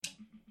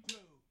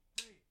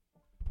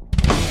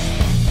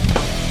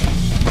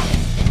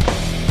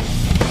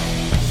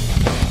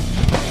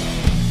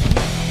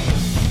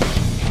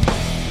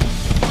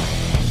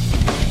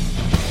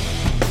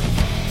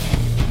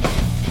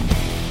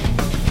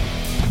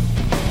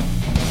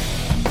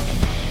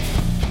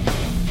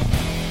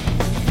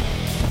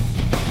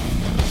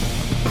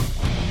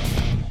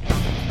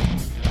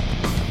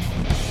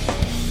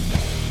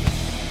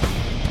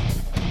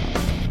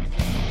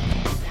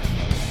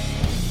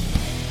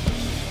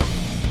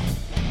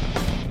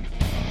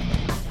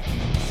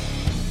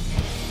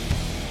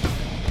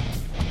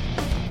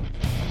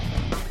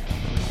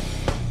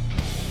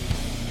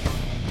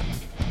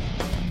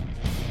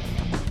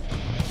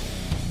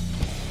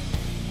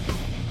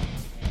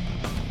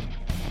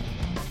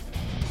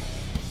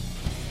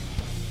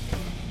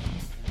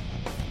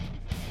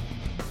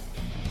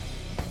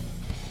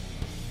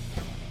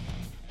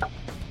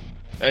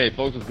Hey,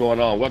 folks, what's going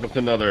on? Welcome to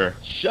another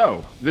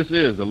show. This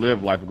is the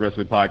Live Life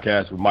Aggressively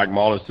podcast with Mike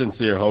Mahler,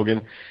 Sincere Hogan.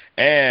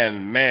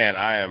 And, man,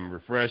 I am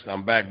refreshed.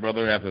 I'm back,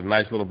 brother, after a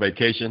nice little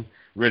vacation.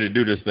 Ready to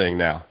do this thing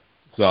now.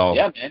 So,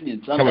 yeah, man,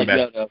 it sounds like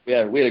we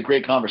had a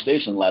great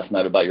conversation last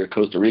night about your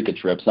Costa Rica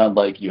trip. Sounds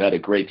like you had a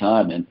great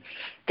time. And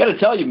got to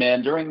tell you,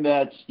 man, during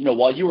that,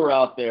 while you were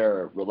out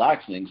there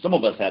relaxing, some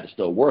of us had to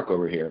still work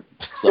over here.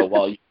 So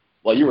while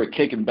you were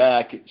kicking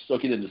back,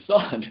 soaking in the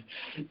sun,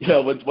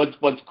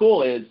 what's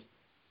cool is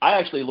I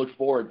actually look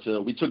forward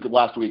to, we took the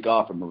last week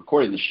off from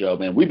recording the show,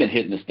 man. We've been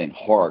hitting this thing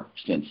hard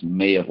since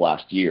May of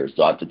last year.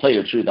 So to tell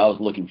you the truth, I was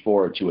looking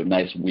forward to a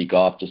nice week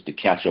off just to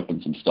catch up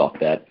on some stuff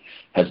that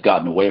has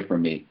gotten away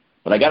from me.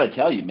 But I got to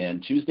tell you,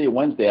 man, Tuesday,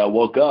 Wednesday, I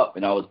woke up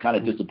and I was kind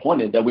of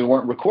disappointed that we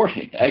weren't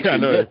recording. I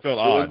know, it felt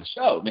odd. The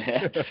show,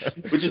 man,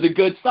 which is a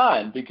good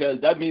sign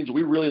because that means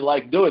we really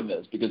like doing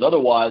this, because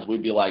otherwise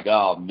we'd be like,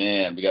 oh,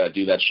 man, we got to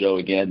do that show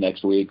again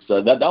next week.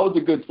 So that was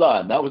a good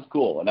sign. That was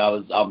cool. And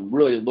I'm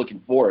really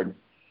looking forward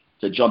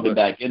to jumping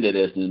back into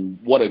this, and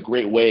what a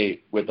great way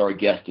with our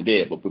guest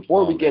today. But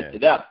before we get to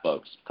that,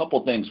 folks, a couple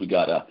of things we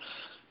got to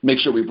make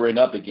sure we bring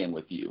up again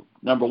with you.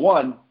 Number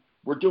one,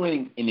 we're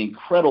doing an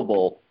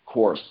incredible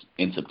course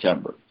in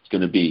September. It's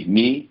going to be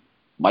me,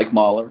 Mike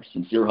Mahler,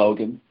 Sincere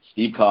Hogan,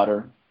 Steve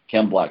Cotter,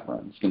 Ken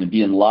Blackburn. It's going to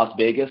be in Las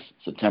Vegas,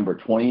 September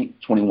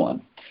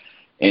 2021.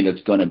 And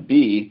it's going to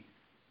be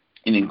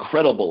an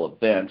incredible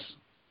event,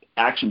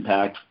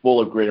 action-packed,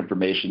 full of great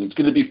information. It's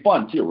going to be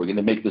fun, too. We're going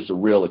to make this a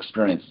real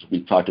experience, as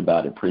we've talked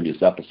about in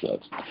previous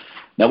episodes.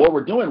 Now, what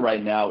we're doing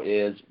right now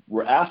is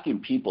we're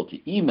asking people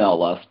to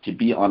email us to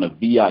be on a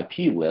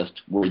VIP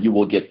list where you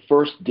will get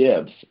first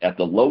dibs at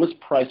the lowest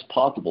price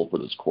possible for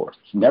this course.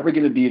 It's never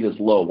going to be this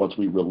low once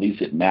we release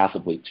it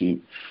massively to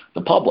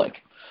the public.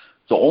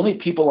 So only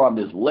people on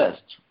this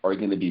list are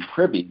going to be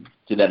privy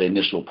to that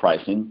initial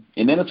pricing,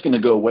 and then it's going to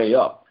go way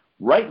up.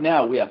 Right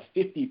now, we have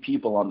 50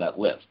 people on that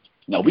list.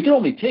 Now, we can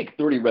only take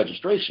 30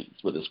 registrations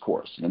for this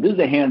course. And this is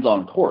a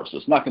hands-on course, so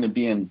it's not going to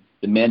be in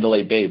the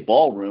Mandalay Bay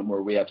ballroom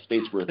where we have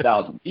space for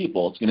 1,000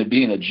 people. It's going to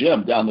be in a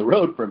gym down the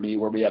road from me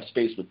where we have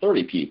space for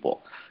 30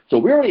 people. So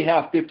we already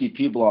have 50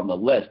 people on the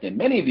list, and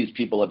many of these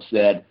people have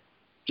said,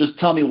 just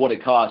tell me what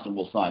it costs and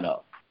we'll sign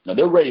up. Now,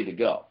 they're ready to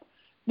go.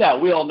 Now,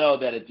 we all know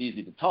that it's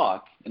easy to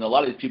talk, and a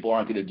lot of these people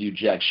aren't going to do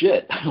jack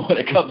shit when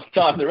it comes to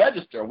time to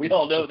register. We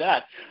all know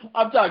that.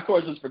 I've taught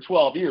courses for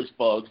 12 years,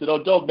 folks, so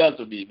don't mess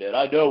with me, man.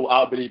 I know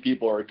how many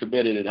people are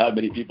committed and how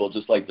many people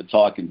just like to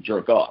talk and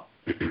jerk off.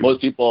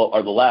 Most people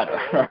are the latter,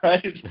 all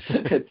right?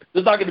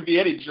 There's not going to be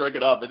any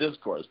jerking off in this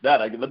course.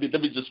 Let me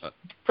just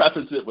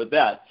preface it with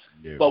that.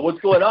 Yeah. But what's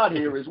going on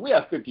here is we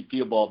have 50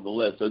 people on the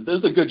list, so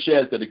there's a good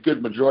chance that a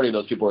good majority of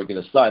those people are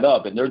going to sign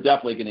up, and they're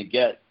definitely going to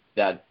get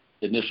that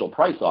initial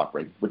price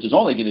offering, which is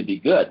only going to be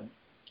good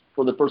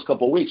for the first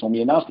couple of weeks when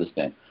we announce this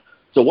thing.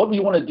 So what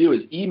we want to do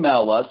is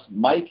email us,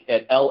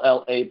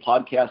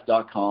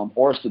 mike@llapodcast.com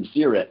or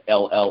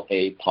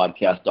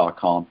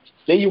sincere@llapodcast.com.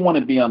 Say you want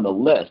to be on the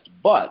list,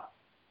 but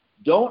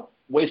don't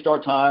waste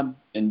our time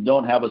and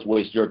don't have us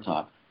waste your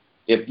time.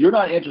 If you're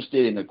not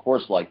interested in a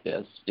course like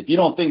this, if you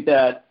don't think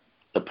that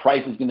the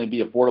price is going to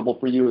be affordable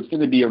for you, it's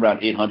going to be around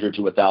 $800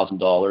 to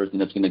 $1,000,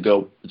 and it's going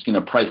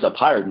to price up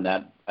higher than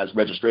that as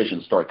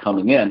registrations start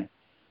coming in.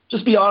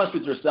 Just be honest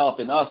with yourself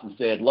and us and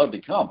say, I'd love to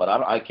come, but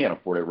I can't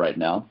afford it right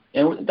now.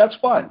 And that's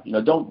fine.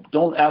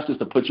 Don't ask us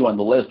to put you on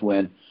the list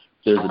when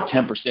there's a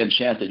 10%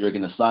 chance that you're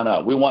going to sign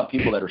up. We want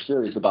people that are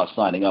serious about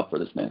signing up for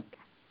this, man.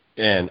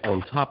 And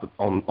on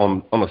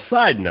a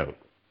side note,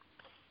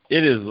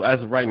 it is,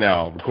 as of right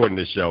now, recording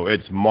this show,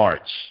 it's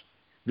March.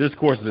 This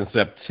course is in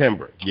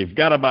September. You've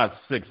got about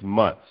 6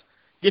 months.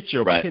 Get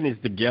your pennies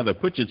together.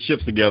 Put your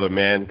chips together,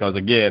 man, because,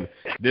 again,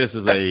 this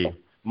is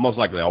most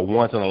likely a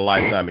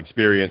once-in-a-lifetime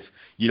experience.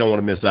 You don't want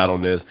to miss out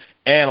on this.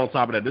 And on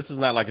top of that, this is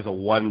not like it's a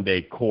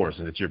one-day course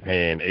that you're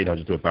paying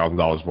 $800 to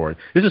 $1,000 for it.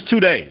 This is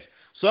 2 days.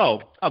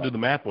 So I'll do the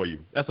math for you.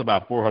 That's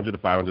about $400 to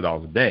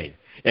 $500 a day.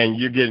 And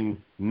you're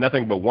getting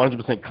nothing but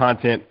 100%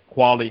 content,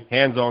 quality,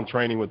 hands-on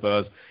training with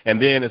us.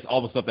 And then it's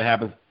all the stuff that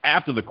happens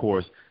after the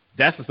course.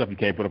 That's the stuff you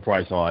can't put a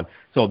price on.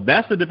 So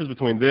that's the difference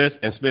between this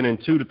and spending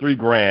 $2,000 to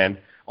 $3,000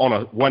 on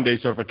a one-day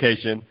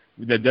certification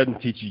that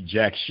doesn't teach you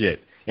jack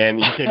shit.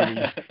 And you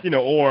can't even,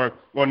 or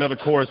another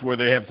course where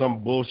they have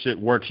some bullshit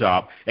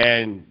workshop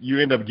and you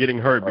end up getting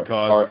hurt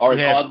because or an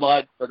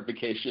online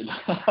certification.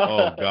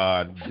 Oh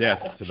God,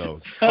 death to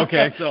those.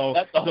 Okay, so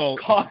that's the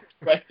cost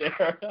right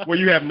there. Where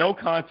you have no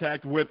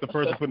contact with the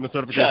person putting the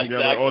certification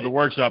together or the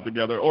workshop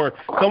together, or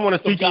someone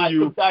is teaching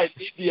you. Some guy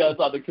in India is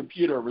on the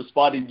computer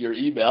responding to your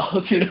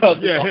emails.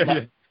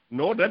 Yeah.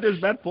 No, that is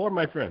bad form,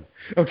 my friend.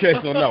 Okay,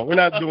 so no, we're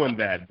not doing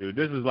that, dude.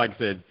 This is, like I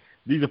said,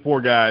 these are 4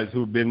 guys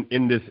who've been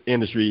in this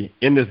industry,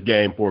 in this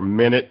game for a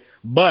minute.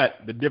 But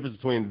the difference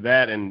between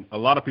that and a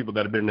lot of people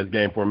that have been in this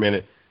game for a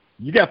minute,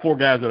 you got 4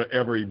 guys that are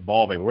ever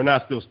evolving. We're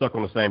not still stuck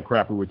on the same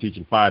crap we were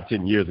teaching 5,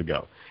 10 years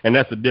ago. And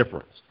that's the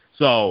difference.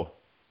 So,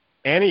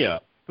 ante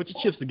up, put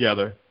your chips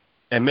together,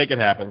 and make it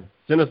happen.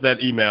 Send us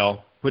that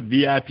email, put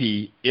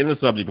VIP in the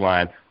subject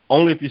line.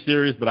 Only if you're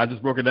serious, but I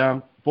just broke it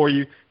down. for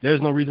you,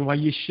 there's no reason why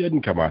you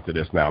shouldn't come out to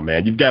this now,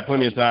 man. You've got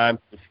plenty of time.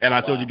 And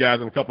I told you guys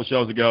a couple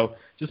shows ago,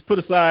 just put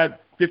aside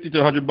 $50 to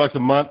 $100 a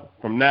month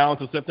from now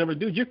until September.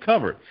 Dude, you're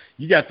covered.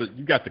 You got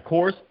the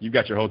course, you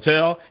got your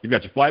hotel, you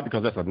got your flight,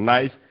 because that's a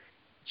nice,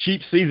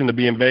 cheap season to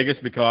be in Vegas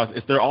because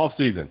it's their off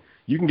season.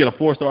 You can get a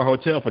 4-star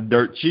hotel for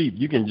dirt cheap.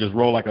 You can just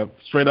roll like a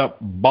straight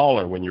up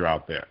baller when you're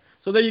out there.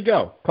 So there you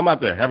go. Come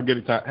out there, have a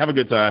good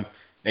time,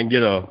 and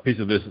get a piece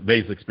of this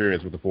Vegas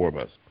experience with the four of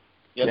us.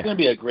 Yeah, it's going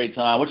to be a great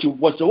time. What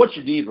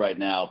you need right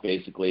now,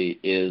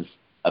 basically, is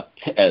a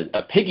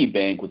piggy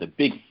bank with a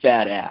big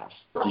fat ass.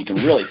 So you can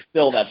really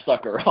fill that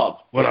sucker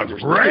up. What a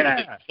great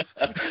ass!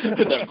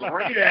 With a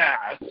great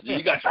ass.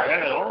 You got your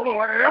head all the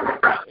way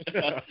up.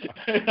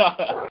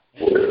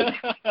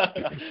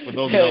 For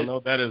those who don't know,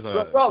 that is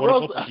a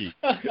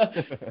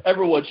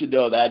everyone should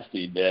know that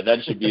scene, man.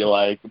 That should be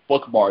like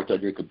bookmarked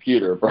on your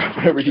computer for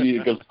whenever you need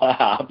to go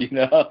laugh, you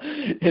know.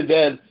 And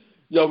then,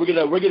 you know,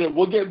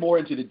 we'll get more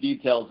into the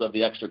details of the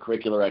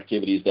extracurricular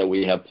activities that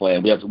we have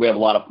planned. We have a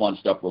lot of fun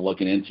stuff we're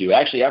looking into.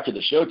 Actually, after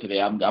the show today,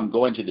 I'm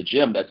going to the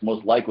gym that's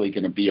most likely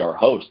going to be our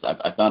host.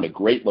 I found a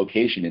great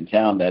location in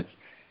town that's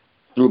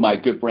through my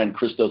good friend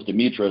Christos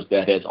Dimitros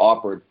that has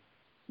offered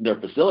their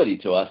facility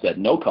to us at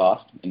no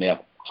cost, and they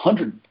have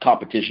 100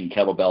 competition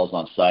kettlebells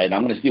on site. And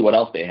I'm going to see what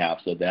else they have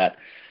so that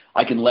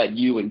I can let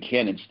you and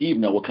Ken and Steve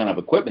know what kind of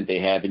equipment they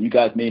have, and you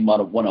guys may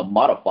want to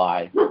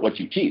modify what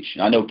you teach.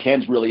 I know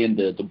Ken's really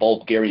into the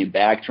Bulgarian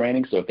bag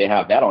training, so if they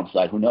have that on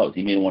site, who knows?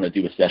 He may want to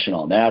do a session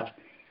on that.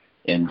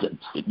 And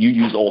you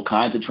use all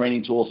kinds of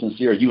training tools,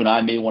 Sincere. You and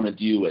I may want to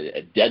do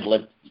a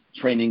deadlift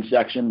training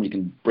section. We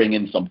can bring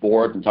in some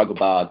boards and talk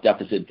about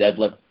deficit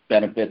deadlift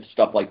benefits,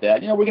 stuff like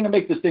that. You know, we're going to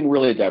make this thing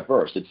really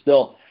diverse. It's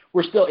still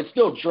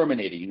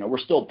germinating. You know, we're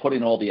still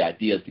putting all the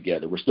ideas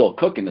together. We're still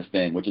cooking this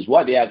thing, which is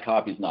why the ad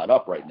copy is not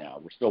up right now.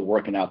 We're still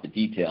working out the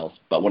details.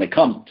 But when it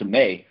comes to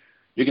May,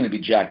 you're going to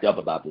be jacked up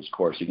about this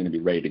course. You're going to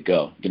be ready to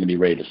go. You're going to be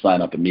ready to sign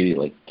up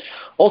immediately.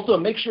 Also,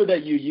 make sure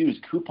that you use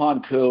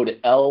coupon code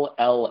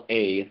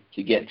LLA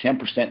to get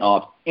 10%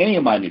 off any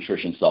of my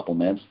nutrition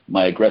supplements,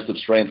 my aggressive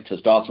strength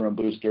testosterone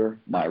booster,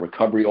 my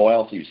recovery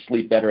oil so you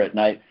sleep better at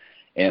night,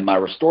 and my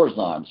Restore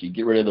Zone so you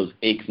get rid of those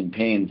aches and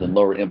pains and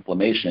lower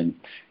inflammation.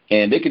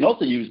 And they can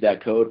also use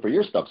that code for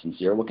your stuff,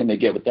 Sincere. What can they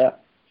get with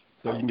that?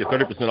 So you can get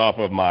 30% off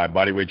of my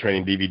bodyweight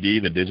training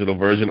DVD, the digital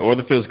version or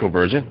the physical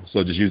version.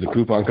 So just use the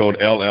coupon code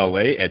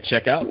LLA at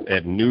checkout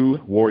at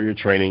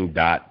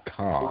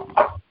newwarriortraining.com.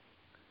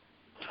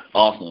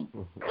 Awesome.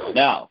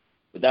 Now,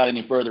 without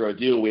any further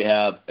ado, we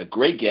have a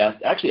great guest,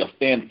 actually a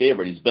fan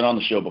favorite. He's been on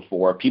the show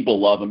before.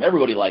 People love him.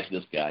 Everybody likes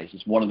this guy. He's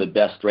just one of the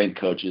best strength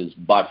coaches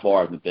by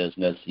far in the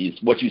business.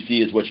 What you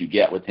see is what you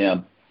get with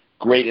him.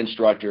 Great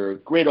instructor,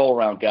 great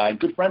all-around guy,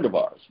 good friend of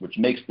ours, which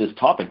makes this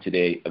topic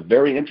today a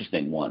very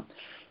interesting one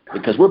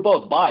because we're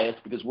both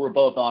biased because we're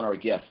both on our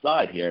guest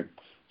side here.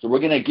 So we're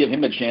going to give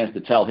him a chance to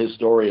tell his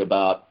story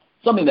about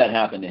something that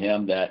happened to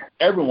him that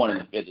everyone in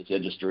the fitness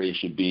industry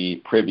should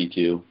be privy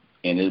to.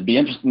 And it'll be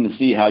interesting to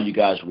see how you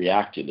guys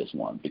react to this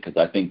one because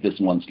I think this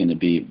one's going to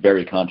be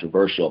very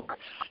controversial.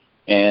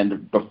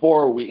 And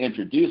before we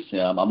introduce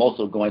him, I'm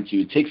also going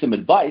to take some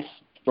advice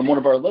from one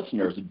of our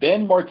listeners,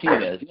 Ben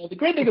Martinez. You know, the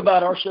great thing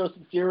about our show,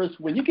 Sincere, is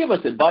when you give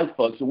us advice,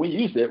 folks, and we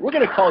use it, we're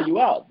going to call you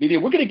out.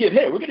 Meaning we're going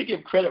to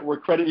give credit where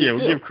credit is due. Yeah,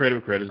 we'll give credit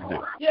where credit is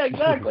due. Yeah,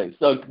 exactly.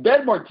 So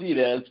Ben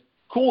Martinez,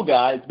 cool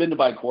guy, has been to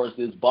my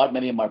courses, bought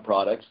many of my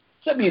products,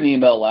 sent me an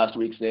email last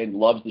week saying he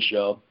loves the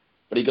show.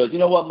 But he goes, you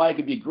know what, Mike,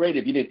 it'd be great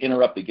if you didn't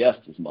interrupt the guest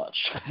as much.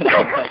 And I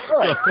was like, all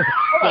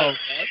right.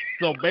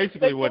 So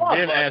basically what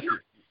Ben asked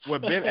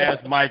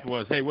Mike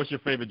was, hey, what's your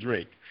favorite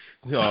drink?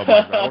 Oh,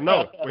 I don't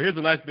know. Well, here's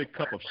a nice big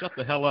cup of shut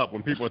the hell up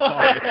when people are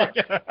talking.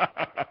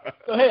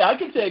 So, hey, I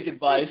can take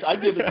advice. I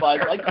give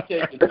advice. I can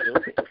take it too.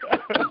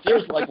 And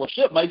seriously, like, well,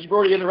 shit, Mike, you've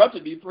already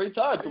interrupted me 3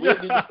 times. So we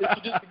haven't even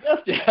introduced the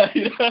guest yet.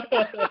 You know?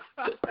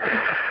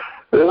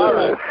 All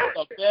right.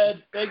 So,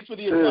 Ben, thanks for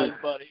the advice,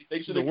 buddy.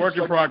 Thanks for He's a work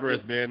in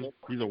progress, Ben.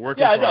 He's a work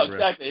in progress. progress. Yeah, I know,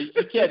 exactly.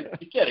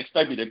 You can't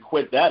expect me to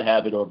quit that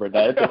habit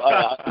overnight.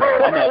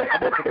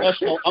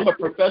 I'm a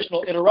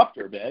professional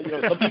interrupter, man. You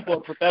know, some people are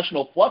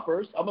professional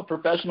fluffers. I'm a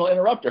professional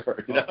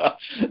interrupter. You know?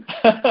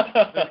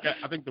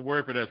 I think the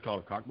word for that is called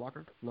a cock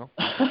blocker. No.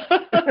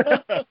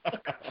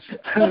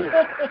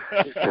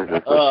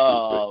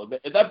 Oh,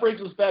 and that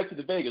brings us back to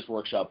the Vegas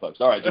workshop,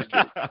 folks. All right, just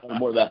kidding.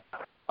 More of that.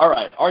 All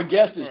right, our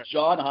guest is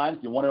Jon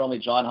Hinds, the one and only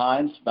Jon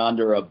Hinds,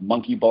 founder of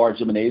Monkey Bar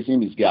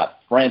Gymnasium. He's got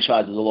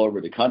franchises all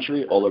over the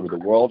country, all over the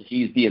world.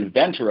 He's the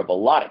inventor of a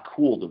lot of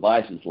cool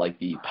devices like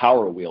the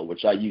Power Wheel,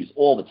 which I use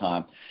all the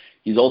time.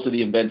 He's also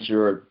the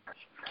inventor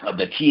of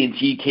the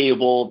TNT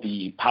cable,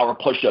 the Power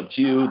Push-Up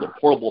 2, the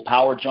portable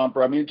power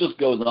jumper. I mean, it just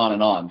goes on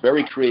and on.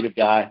 Very creative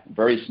guy,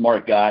 very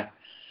smart guy,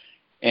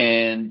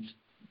 and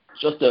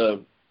just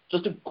a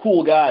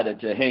cool guy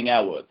to hang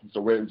out with.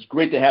 So it's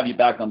great to have you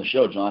back on the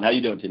show, Jon. How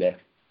you doing today?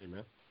 Hey,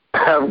 man.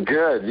 I'm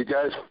good. You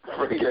guys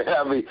freaking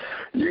have me.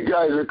 You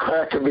guys are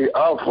cracking me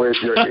up with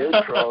your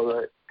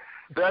intro.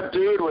 that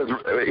dude was.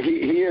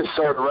 He is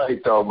so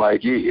right though,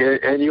 Mike.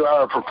 And you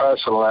are a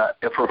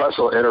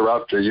professional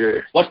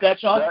interrupter. What's that,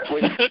 Sean?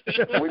 When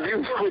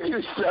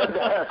you said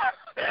that.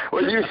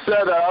 When you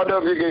said that, I don't know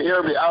if you can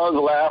hear me. I was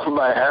laughing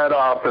my head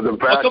off in the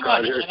background. Oh, come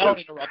on, I don't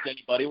interrupt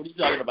anybody. What are you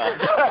talking about?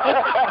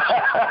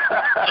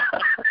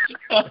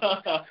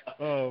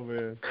 Oh,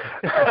 man.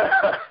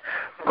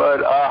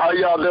 But how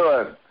y'all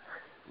doing?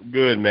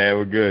 Good, man.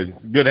 We're good.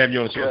 Good to have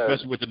you on the show, Good.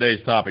 especially with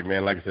today's topic,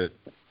 man. Like I said,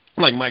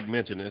 like Mike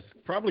mentioned, it's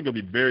probably going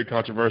to be very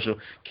controversial.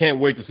 Can't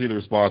wait to see the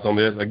response on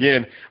this.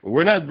 Again,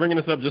 we're not bringing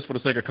this up just for the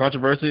sake of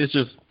controversy. It's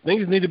just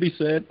things need to be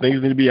said,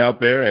 things need to be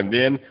out there, and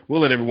then we'll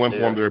let everyone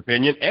form their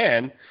opinion.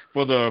 And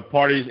for the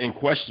parties in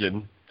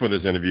question for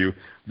this interview,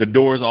 the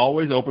door is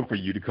always open for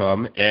you to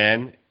come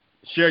and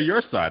share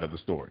your side of the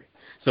story.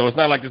 So it's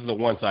not like this is a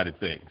one-sided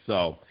thing.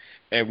 So,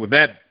 and with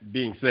that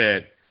being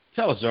said,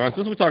 tell us, John,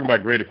 since we're talking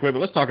about great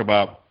equipment, let's talk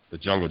about the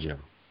Jungle Gym.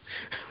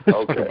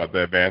 Let's talk about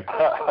that, man.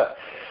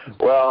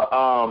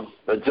 Well,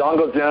 the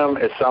Jungle Gym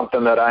is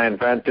something that I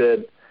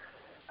invented.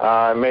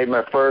 I made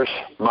my first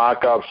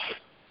mock-ups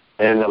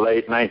in the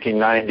late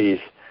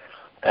 1990s,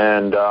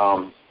 and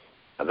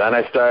then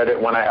I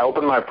started, when I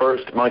opened my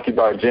first Monkey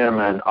Bar Gym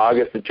in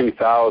August of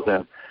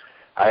 2000,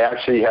 I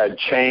actually had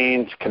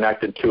chains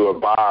connected to a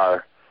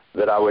bar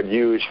that I would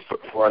use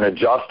for an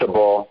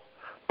adjustable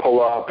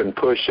pull-up and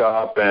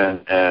push-up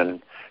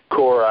and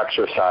core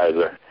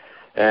exerciser.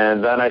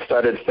 And then I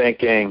started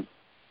thinking,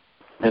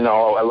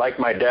 like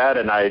my dad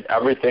and I,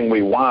 everything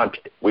we want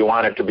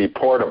it to be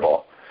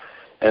portable.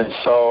 And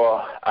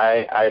so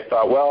I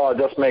thought, well, I'll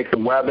just make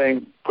some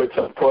webbing, put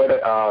some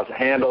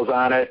handles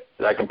on it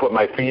that I can put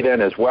my feet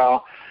in as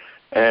well,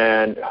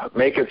 and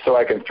make it so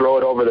I can throw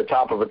it over the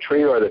top of a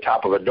tree or the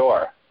top of a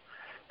door.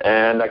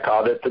 And I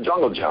called it the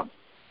Jungle Gym.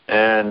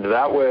 And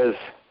that was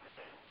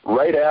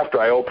right after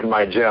I opened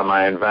my gym.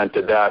 I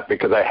invented that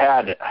because I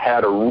had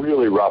a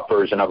really rough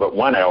version of it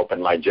when I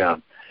opened my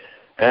gym.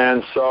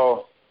 And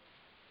so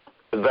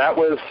that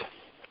was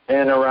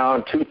in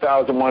around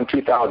 2001,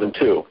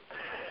 2002.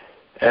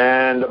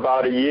 And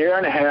about a year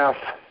and a half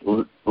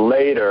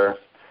later,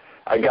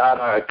 I got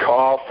a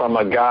call from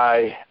a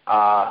guy,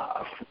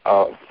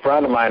 a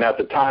friend of mine at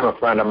the time,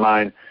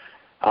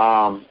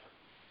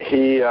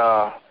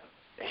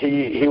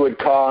 He would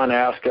call and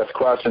ask us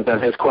questions,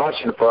 and his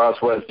question for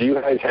us was, do you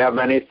guys have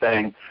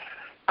anything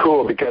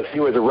cool? Because he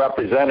was a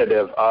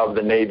representative of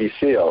the Navy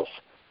SEALs.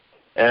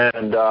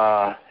 And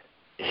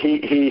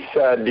he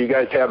said, do you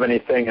guys have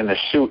anything in the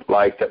chute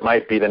like that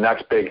might be the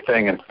next big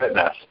thing in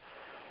fitness?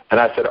 And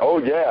I said, oh,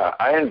 yeah,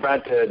 I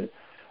invented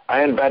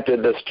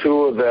this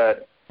tool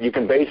that you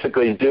can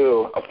basically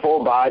do a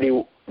full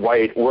body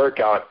weight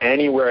workout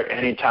anywhere at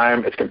any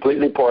time. It's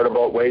completely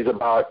portable. It weighs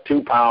about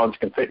 2 pounds,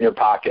 can fit in your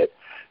pocket.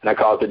 And I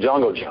call it the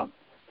Jungle Gym.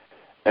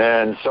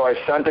 And so I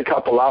sent a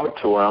couple out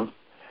to him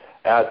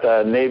at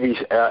the Navy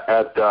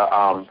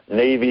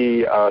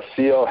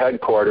SEAL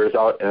headquarters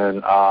out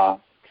in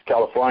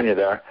California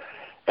there,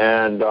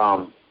 and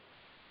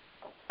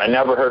I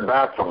never heard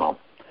back from him.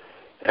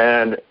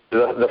 And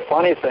the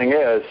funny thing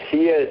is,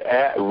 he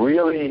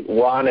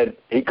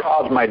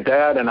called my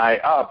dad and I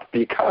up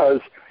because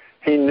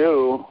he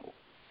knew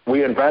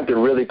we invented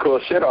really cool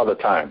shit all the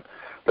time.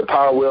 The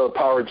power wheel,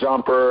 power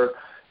jumper,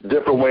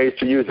 different ways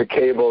to use the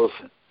cables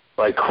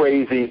like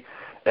crazy.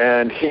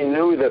 And he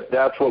knew that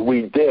that's what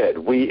we did.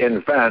 We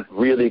invent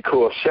really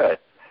cool shit.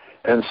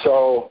 And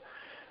so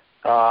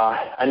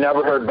I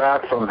never heard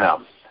back from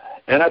him.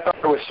 And I thought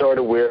it was sort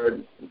of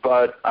weird,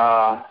 but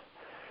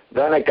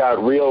then it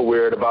got real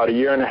weird. About a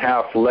year and a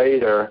half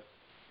later,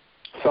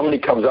 somebody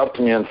comes up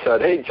to me and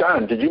said, hey,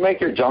 John, did you make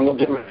your Jungle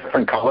Gym in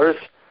different colors?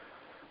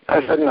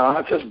 I said, no,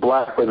 it's just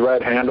black with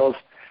red handles.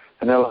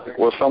 And they're like,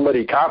 well,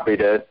 somebody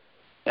copied it.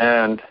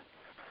 And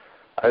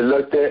I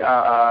looked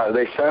at,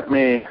 they sent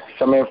me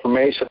some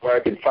information where I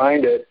could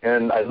find it,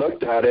 and I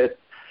looked at it,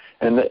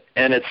 and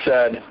it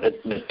said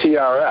the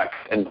TRX,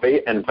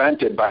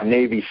 invented by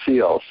Navy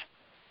SEALs.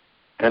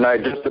 And I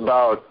just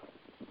about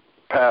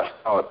passed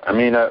out. I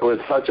mean, it was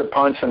such a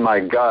punch in my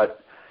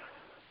gut.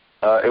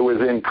 It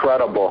was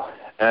incredible.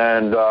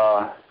 And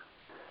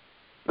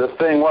the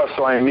thing was,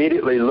 so I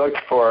immediately looked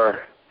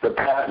for the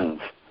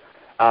patents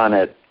on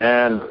it.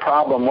 And the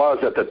problem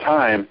was, at the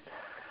time,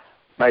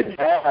 my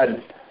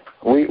dad,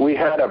 we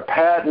had a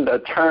patent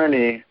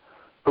attorney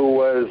who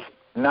was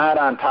not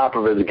on top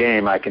of his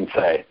game, I can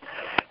say.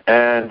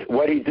 And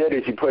what he did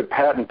is he put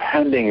patent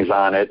pendings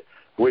on it,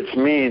 which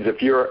means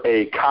if you're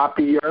a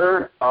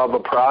copier of a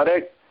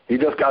product, you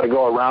just got to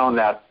go around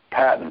that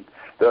patent,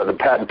 the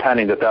patent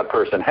pending that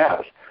person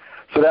has.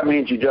 So that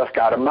means you just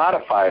got to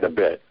modify it a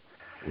bit.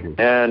 Mm-hmm.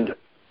 And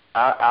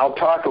I'll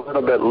talk a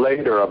little bit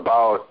later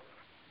about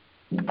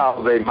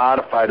how they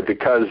modified it,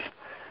 because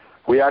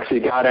we actually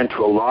got into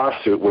a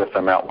lawsuit with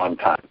them at one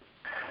time.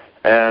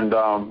 And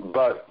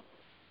but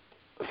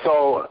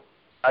so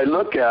I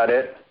look at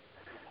it.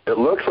 It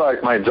looks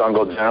like my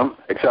Jungle Gym,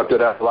 except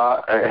it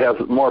has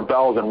more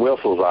bells and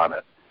whistles on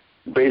it.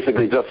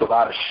 Basically, just a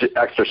lot of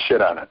extra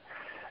shit on it.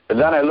 And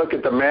then I look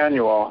at the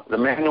manual. The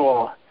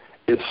manual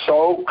is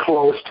so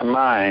close to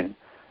mine,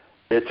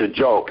 it's a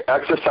joke.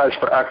 Exercise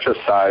for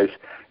exercise.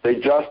 They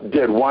just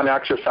did one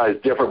exercise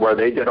different where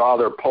they did all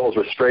their pulls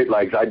with straight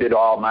legs. I did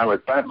all mine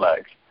with bent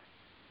legs.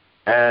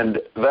 And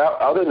that,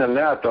 other than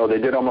that, though, they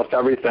did almost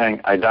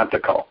everything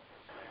identical.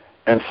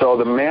 And so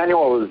the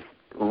manual was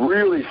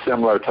really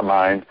similar to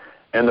mine,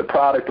 and the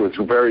product was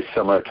very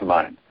similar to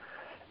mine.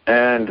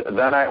 And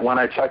then when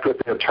I checked with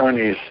the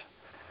attorneys,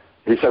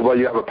 he said, well,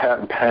 you have a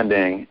patent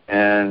pending,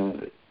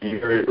 and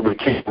we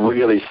can't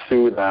really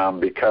sue them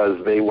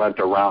because they went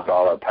around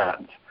all our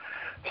patents.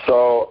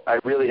 So I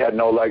really had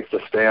no legs to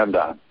stand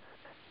on.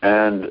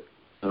 And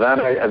then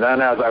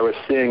as I was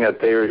seeing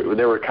it, they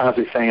were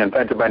constantly saying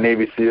invented by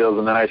Navy SEALs,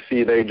 and then I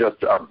see they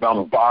just are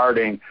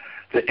bombarding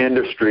the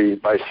industry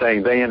by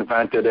saying they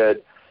invented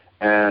it,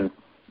 and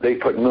they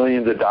put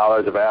millions of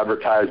dollars of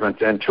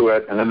advertisements into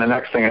it, and then the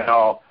next thing I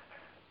know,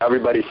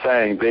 everybody's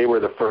saying they were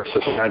the first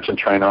suspension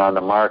trainer on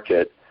the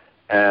market,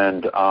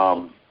 and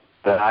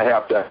then I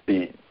have to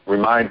actually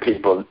remind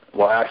people,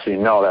 well, actually,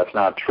 no, that's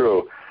not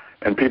true.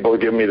 And people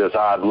give me this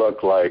odd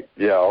look like,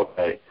 yeah,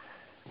 okay.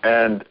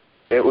 And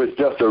it was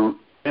just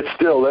it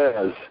still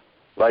is,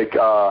 like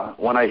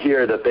when I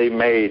hear that they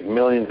made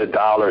millions of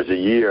dollars a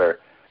year,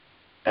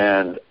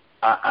 and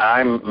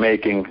I'm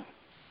making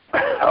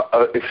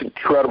an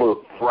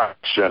incredible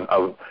fraction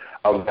of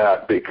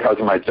that because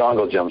of my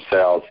jungle gym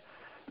sales,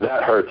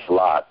 that hurts a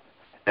lot.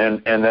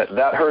 And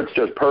that hurts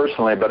just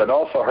personally, but it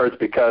also hurts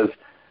because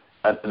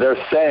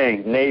they're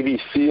saying Navy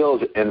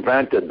SEALs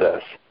invented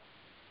this,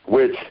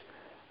 which,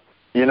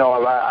 you know,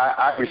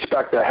 I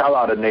respect the hell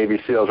out of Navy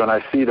SEALs. When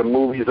I see the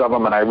movies of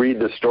them and I read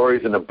the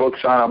stories and the books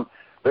on them,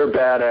 they're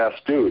badass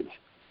dudes.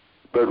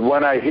 But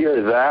when I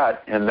hear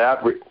that in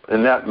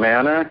that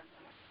manner,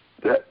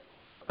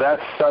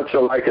 that's such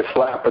like a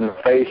slap in the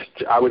face,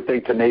 I would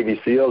think, to Navy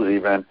SEALs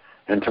even,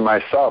 and to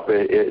myself.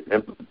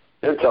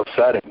 It's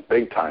upsetting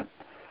big time.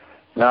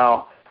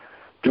 Now,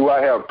 do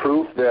I have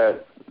proof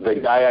that the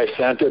guy I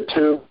sent it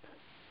to,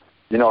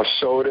 you know,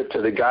 showed it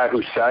to the guy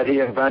who said he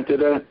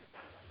invented it?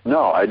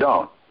 No, I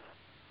don't.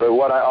 But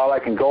all I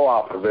can go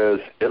off of is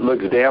it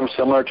looks damn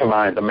similar to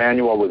mine. The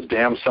manual was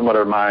damn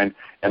similar to mine,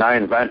 and I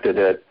invented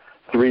it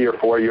 3 or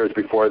 4 years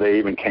before they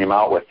even came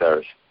out with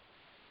theirs.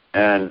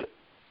 And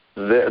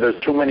there's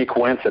too many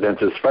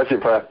coincidences, especially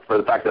for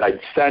the fact that I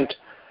sent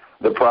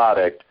the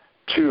product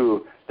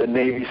to the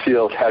Navy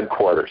SEALs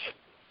headquarters.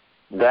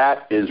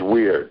 That is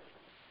weird.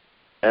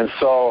 And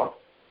so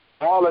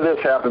all of this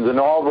happens, and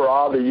over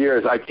all the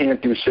years, I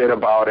can't do shit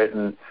about it,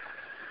 and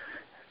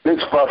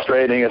it's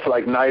frustrating. It's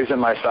like knives in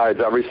my sides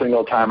every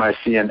single time I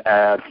see an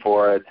ad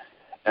for it.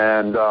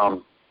 And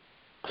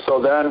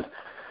so then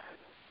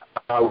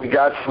we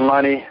got some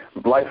money.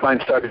 Lifeline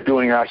started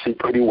doing actually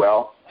pretty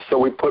well. So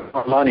we put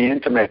more money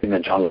into making the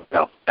jungle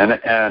gym.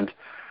 And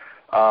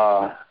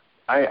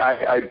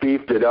I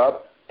beefed it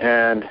up.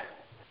 And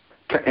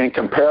in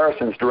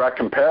comparisons, direct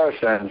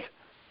comparisons,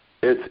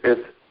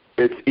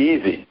 it's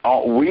easy.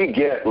 We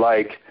get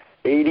like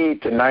 80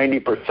 to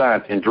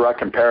 90% in direct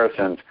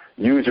comparisons.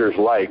 Users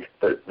like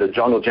the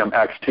Jungle Gym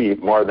XT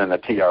more than the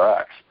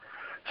TRX.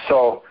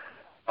 So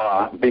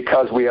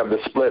because we have the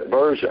split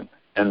version,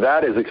 and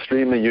that is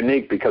extremely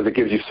unique because it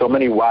gives you so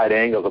many wide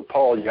angles of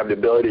pull. You have the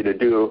ability to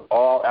do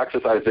all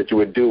exercise that you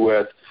would do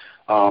with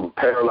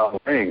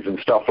parallel rings and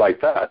stuff like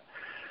that.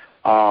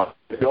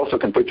 You also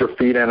can put your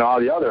feet in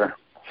all the other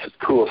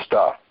cool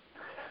stuff.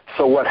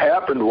 So what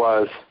happened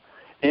was,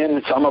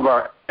 in some of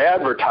our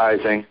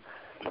advertising,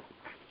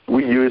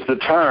 we used the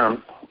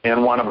term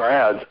in one of our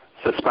ads,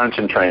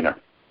 suspension trainer.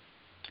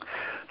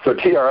 So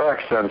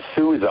TRX then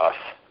sues us,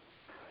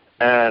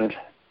 and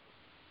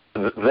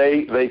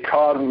they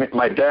called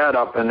my dad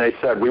up and they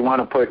said, we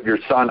want to put your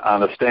son on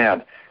the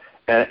stand.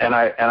 And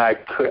I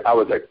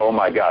was like, oh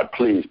my God,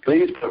 please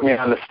put me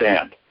on the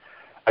stand.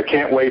 I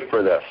can't wait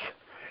for this.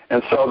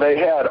 And so they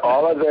had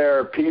all of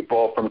their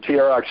people from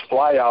TRX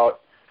fly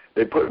out.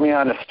 They put me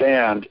on the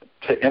stand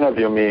to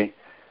interview me,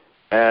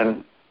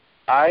 and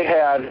I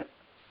had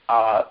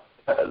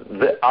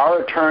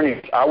our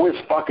attorneys, I was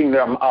fucking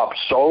them up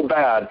so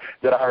bad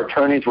that our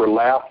attorneys were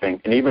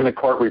laughing, and even the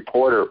court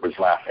reporter was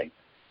laughing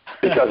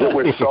because it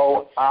was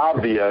so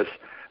obvious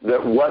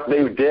that what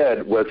they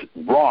did was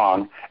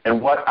wrong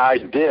and what I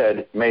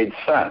did made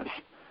sense.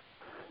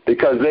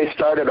 Because they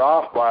started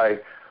off by,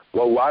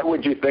 well, why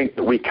would you think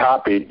that we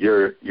copied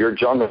your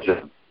jungle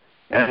gym?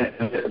 And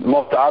the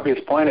most obvious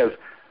point is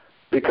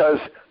because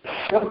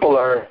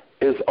simpler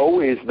is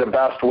always the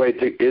best way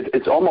to,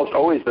 it's almost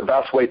always the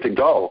best way to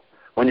go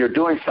when you're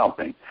doing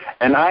something.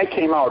 And I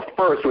came out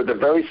first with a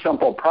very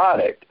simple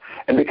product.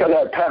 And because I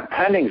had patent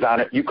pendings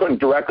on it, you couldn't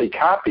directly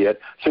copy it,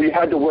 so you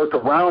had to work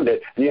around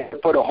it, and you had to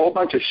put a whole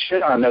bunch of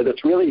shit on there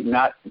that's really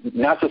not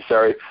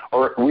necessary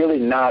or really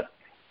not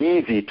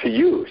easy to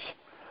use,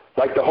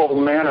 like the whole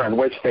manner in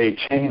which they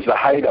change the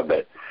height of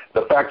it,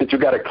 the fact that you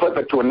got to clip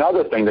it to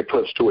another thing that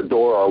clips to a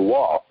door or a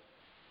wall.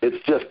 It's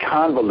just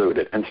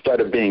convoluted instead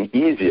of being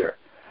easier.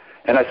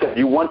 And I said,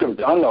 you wouldn't have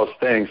done those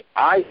things,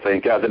 I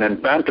think, as an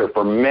inventor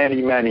for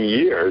many, many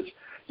years.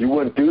 You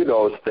wouldn't do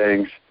those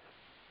things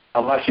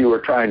unless you were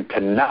trying to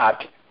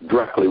not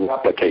directly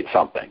replicate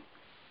something.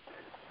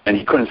 And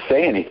he couldn't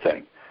say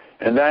anything.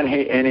 And then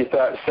he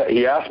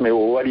asked me,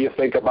 well, what do you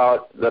think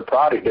about the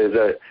product?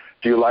 Do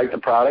you like the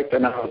product?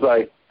 And I was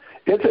like,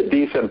 it's a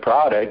decent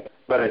product,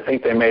 but I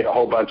think they made a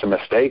whole bunch of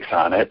mistakes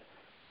on it.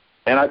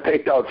 And I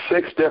picked out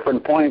 6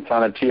 different points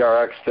on a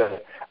TRX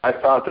that I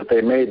thought that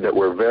they made that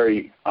were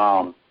very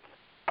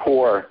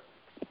poor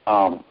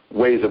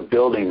ways of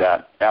building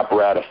that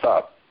apparatus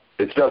up.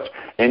 It's just,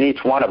 in each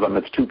one of them,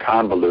 it's too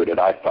convoluted,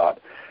 I thought.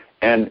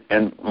 And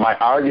my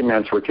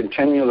arguments were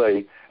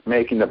continually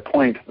making the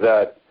point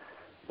that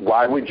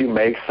why would you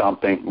make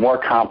something more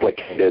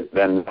complicated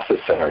than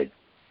necessary?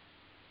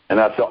 And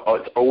it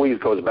always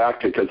goes back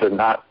to because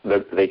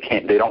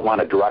they don't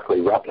want to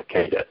directly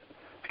replicate it.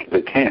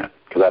 They can't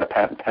because I had a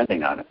patent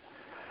pending on it.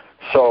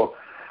 So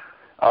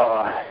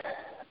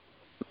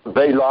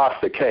they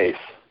lost the case.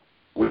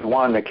 We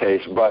won the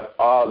case, but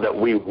all that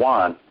we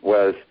won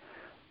was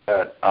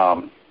that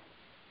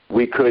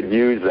we could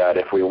use that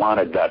if we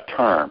wanted that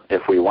term,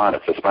 if we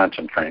wanted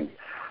suspension training.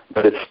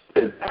 But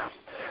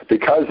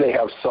because they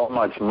have so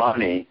much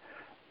money,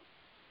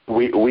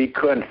 we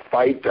couldn't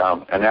fight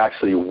them and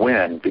actually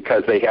win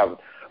because they have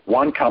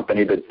one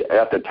company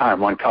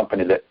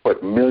that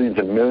put millions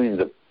and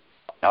millions of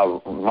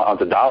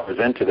dollars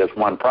into this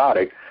one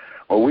product.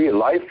 Well, we at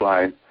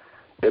Lifeline,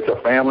 it's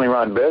a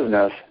family-run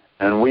business,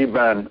 and we've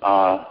been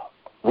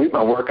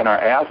working our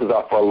asses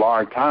off for a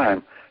long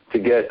time to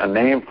get a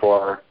name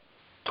for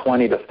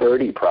 20 to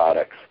 30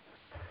 products,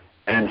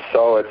 and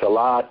so it's a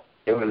lot.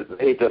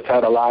 They just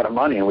had a lot of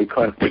money, and we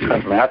couldn't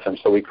match them,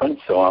 so we couldn't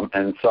sue them,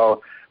 and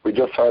so we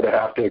just sort of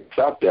have to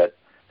accept it,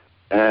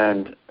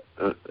 and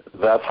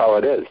that's how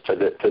it is to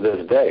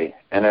this day,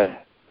 and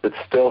it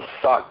still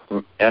sucks,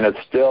 and it's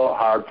still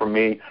hard for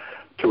me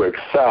to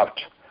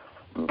accept,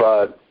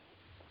 but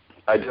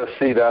I just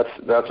see that's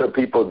what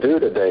people do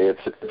today.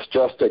 It's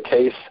just a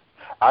case,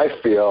 I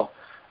feel,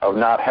 of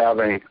not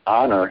having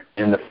honor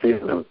in the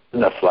field of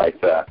business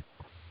like that,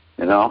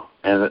 you know.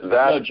 And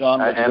that, John,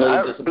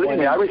 believe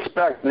me, I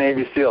respect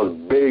Navy SEALs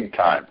big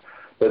time,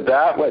 but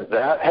what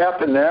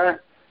happened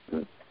there,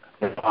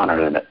 there's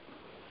honor in it.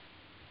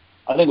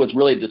 I think what's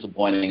really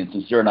disappointing, and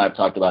Sincere and I have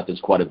talked about this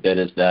quite a bit,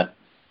 is that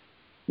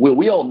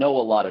we all know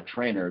a lot of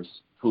trainers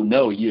who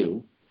know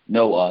you,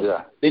 know us.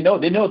 Yeah. They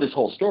know this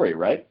whole story,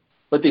 right?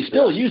 But they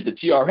still use the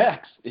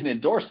TRX and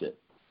endorse it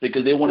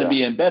because they want to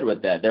be in bed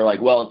with that. They're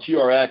like, well,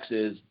 TRX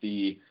is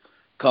the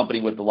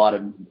company with a lot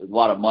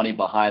of money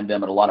behind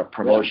them and a lot of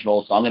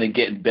promotional, so I'm going to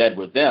get in bed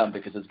with them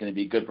because it's going to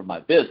be good for my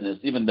business,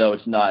 even though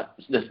it's not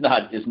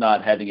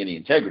having any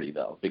integrity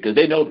though, because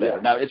they know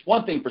better. Now, it's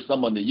one thing for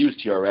someone to use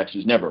TRX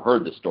who's never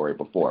heard the story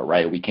before,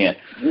 right? We can't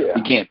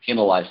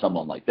penalize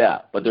someone like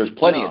that. But there's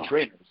plenty of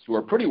trainers who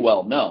are pretty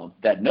well known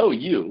that know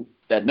you,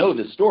 that know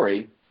this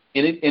story,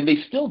 and they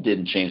still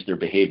didn't change their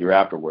behavior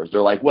afterwards.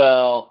 They're like,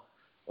 well,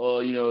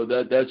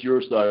 that's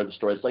your side of the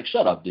story. It's like,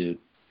 shut up, dude.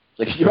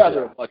 It's like, you're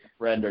either a fucking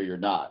friend or you're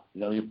not. You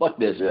know, you fuck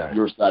this,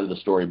 your side of the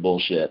story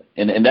bullshit.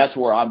 And that's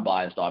where I'm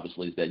biased,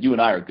 obviously, is that you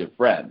and I are good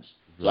friends.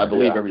 So I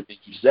believe everything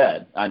you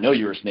said. I know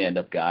you're a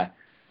stand-up guy,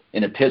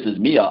 and it pisses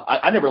me off.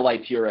 I never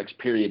liked TRX,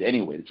 period,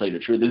 anyway, to tell you the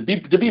truth.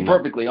 To be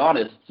perfectly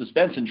honest,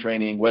 suspension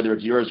training, whether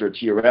it's yours or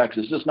TRX,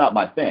 is just not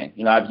my thing.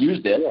 You know, I've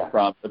used it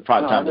from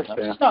time to time.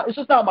 It's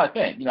just not my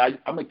thing. You know,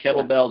 I'm a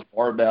kettlebells,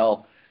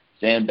 barbell,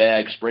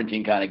 sandbag,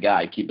 sprinting kind of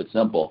guy. Keep it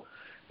simple.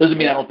 Doesn't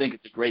mean I don't think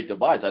it's a great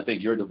device. I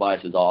think your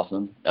device is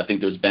awesome. I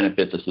think there's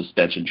benefits of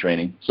suspension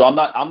training. So I'm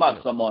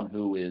not someone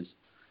who is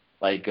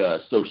like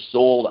so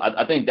sold.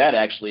 I think that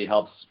actually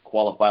helps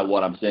qualify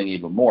what I'm saying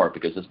even more,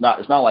 because it's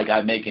not like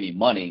I make any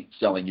money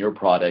selling your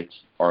products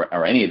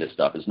or any of this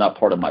stuff. It's not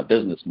part of my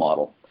business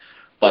model.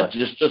 But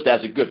just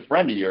as a good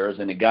friend of yours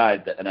and a guy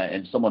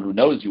and someone who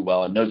knows you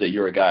well and knows that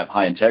you're a guy of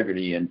high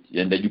integrity and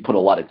that you put a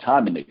lot of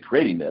time into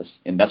creating this,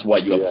 and that's why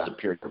you have a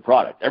superior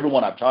product.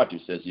 Everyone I've talked to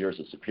says yours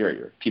is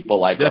superior. People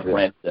like our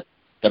friend, the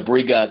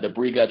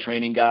Briga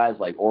training guys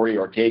like Ori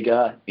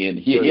Ortega, and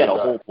he had a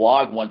whole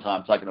blog one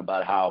time talking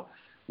about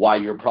why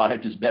your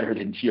product is better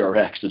than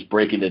TRX, just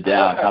breaking it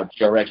down, how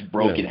TRX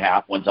broke in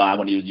half one time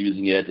when he was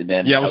using it, and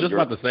then I was just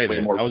about to say that.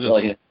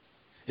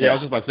 I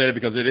was just about to say that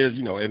because it is,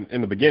 you know, in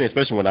the beginning,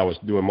 especially when I was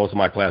doing most of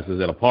my classes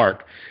at a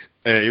park,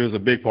 it was a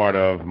big part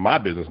of my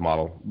business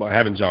model. But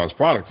having Jon's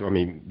products, I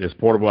mean, it's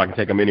portable. I can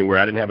take them anywhere.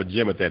 I didn't have a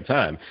gym at that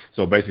time,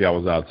 so basically I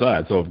was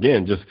outside. So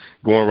again, just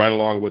going right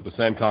along with the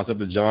same concept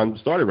that Jon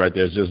started right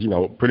there. It's just, you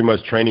know, pretty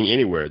much training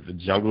anywhere, the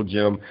jungle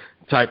gym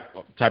type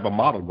of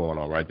model going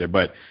on right there.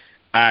 But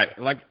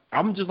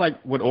I'm just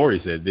like what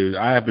Ori said, dude.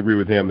 I have to agree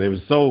with him. It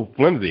was so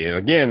flimsy. And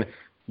again,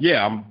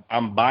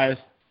 I'm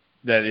biased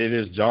that it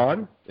is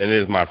Jon and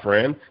it is my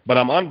friend, but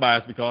I'm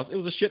unbiased because it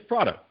was a shit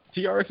product.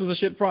 TRX was a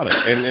shit product,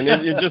 and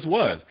it just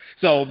was.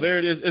 So there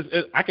it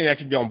is. I can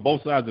actually be on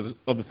both sides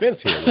of the fence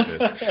here with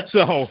this.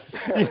 So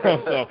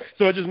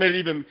so it just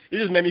made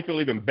me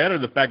feel even better,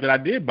 the fact that I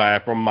did buy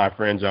it from my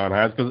friend Jon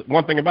Hinds, because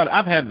one thing about it,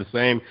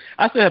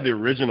 I still have the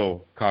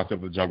original concept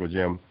of the Jungle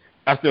Gym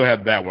I still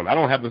have that one. I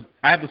don't have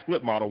I have the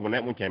split model when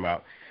that one came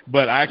out,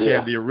 but I actually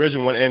have the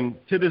original one. And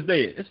to this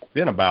day, it's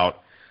been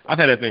I've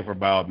had that thing for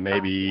about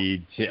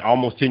maybe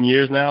almost 10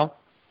 years now.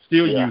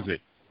 Still use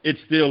it. It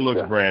still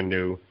looks brand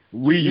new.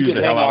 We use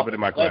the hell out of it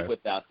in my class.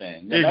 With that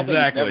thing.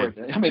 Exactly.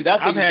 I mean, that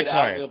thing is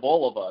out of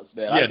all of us,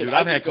 man. Yeah, dude,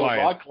 I've had go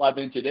clients. rock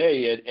climbing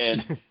today,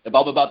 and if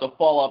I'm about to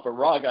fall off a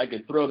rock, I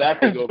could throw that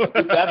thing over,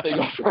 put that thing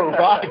over a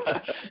rock.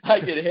 I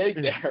could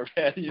hang there,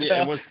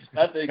 man.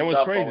 That thing's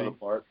not falling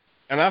apart.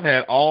 And I've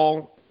had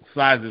all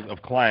sizes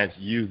of clients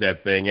use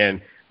that thing,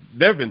 and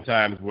there have been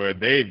times where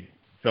they've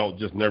felt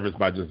just nervous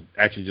by just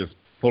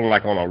pulling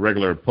like on a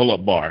regular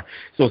pull-up bar,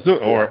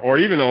 or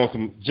even on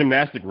some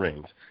gymnastic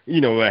rings,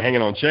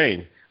 hanging on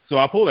chains. So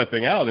I pull that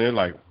thing out, and they're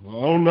like,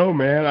 "Oh no,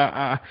 man,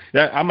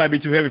 I might be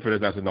too heavy for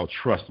this." I said, "No,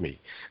 trust me."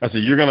 I said,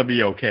 "You're gonna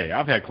be okay."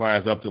 I've had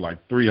clients up to like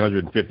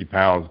 350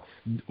 pounds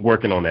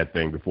working on that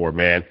thing before,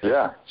 man.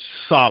 Yeah.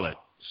 Solid,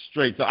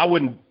 straight. So I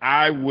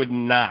would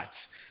not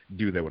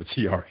do that with a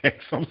TRX.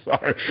 I'm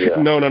sorry.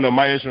 Yeah. No.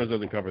 My insurance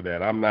doesn't cover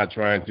that. I'm not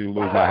trying to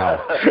lose my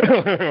house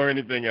or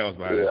anything else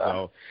about it.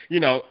 So,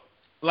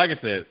 like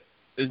I said,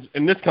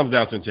 and this comes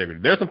down to integrity.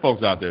 There's some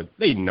folks out there,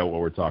 they know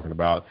what we're talking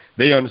about.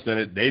 They understand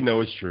it. They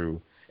know it's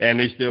true. And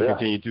they still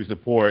continue to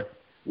support,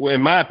 well,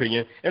 in my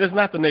opinion, and it's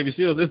not the Navy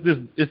SEALs.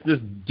 It's this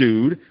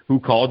dude who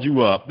called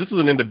you up. This is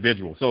an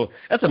individual. So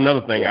that's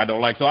another thing I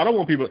don't like. So I don't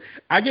want people.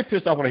 I get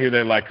pissed off when I hear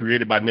that like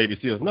created by Navy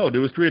SEALs. No, dude, it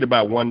was created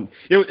by one.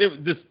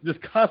 This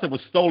concept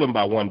was stolen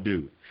by one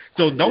dude.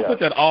 So don't put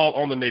that all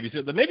on the Navy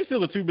SEALs. The Navy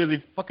SEAls are too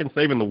busy fucking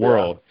saving the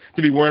world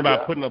to be worried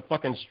about putting a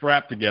fucking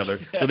strap together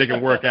so they can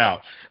work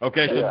out.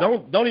 Okay,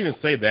 so don't even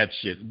say that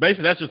shit.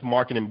 Basically, that's just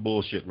marketing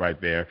bullshit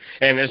right there,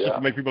 and it's just to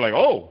make people like,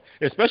 oh,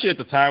 especially at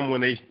the time when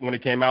they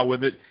came out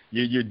with it.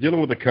 You're dealing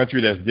with a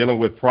country that's dealing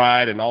with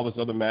pride and all this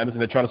other madness,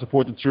 and they're trying to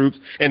support the troops,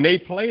 and they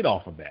played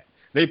off of that.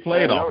 They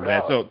played off of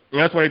that. So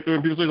that's why they threw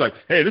in people's face like,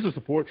 hey, this is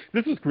support.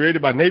 This is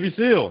created by Navy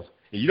SEAls.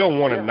 You don't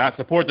want to not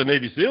support the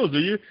Navy SEALs, do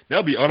you?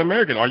 They'll be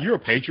un-American. Are you a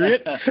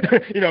patriot?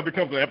 It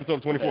becomes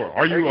episode 24.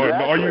 Are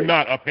you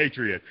not a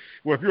patriot?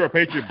 Well, if you're a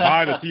patriot,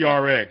 buy the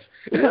TRX.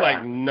 It's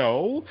like,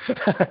 no.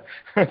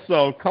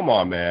 So come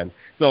on, man.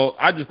 So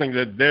I just think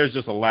that there's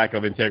just a lack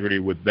of integrity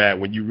with that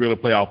when you really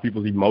play off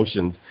people's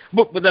emotions.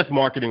 But that's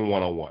marketing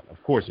 101.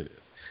 Of course it is.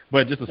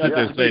 But just to sit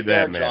there and say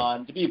that, man.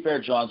 John, to be fair,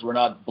 John, so we're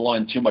not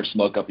blowing too much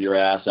smoke up your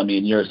ass. I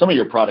mean, some of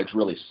your products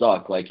really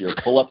suck, like your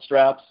pull-up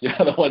straps,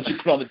 the ones you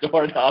put on the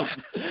doorknobs.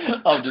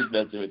 I'm just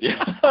messing with you.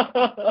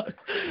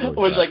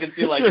 Wish I could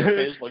see like your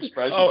facial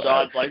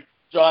expression.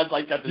 John's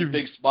like got this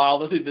big smile.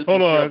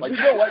 Hold on. Like, you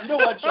know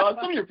what, John?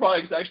 Some of your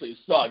products actually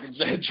suck. And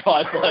John's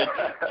like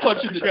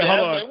punching the desk.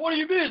 Like, what do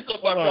you mean? Some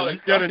of my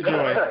products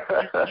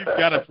suck? You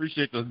gotta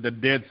appreciate the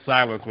dead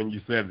silence when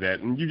you said that.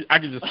 And I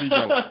can just see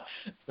John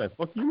like,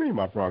 fuck you mean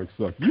my products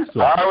suck? You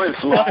suck. I was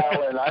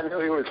smiling. I knew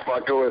he was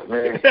fucking with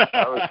me.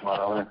 I was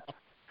smiling.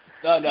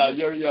 No.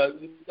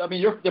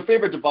 The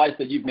favorite device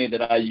that you've made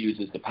that I use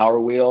is the Power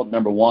Wheel.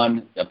 Number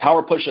one, a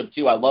power push-up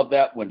too. I love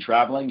that when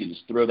traveling. You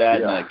just throw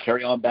that in a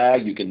carry-on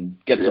bag. You can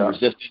get some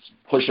resistance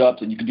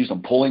push-ups, and you can do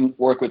some pulling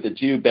work with it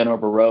too, bent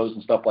over rows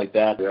and stuff like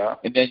that. Yeah.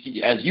 And then,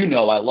 as you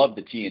know, I love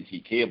the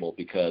TNT cable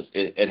because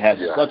it has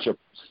such a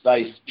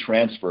precise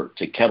transfer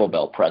to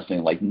kettlebell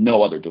pressing like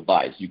no other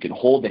device. You can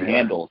hold the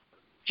handle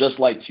just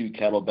like two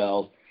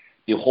kettlebells.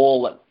 The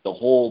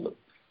whole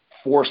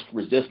forced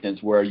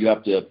resistance where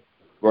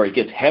it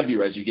gets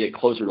heavier as you get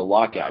closer to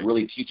lockout. It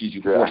really teaches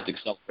you forced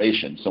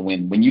acceleration. So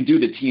when you do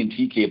the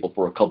TNT cable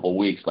for a couple of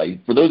weeks,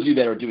 like for those of you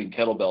that are doing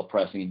kettlebell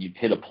pressing and you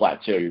hit a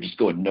plateau, you're just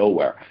going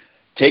nowhere.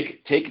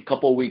 Take a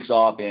couple of weeks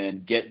off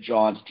and get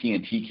John's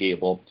TNT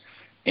cable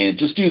and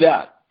just do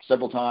that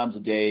several times a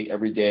day,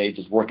 every day,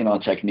 just working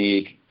on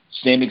technique,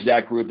 same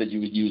exact group that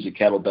you would use at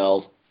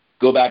kettlebells.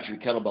 Go back to your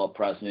kettlebell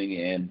pressing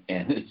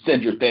and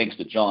send your thanks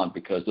to John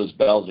because those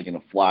bells are going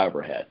to fly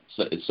overhead.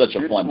 So it's such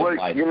a fun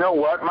device. You know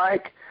what,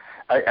 Mike?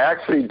 I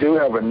actually do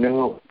have a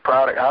new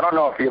product. I don't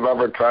know if you've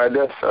ever tried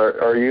this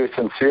or are you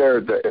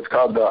sincere. It's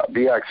called the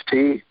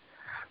BXT,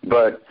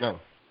 but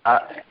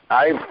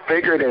I've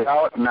figured it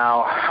out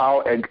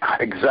now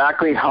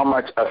exactly how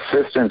much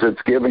assistance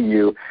it's giving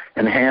you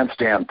in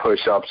handstand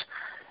push-ups,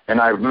 and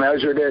I've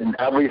measured it and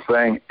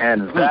everything,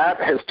 and that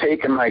has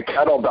taken my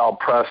kettlebell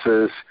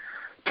presses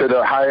to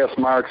the highest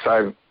marks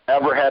I've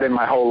ever had in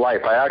my whole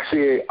life. I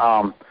actually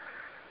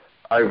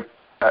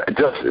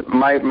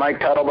my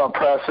kettlebell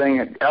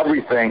pressing,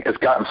 everything has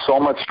gotten so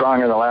much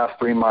stronger in the last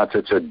 3 months.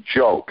 It's a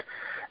joke.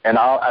 And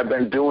I've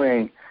been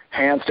doing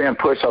handstand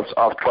push-ups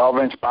off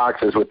 12-inch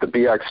boxes with the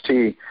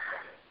BXT,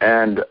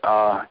 and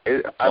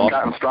I've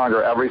gotten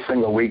stronger every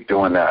single week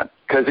doing that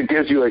because it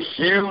gives you a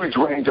huge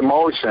range of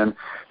motion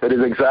that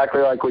is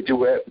exactly like what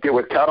you get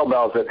with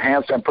kettlebells, that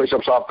handstand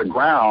push-ups off the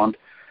ground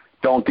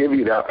don't give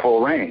you that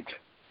full range.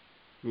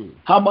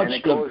 How much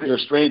of your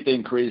strength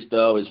increase,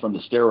 though, is from the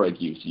steroid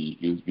use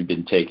you've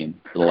been taking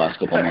for the last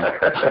couple of months?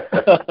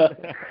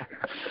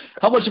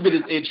 How much of it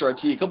is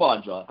HRT? Come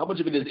on, John. How much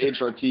of it is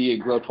HRT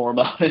and growth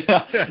hormone?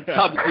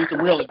 Time to do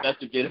some real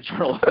investigative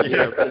journalism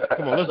here.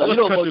 Come on, you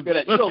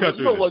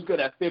don't look good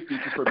at 50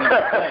 just for being a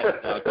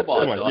fan. Come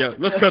on, John. Yeah,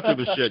 let's cut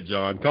through the shit,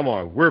 John. Come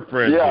on, we're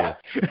friends here.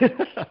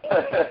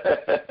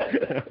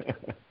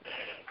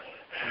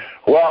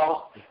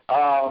 Well,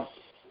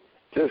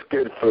 just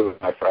good food,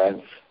 my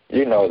friends.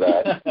 You know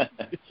that.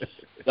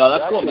 No,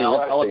 that's cool, man.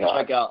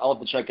 I'll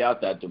have to check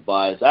out that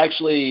device. I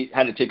actually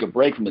had to take a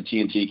break from the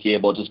TNT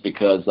cable just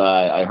because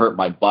I hurt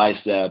my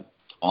bicep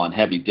on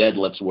heavy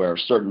deadlifts where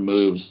certain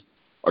moves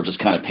are just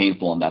kind of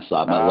painful on that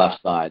side, my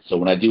left side. So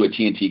when I do a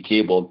TNT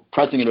cable,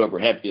 pressing it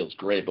overhead feels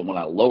great, but when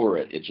I lower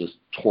it, it just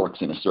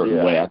torques in a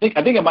certain way. I think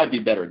it might be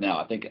better now.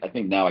 I think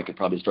now I could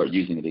probably start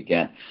using it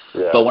again.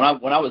 Yeah. But when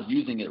I was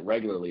using it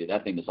regularly,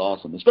 that thing is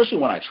awesome. Especially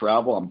when I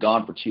travel, I'm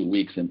gone for 2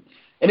 weeks, and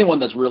anyone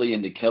that's really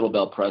into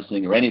kettlebell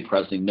pressing or any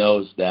pressing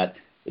knows that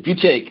if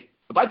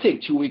I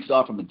take 2 weeks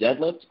off from a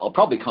deadlift, I'll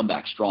probably come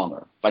back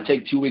stronger. If I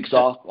take 2 weeks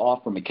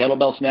off from a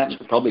kettlebell snatch,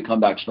 I'll probably come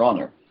back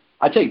stronger.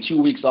 I take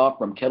 2 weeks off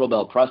from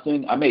kettlebell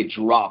pressing, I may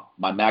drop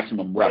my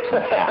maximum reps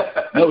in half.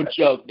 No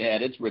joke,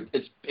 man.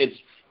 It's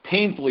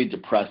painfully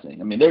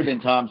depressing. I mean, there have been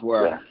times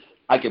where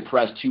I could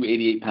press 2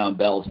 88-pound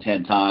bells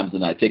 10 times,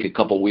 and I take a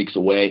couple weeks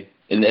away,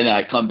 and then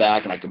I come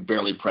back and I can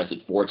barely press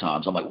it 4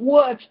 times. I'm like,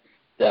 what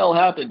the hell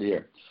happened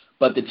here?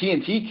 But the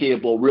TNT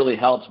cable really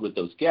helps with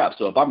those gaps.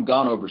 So if I'm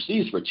gone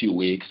overseas for 2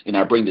 weeks and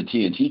I bring the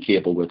TNT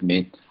cable with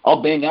me,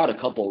 I'll bang out a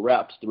couple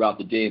reps throughout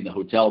the day in the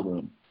hotel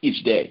room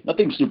each day.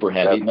 Nothing super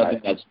heavy,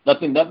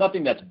 nothing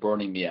that's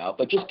burning me out,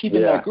 but just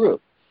keeping that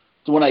groove.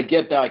 So when I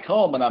get back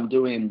home and I'm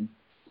doing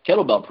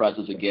kettlebell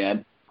presses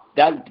again,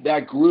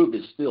 that groove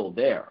is still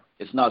there.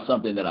 It's not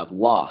something that I've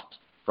lost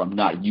from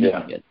not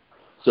using it.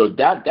 So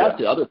that's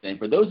the other thing.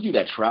 For those of you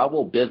that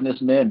travel,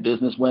 businessmen,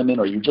 businesswomen,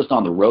 or you're just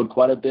on the road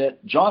quite a bit,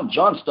 John's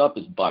stuff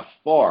is by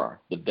far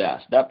the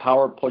best. That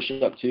power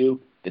push-up too,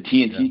 the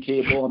TNT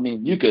cable, I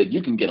mean, you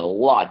can get a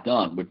lot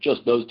done with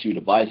just those 2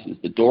 devices.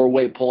 The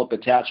doorway pull-up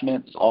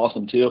attachment is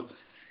awesome too.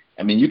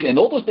 I mean, and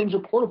all those things are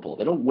portable.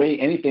 They don't weigh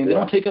anything. They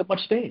don't take up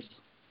much space.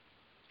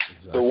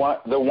 The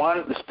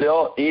one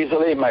still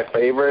easily my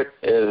favorite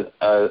is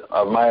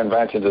of my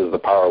inventions is the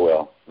Power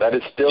Wheel. That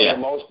is still the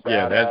most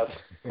badass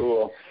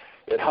tool.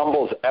 It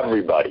humbles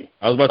everybody.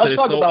 I was about to say,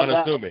 it's so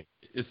unassuming.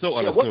 It's so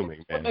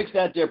unassuming, man. What makes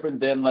that different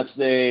than, let's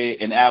say,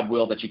 an ab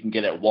wheel that you can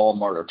get at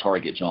Walmart or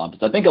Target, John?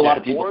 Because I think a lot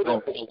of people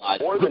don't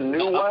realize. Or the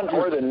new one,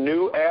 or the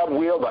new ab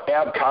wheel, the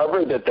ab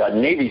carver that the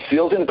Navy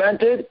SEALs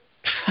invented.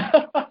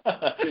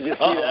 Did you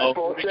see that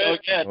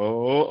bullshit?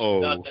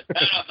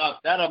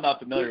 That I'm not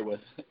familiar with.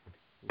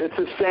 It's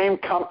the same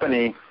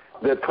company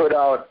that put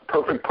out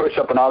Perfect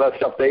Push-Up and all that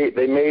stuff. They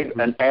made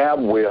an ab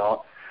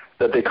wheel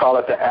that they call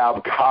it the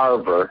ab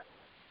carver.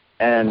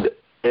 And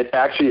it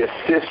actually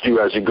assists you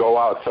as you go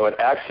out. So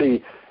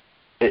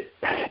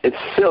it's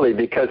silly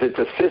because it's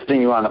assisting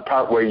you on the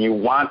part where you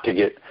want to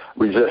get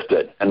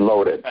resisted and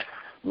loaded.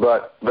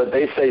 But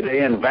they say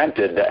they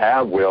invented the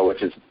ab wheel,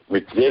 which is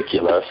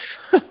ridiculous.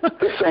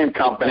 The same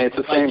company, it's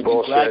the same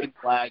bullshit. Dragon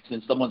flags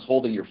and someone's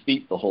holding your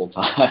feet the whole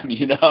time.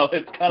 You know,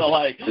 it's kind of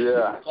like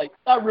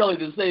not really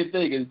the same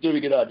thing as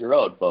doing it on your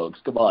own, folks.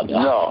 Come on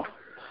now. No,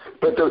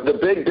 but the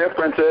big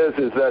difference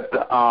is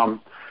that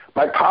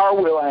my Power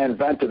Wheel I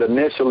invented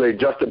initially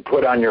just to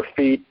put on your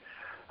feet.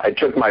 I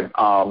took my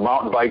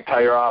mountain bike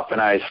tire off and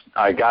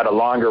I got a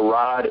longer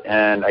rod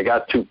and I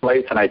got 2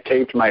 plates and I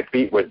taped my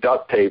feet with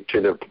duct tape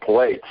to the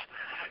plates.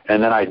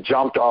 And then I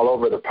jumped all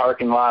over the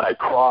parking lot. I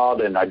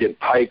crawled and I did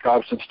pike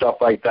ups and stuff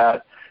like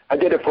that. I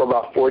did it for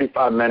about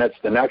 45 minutes.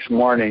 The next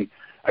morning,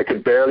 I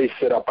could barely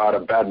sit up out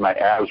of bed. My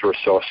abs were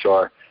so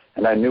sore.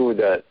 And I knew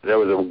that there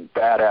was a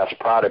badass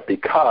product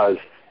because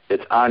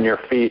it's on your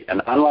feet.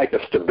 And unlike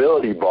a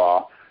stability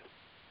ball,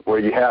 where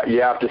you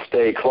have to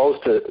stay close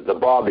to the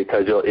ball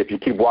because if you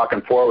keep walking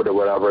forward or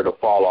whatever, it'll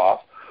fall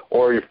off,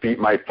 or your feet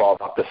might fall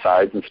off the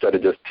sides instead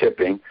of just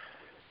tipping.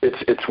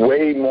 It's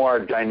way more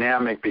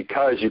dynamic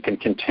because you can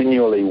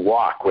continually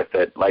walk with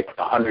it, like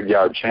the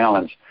 100-yard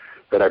challenge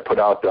that I put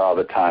out there all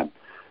the time.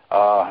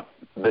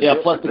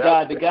 Plus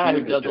the guy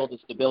who does all the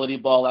stability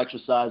ball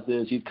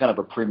exercises, he's kind of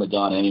a prima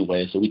donna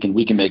anyway, so we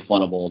can make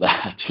fun of all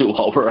that too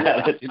while we're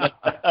at it. You know?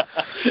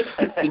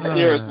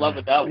 Serious love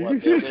with that one.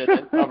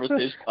 That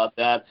conversation about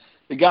that.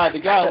 The guy who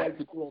likes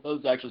to do all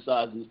those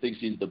exercises thinks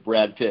he's the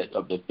Brad Pitt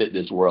of the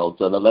fitness world.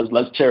 So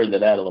let's tear into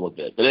that a little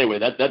bit. But anyway,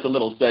 that's a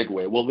little segue.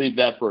 We'll leave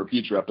that for a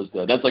future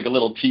episode. That's like a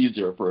little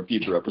teaser for a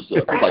future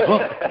episode. I'm like,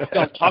 what are you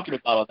guys talking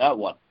about on that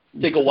one?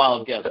 Take a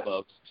wild guess,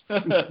 folks.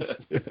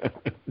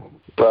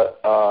 But,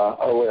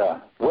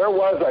 where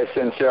was I,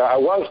 Sincere? I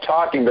was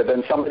talking, but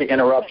then somebody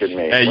interrupted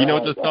me. Hey, you know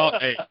what this called?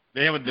 Hey,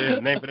 they have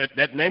a name for that.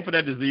 That name for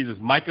that disease is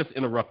Micus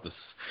interruptus.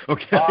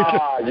 Okay.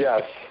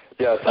 Yes.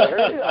 Yes,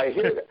 I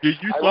hear it. Did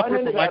you I suffer run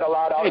into from that a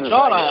lot out Hey, in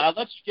John, Vegas. I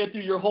let you get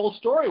through your whole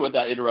story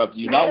without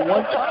interrupting you. Not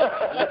one time.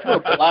 You were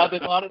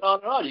blabbing on and on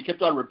and on. You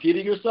kept on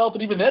repeating yourself,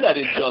 and even then I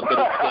didn't jump in.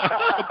 Get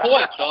to the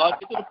point, John.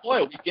 Get to the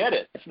point. We get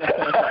it.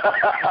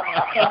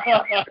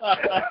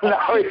 No,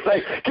 he's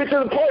like, get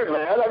to the point,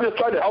 man. I'm just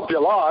trying to help you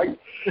along.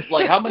 It's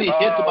like, how many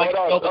hits am I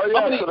going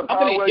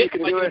to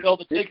be able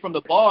to take from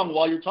the bong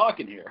while you're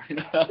talking here?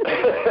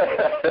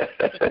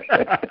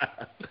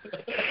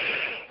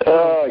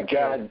 Oh,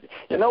 God.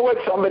 You know what?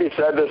 Somebody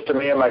said this to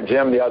me in my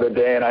gym the other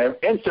day, and I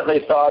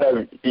instantly thought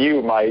of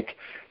you, Mike.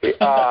 He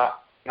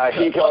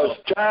goes,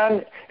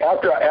 John,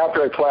 after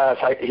a class,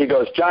 he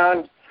goes,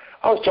 John,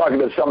 I was talking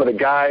to some of the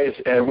guys,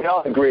 and we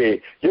all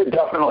agree, you're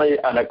definitely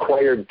an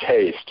acquired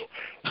taste.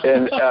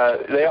 And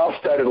they all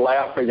started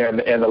laughing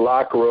in the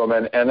locker room,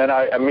 and then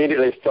I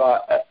immediately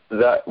thought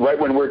that right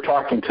when we're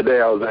talking today,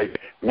 I was like,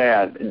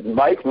 man,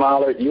 Mike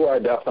Mahler, you are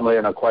definitely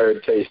an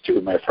acquired taste too,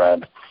 my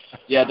friend.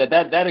 Yeah,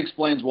 that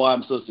explains why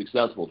I'm so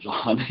successul,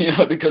 John.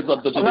 Because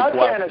of the. I'm not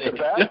saying it's a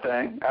bad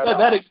thing.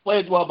 That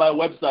explains why my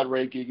website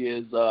ranking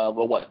is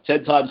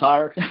 10 times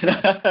higher.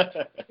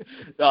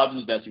 No, I'm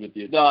just messing with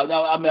you. No,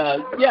 I'm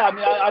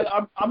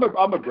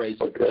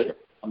abrasive. Okay.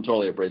 I'm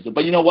totally abrasive.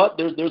 But you know what?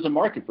 There's a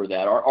market for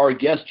that. Our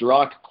guest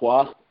Jacques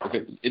Quast,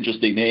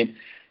 interesting name.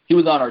 He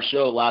was on our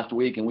show last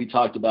week, and we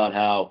talked about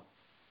how.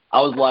 I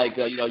was like,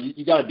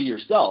 you got to be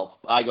yourself.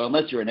 I go,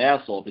 unless you're an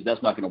asshole, because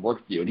that's not going to work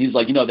for you. And he's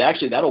like,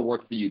 actually, that'll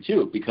work for you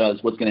too, because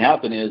what's going to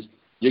happen is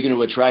you're going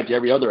to attract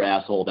every other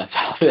asshole that's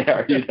out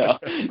there. They're going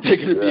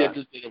to be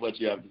interested in what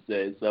you have to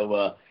say.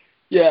 So,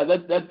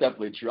 that's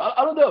definitely true.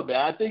 I don't know,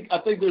 man. I think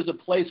there's a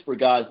place for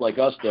guys like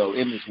us though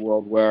in this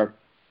world where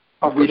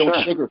we don't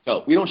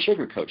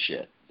sugarcoat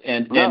shit.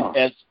 And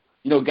as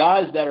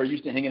guys that are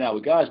used to hanging out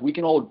with guys, we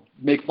can all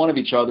make fun of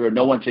each other and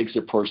no one takes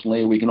it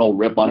personally. We can all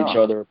rip on each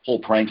other, pull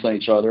pranks on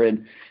each other.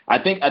 And I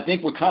think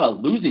we're kind of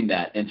losing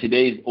that in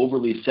today's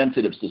overly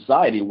sensitive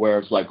society where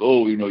it's like,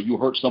 oh, you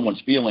hurt someone's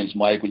feelings,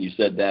 Mike, when you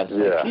said that.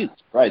 It's like, Jesus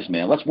Christ,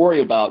 man, let's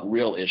worry about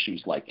real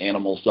issues like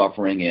animal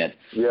suffering and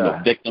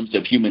victims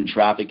of human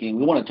trafficking.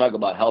 We want to talk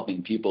about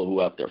helping people who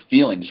have their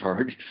feelings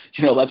hurt.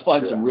 Let's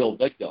find some real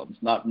victims,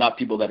 not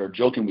people that are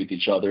joking with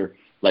each other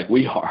like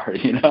we are,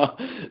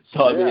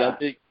 So, I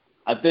mean,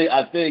 I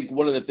think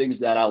one of the things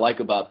that I like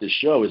about this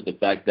show is the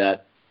fact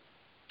that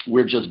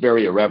we're just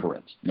very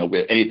irreverent.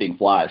 Anything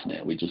flies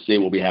now. We just say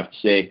what we have to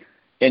say.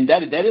 And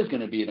that is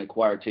going to be an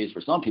acquired taste for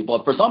some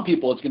people. For some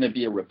people, it's going to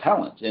be a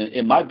repellent.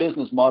 And my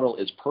business model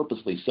is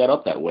purposely set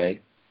up that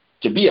way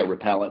to be a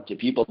repellent to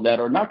people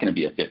that are not going to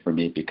be a fit for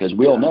me, because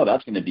we all know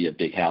that's going to be a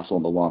big hassle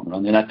in the long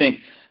run. And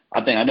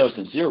I know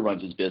Sincere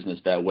runs his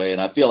business that way,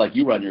 and I feel like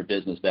you run your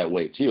business that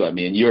way too. I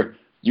mean,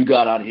 you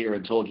got on here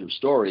and told your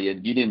story,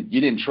 and you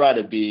didn't try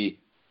to be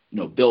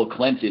Bill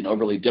Clinton,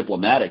 overly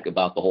diplomatic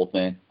about the whole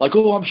thing. Like,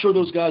 oh, I'm sure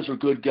those guys are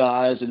good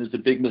guys, and it's a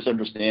big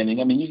misunderstanding.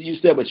 I mean, you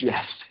said what you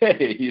have to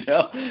say,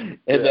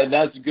 and then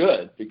that's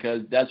good,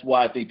 because that's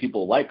why I think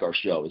people like our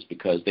show, is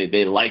because they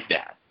like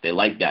that. They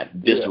like that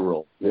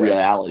visceral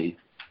reality.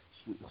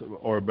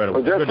 Or better,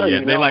 well, just so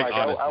they like Mike,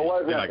 honesty. I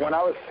wasn't, when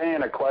I was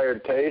saying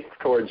acquired taste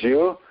towards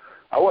you,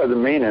 I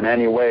wasn't meaning in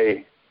any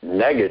way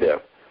negative.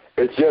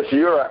 It's just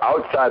you're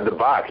outside the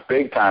box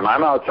big time.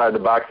 I'm outside the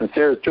box, and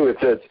Sears too.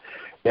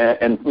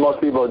 And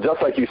most people,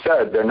 just like you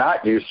said, they're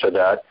not used to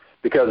that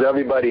because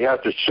everybody has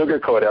to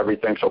sugarcoat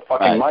everything so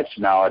fucking much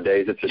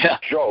nowadays. It's a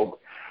joke.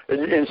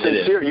 And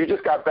Sincere, you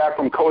just got back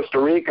from Costa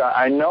Rica.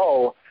 I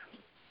know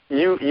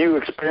you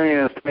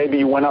experienced, maybe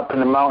you went up in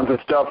the mountains and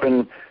stuff,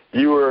 and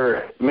you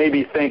were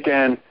maybe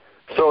thinking,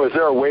 so is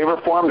there a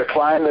waiver form to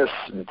climb this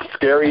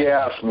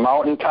scary-ass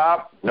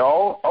mountaintop?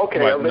 No? Okay,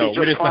 everybody's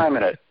just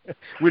climbing it.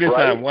 We didn't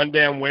sign one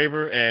damn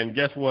waiver, and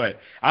guess what?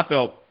 I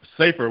felt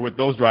safer with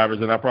those drivers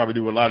than I probably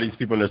do with a lot of these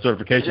people in their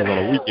certifications on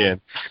a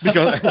weekend.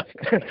 Because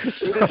it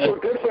is so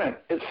different.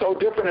 It's so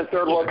different in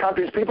third world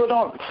countries. People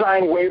don't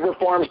sign waiver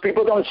forms.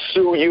 People don't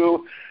sue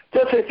you.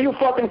 Just if you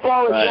fucking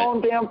fall, it's your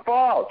own damn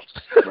fault.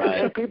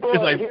 Right. And people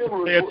it's like, here,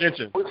 pay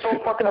attention. We're so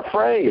fucking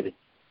afraid.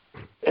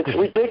 It's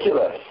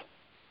ridiculous.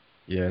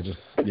 Yeah,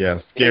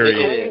 scary.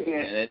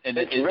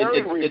 It's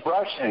very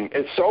refreshing.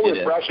 It's so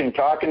refreshing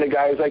talking to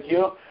guys like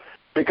you,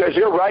 because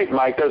you're right,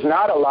 Mike. There's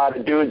not a lot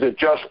of dudes that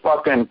just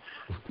fucking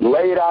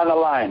lay it on the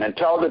line and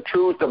tell the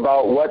truth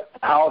about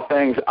how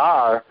things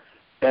are.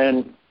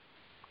 And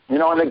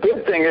and the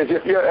good thing is,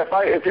 if you're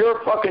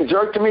a fucking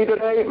jerk to me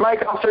today,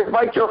 Mike, I'll say,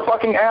 Mike, you're a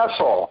fucking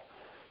asshole.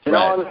 And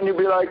then you'd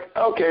be like,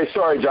 okay,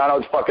 sorry, John, I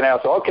was a fucking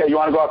asshole. Okay, you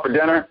want to go out for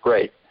dinner?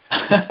 Great.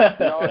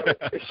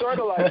 It's sort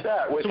of like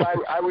that, which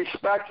I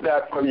respect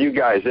that from you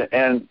guys,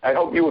 and I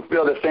hope you would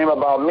feel the same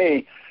about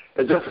me.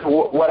 It's just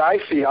what I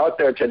see out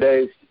there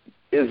today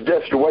is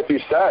just what you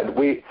said.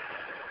 We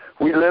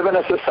live in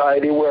a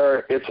society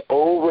where it's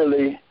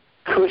overly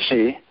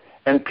cushy,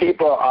 and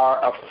people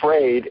are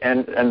afraid,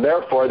 and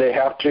therefore they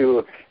have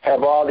to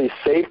have all these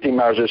safety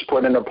measures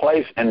put into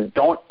place and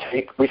don't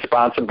take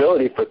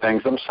responsibility for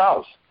things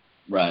themselves.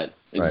 Right.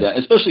 Exactly. Right.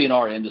 Especially in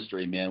our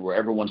industry, man, where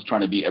everyone's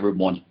trying to be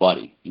everyone's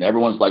buddy. You know,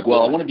 everyone's like,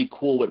 well, I want to be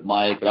cool with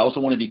Mike, but I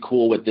also want to be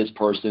cool with this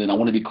person, and I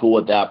want to be cool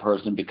with that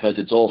person because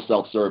it's all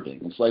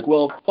self-serving. It's like,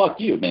 well, fuck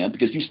you, man,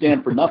 because you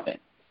stand for nothing.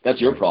 That's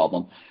your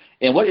problem.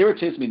 And what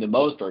irritates me the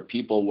most are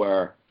people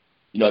where,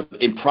 you know,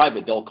 in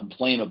private they'll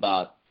complain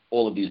about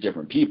all of these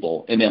different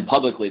people, and then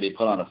publicly they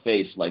put on a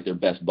face like they're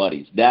best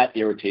buddies. That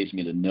irritates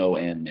me to no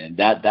end, man.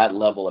 That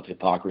level of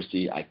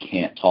hypocrisy I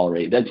can't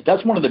tolerate.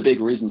 That's one of the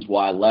big reasons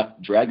why I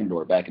left Dragon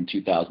Door back in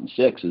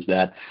 2006 is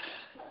that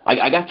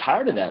I got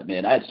tired of that,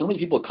 man. I had so many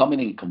people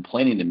coming and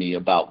complaining to me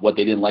about what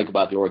they didn't like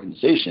about the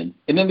organization,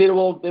 and then they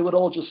would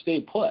all just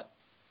stay put.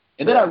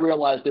 And then I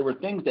realized there were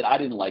things that I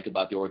didn't like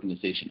about the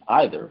organization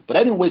either, but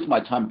I didn't waste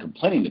my time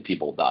complaining to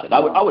people about it.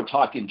 I would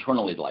talk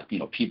internally to, like, you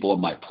know, people in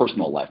my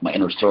personal life, my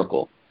inner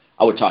circle.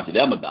 I would talk to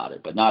them about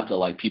it, but not to,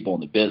 like, people in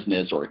the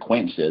business or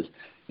acquaintances.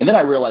 And then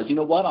I realized, you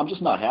know what? I'm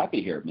just not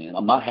happy here, man.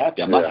 I'm not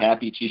happy. I'm not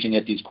happy teaching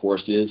at these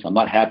courses. I'm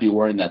not happy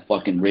wearing that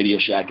fucking Radio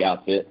Shack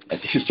outfit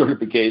at these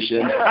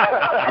certifications.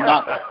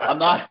 I'm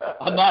not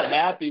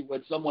happy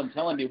with someone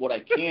telling me what I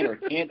can or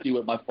can't do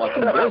with my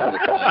fucking business.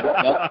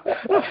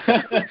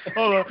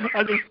 Hold on.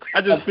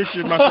 I just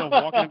pictured myself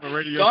walking in the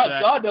Radio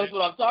Shack. John knows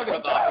what I'm talking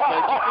about.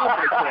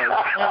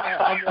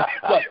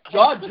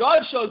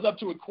 John shows up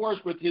to a course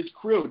with his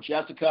crew,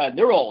 Jessica, and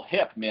they're all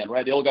hip, man,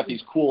 right? They all got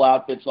these cool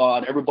outfits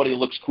on. Everybody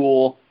looks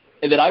cool.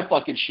 And then I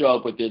fucking show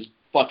up with this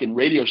fucking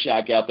Radio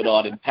Shack outfit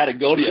on and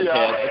Patagonia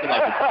pants looking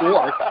like a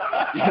dork.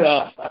 You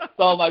know?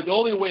 So I'm like, the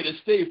only way to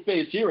save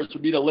face here is for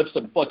me to lift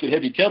some fucking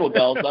heavy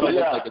kettlebells. I don't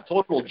look like a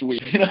total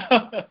dweeb, you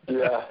know?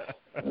 Yeah.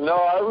 No,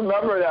 I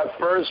remember that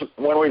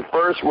when we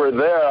first were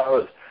there, I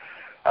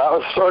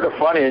was sort of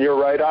funny, and you're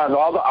right on.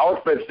 All the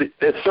outfits,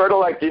 it's sort of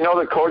like, you know,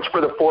 the coach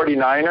for the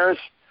 49ers?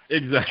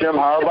 Exactly. Jim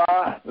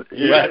Harbaugh?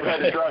 You had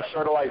to dress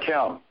sort of like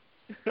him.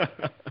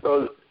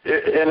 So,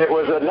 and it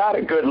was not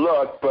a good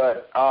look,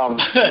 but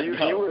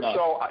you were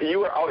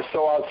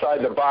so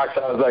outside the box.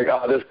 I was like,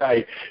 oh, this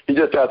guy, he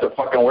just has to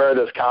fucking wear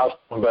this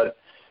costume. But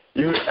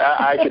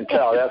I could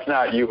tell that's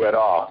not you at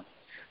all.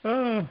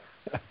 Well,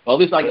 at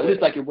least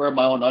I could wear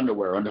my own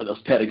underwear under those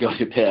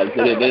Patagonia pads.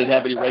 They didn't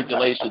have any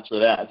regulations for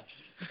that.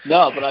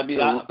 No, but I mean,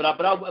 but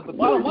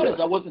bottom line is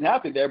I wasn't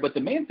happy there. But the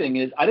main thing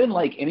is I didn't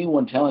like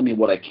anyone telling me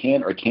what I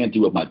can or can't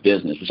do with my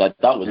business, which I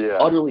thought was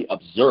utterly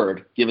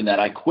absurd, given that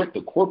I quit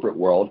the corporate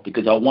world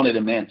because I wanted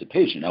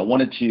emancipation. I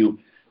wanted to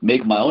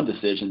make my own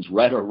decisions,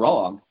 right or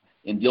wrong,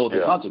 and deal with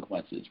the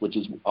consequences, which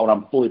is what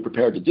I'm fully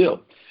prepared to do.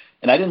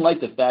 And I didn't like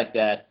the fact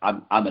that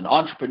I'm an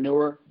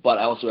entrepreneur, but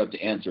I also have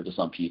to answer to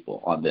some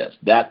people on this.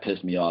 That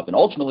pissed me off. And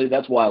ultimately,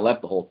 that's why I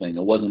left the whole thing.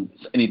 It wasn't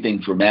anything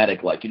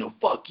dramatic like, you know,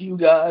 fuck you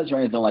guys or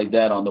anything like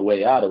that on the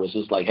way out. It was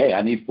just like, hey,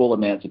 I need full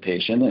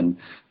emancipation, and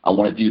I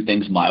want to do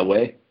things my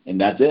way,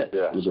 and that's it.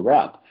 Yeah. It was a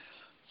wrap.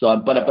 So,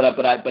 but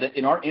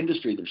in our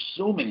industry, there's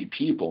so many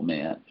people,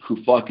 man,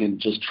 who fucking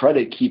just try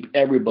to keep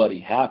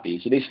everybody happy.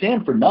 So they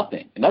stand for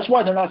nothing. And that's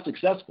why they're not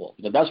successful.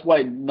 That's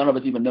why none of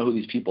us even know who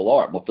these people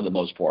are, well, for the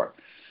most part.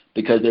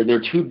 Because they're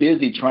too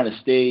busy trying to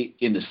stay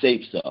in the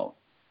safe zone.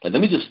 Like,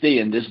 let me just stay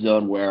in this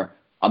zone where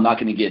I'm not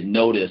going to get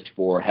noticed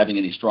for having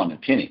any strong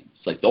opinions.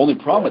 It's like the only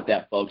problem with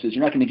that, folks, is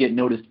you're not going to get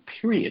noticed,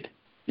 period.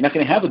 You're not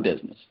going to have a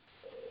business.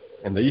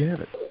 And there you have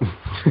it.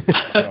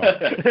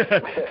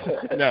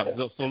 Now,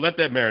 so let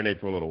that marinate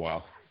for a little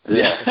while.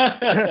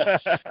 Yeah.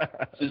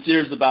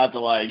 Sincere's about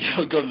to, like,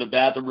 go to the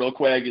bathroom real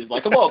quick. He's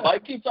like, come on,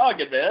 Mike, keep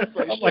talking, man.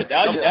 It's like,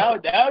 now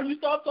you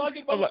stop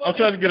talking. I'm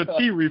trying to get a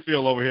tea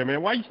refill over here,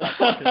 man. Why you stop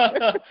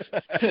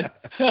talking?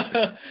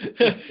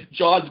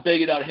 John's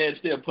banging out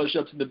handstand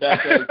push-ups in the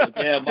background. Like,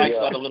 yeah,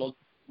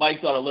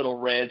 Mike's on a little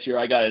ranch here.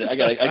 I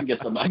can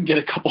get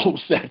a couple of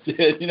sets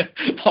in, you know,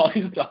 while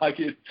he's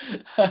talking.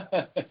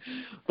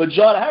 But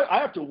John, I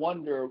have to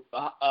wonder.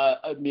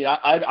 I mean,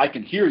 I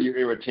can hear your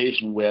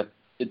irritation with.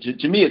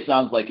 To me, it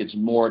sounds like it's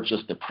more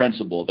just the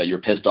principle that you're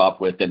pissed off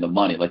with than the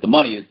money. Like, the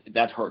money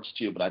that hurts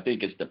too, but I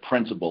think it's the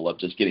principle of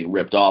just getting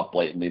ripped off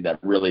blatantly that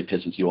really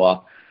pisses you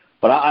off.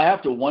 But I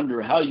have to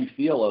wonder how you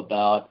feel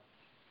about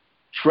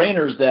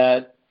trainers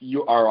that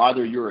you are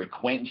either your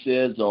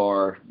acquaintances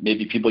or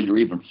maybe people you're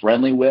even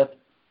friendly with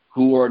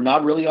who are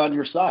not really on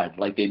your side.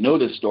 Like, they know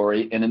this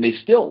story and then they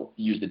still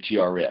use the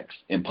TRX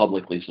and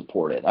publicly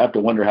support it. I have to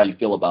wonder how you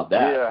feel about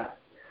that. Yeah.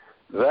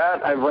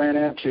 That I've ran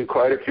into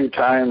quite a few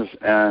times,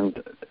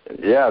 and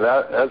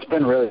that's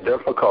been really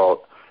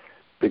difficult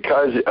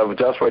because of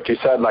just what you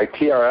said. Like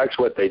TRX,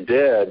 what they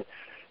did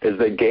is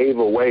they gave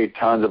away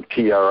tons of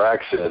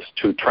TRXs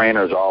to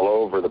trainers all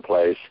over the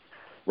place.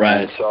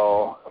 Right. And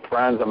so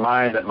friends of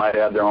mine that might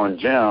have their own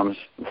gyms,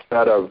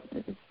 instead of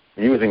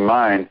using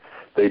mine,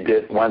 they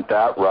went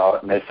that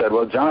route, and they said,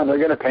 well, John, they're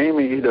going to pay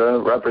me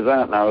to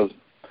represent. And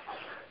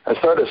I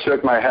sort of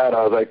shook my head.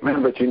 I was like,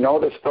 man, but you know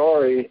the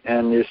story,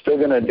 and you're still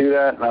going to do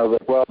that? And I was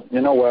like, well,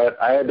 you know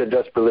what? I had to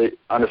just really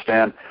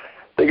understand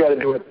they got to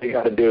do what they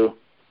got to do.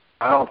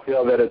 I don't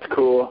feel that it's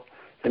cool,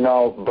 you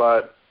know,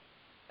 but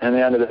in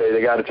the end of the day,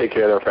 they got to take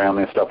care of their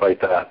family and stuff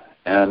like that.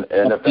 And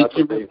if that's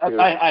what they do,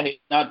 I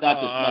hate not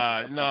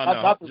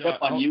to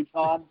rip on you,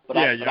 Jon, but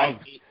I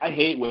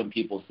hate when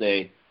people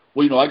say,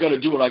 well, I got to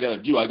do what I got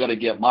to do. I got to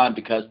get mine,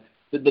 because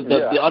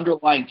the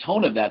underlying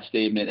tone of that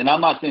statement, and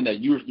I'm not saying that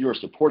you're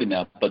supporting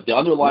that, but the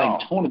underlying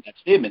tone of that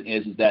statement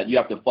is that you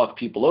have to fuck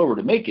people over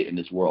to make it in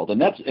this world,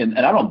 and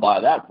I don't buy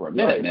that for a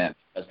minute, man.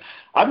 Because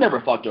I've never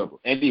fucked over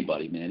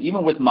anybody, man.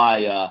 Even with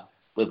my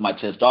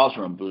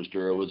testosterone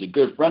booster, it was a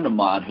good friend of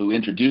mine who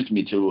introduced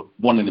me to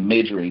one of the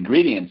major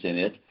ingredients in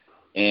it,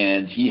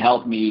 and he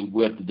helped me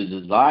with the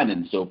design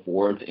and so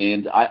forth,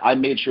 and I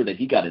made sure that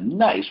he got a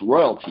nice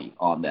royalty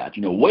on that,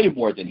 way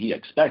more than he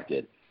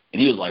expected.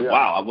 And he was like,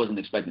 wow, I wasn't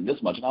expecting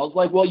this much. And I was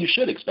like, well, you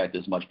should expect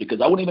this much,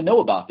 because I wouldn't even know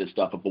about this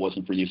stuff if it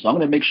wasn't for you. So I'm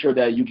going to make sure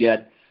that you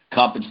get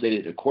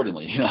compensated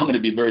accordingly. I'm going to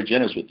be very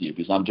generous with you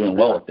because I'm doing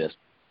well with this.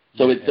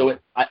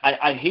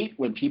 I hate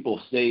when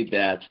people say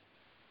that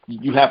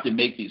you have to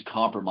make these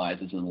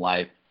compromises in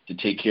life to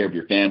take care of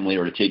your family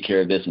or to take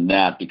care of this and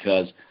that,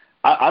 because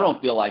I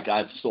don't feel like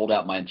I've sold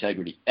out my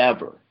integrity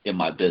ever in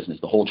my business.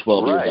 The whole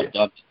 12 years I've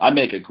done, I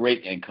make a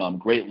great income,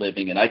 great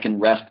living, and I can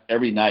rest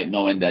every night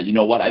knowing that, you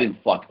know what, I didn't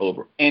fuck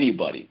over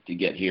anybody to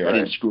get here. I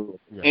didn't screw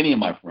over any of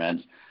my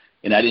friends,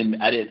 and I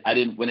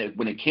didn't.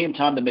 When it came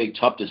time to make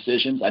tough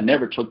decisions, I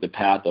never took the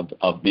path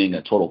of being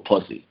a total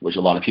pussy, which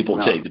a lot of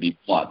people take, to be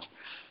blunt.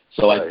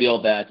 So I feel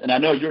that, and I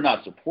know you're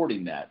not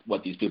supporting that,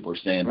 what these people are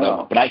saying,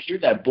 but I hear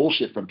that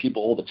bullshit from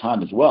people all the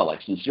time as well.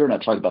 Like Sincere and I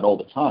talk about it all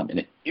the time, and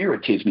it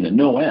irritates me to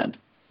no end.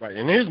 Right,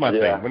 and here's my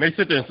thing. When they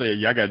sit there and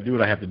say, I got to do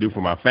what I have to do for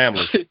my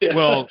family,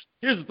 well,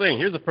 here's the thing.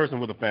 Here's a person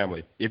with a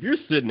family. If you're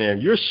sitting there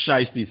and you're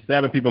shiesty,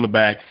 stabbing people in the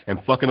back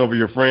and fucking over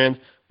your friends,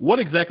 what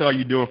exactly are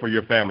you doing for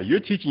your family?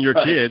 You're teaching your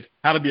kids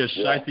how to be a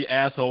shiesty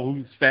asshole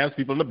who stabs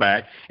people in the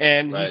back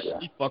and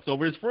he fucks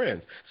over his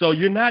friends. So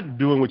you're not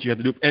doing what you have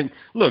to do. And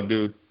look,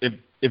 dude, if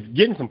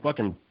getting some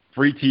fucking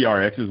free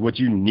TRX is what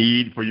you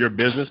need for your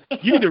business,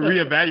 you need to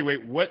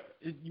reevaluate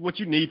what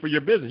you need for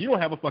your business. You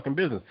don't have a fucking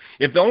business.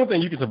 If the only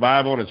thing you can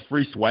survive on is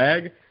free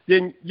swag,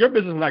 then your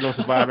business is not going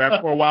to survive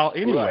after a while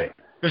anyway.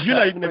 Because you're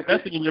not even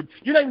investing in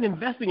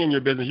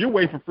your business. You're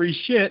waiting for free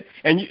shit,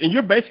 and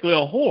you're basically a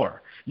whore.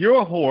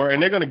 You're a whore,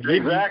 and they're going to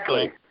give you.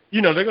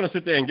 They're going to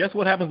sit there, and guess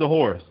what happens to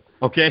whores?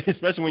 Okay,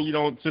 especially when you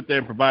don't sit there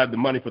and provide the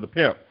money for the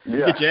pimp.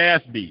 You get your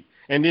ass beat.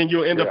 And then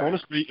you'll end up on the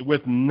street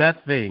with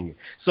nothing.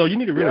 So you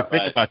need to really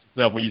think about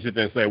yourself when you sit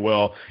there and say,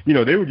 well,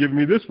 they were giving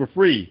me this for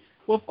free.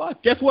 Well,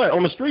 fuck, guess what?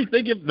 On the streets,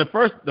 they give the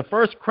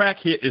first crack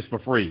hit is for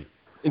free.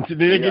 And then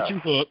they get you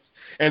hooked.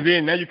 And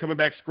then now you're coming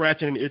back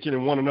scratching and itching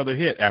and want another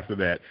hit after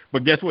that.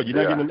 But guess what? You're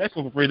not getting the next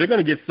one for free. They're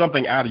going to get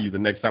something out of you the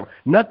next time.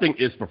 Nothing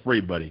is for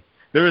free, buddy.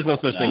 There is no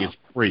such thing as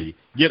free.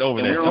 Get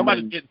over there.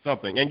 Somebody's getting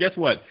something. And guess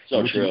what?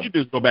 What you need to do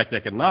is go back to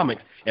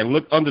economics and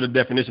look under the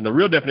definition, the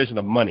real definition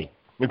of money.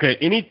 Okay,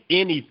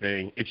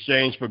 anything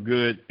exchanged for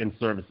goods and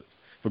services.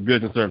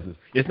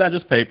 It's not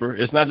just paper.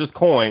 It's not just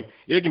coin.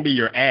 It can be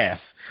your ass.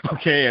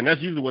 Okay, and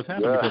that's usually what's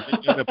happening because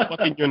they end up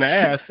fucking you in the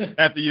ass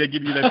after they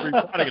give you that free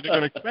product. And they're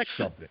going to expect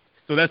something.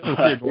 So that's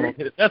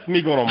Sincere that's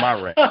me going on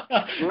my rant.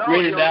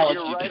 No, you're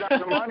right on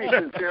the money,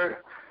 Sincere.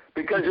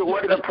 Because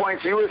what are the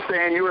points you were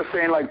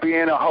saying like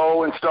being a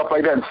hoe and stuff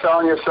like that and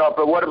selling yourself,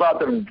 but what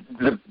about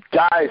the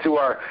guys who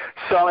are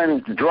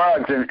selling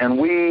drugs and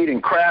weed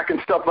and crack and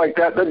stuff like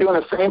that? They're doing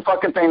the same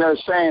fucking thing they're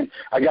saying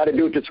I got to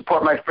do to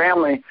support my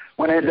family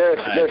when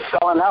they're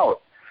selling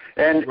out.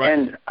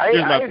 And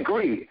I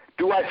agree.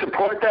 Do I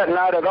support that?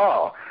 Not at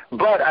all.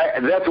 But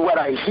that's what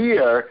I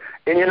hear.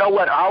 And you know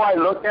what? How I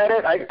look at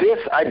it,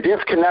 I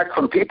disconnect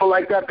from people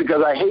like that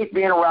because I hate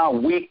being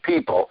around weak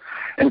people.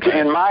 And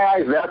in my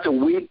eyes, that's a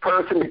weak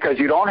person because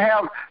you don't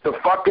have the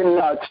fucking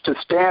nuts to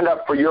stand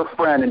up for your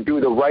friend and do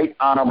the right,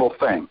 honorable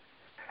thing.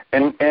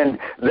 And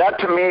that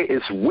to me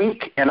is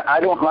weak, and I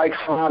don't like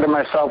surrounding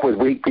myself with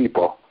weak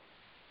people.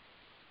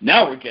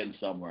 Now we're getting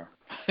somewhere.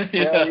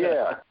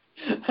 Yeah.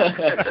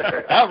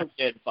 Now we're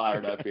getting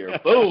fired up here.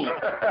 Boom.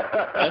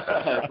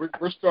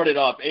 We're started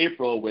off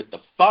April with the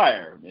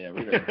fire, man.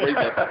 We're gonna bring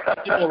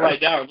that. People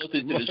right now are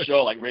listening to the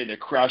show like ready to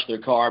crash their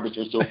car because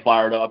they're so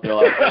fired up. They're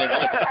like, man,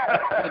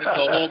 I'm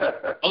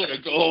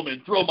gonna go home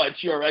and throw my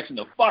TRX in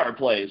the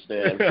fireplace,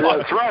 man.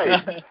 That's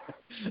right.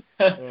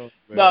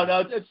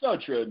 No, it's so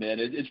true, man.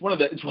 It's one of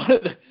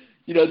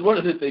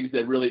the things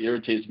that really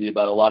irritates me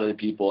about a lot of the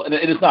people, and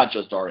it's not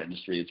just our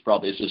industry.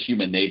 It's just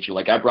human nature.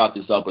 Like I brought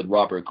this up with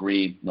Robert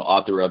Greene,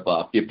 author of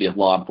 50th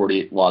Law and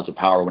 48 Laws of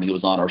Power, when he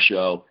was on our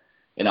show,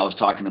 and I was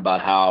talking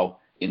about how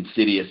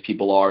insidious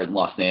people are in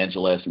Los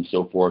Angeles and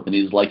so forth. And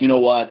he's like, you know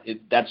what?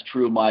 That's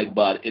true, Mike,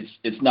 but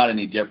it's not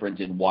any different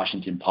in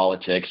Washington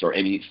politics or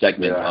any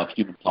segment of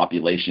human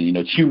population.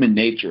 It's human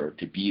nature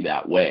to be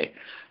that way.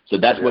 So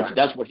that's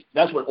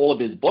what all of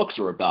his books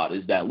are about,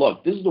 is that,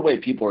 look, this is the way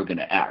people are going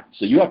to act.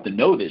 So you have to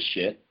know this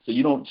shit so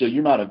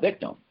you're not a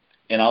victim.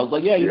 And I was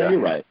like, you're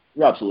right.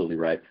 You're absolutely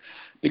right.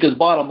 Because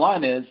bottom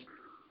line is,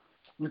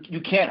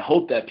 you can't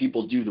hope that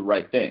people do the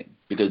right thing,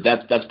 because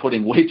that's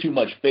putting way too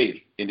much faith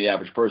in the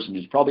average person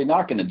who's probably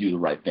not going to do the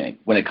right thing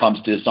when it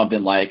comes to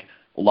something like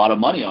a lot of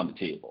money on the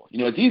table.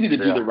 It's easy to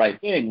do the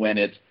right thing when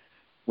it's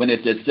when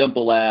it's as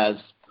simple as,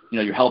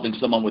 you're helping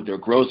someone with their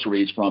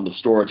groceries from the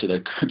store to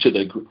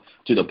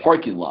the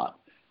parking lot.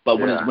 But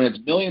when it's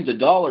millions of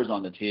dollars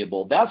on the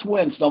table, that's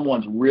when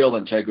someone's real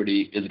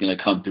integrity is going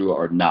to come through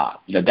or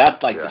not.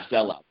 That's like the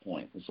sellout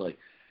point. It's like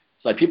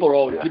people are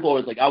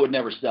always like, I would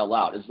never sell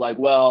out. It's like,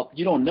 well,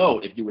 you don't know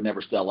if you would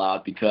never sell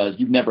out because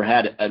you've never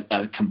had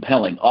a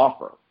compelling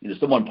offer.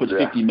 Someone puts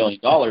 $50 million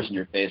in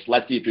your face.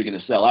 Let's see if you're going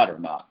to sell out or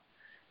not.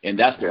 And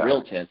that's the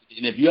real test.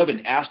 And if you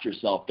haven't asked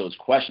yourself those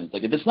questions,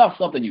 like if it's not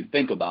something you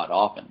think about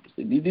often,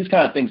 these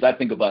kind of things I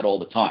think about all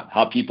the time,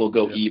 how people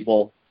go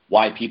evil,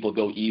 why people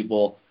go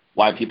evil,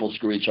 why people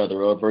screw each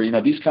other over,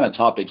 these kind of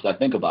topics I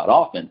think about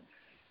often.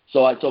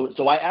 So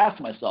I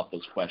ask myself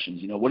those questions,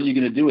 what are you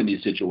going to do in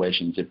these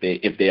situations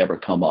if they ever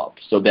come up,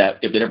 so that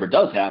if it ever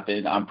does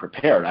happen, I'm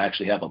prepared. I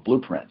actually have a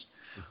blueprint.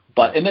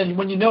 And then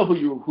when you know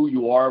who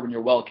you are, when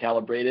you're well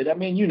calibrated, I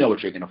mean, you know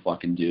what you're going to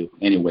fucking do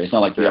anyway. It's not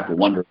like you have to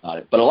wonder about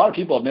it. But a lot of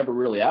people have never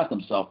really asked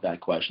themselves that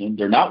question.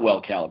 They're not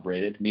well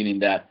calibrated, meaning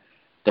that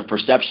the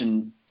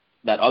perception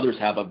that others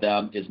have of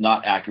them is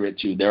not accurate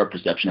to their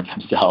perception of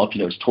themselves.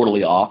 It's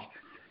totally off.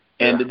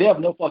 And they have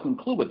no fucking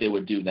clue what they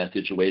would do in that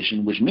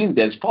situation, which means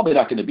that it's probably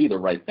not going to be the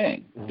right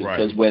thing.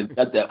 Because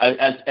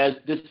as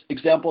this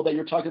example that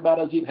you're talking about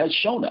has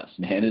shown us,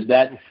 man, is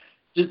that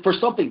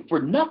for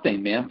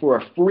nothing, man, for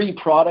a free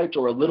product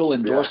or a little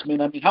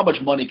endorsement. I mean, how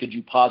much money could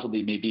you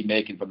possibly be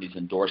making from these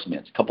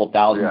endorsements? A couple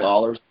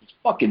 $1,000? It's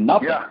fucking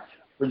nothing.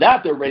 For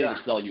that, they're ready to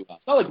sell you out.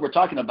 It's not like we're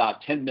talking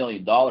about $10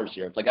 million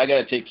here. It's like, I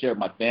got to take care of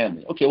my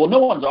family. Okay, well, no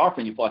one's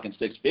offering you fucking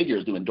six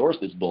figures to endorse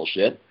this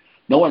bullshit.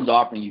 No one's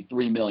offering you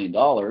 $3 million.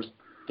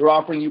 They're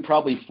offering you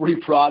probably free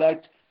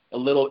product, a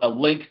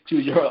link to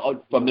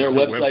your from their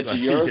website to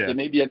yours, and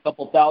maybe a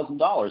couple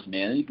 $1,000,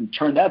 man. And you can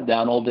turn that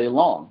down all day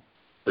long.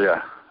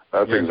 Yeah.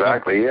 That's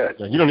exactly it.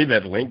 You don't need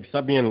that link.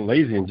 Stop being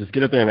lazy and just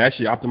get up there and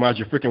actually optimize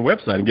your freaking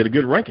website and get a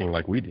good ranking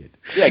like we did.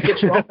 Yeah, get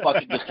your own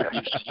fucking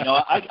distribution.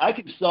 I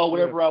can sell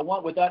whatever I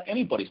want without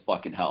anybody's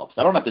fucking help.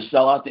 I don't have to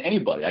sell out to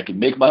anybody. I can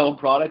make my own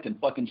product and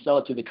fucking sell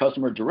it to the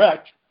customer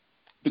direct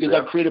because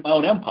I've created my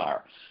own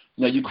empire.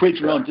 You create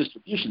your own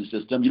distribution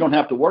system. You don't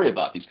have to worry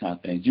about these kind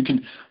of things.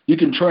 You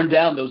can turn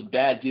down those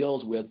bad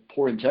deals with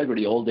poor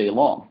integrity all day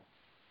long.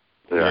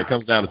 Yeah, it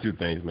comes down to two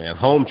things, man.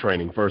 Home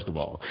training, first of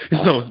all.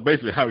 So it's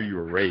basically how you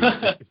were raised.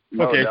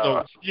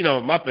 So,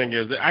 my thing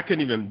is that I couldn't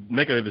even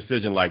make a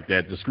decision like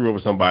that to screw over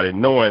somebody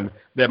knowing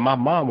that my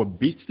mom would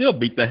still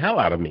beat the hell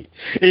out of me.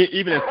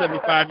 Even at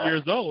 75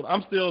 years old,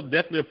 I'm still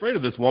deathly afraid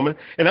of this woman,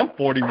 and I'm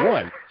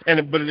 41.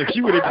 But if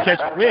she would even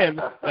catch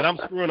wind that I'm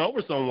screwing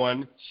over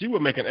someone, she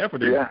would make an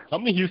effort to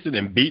come to Houston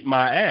and beat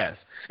my ass.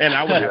 And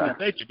I would have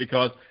to take it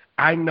because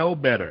I know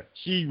better.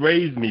 She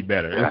raised me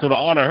better. And so to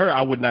honor her,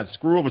 I would not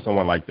screw over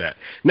someone like that.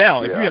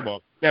 Now, if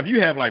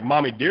you have like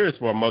Mommy Dearest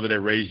for a mother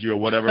that raised you or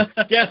whatever,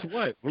 guess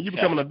what? When you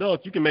become an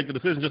adult, you can make the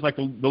decision just like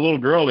the little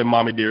girl in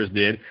Mommy Dearest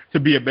did to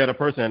be a better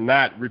person and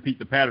not repeat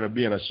the pattern of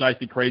being a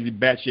shifty, crazy,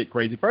 batshit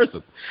crazy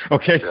person.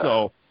 Okay,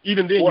 so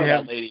even then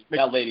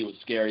that lady was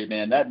scary,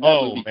 man. That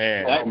movie,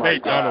 man. That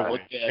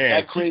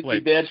crazy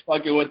bitch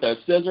fucking with the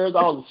scissors.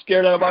 I was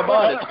scared out of my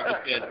mind.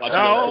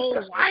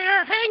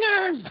 Wire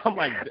hangers. I'm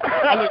like,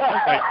 I'm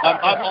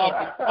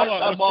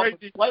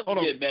slightly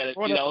getting mad at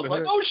you. I was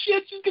like, oh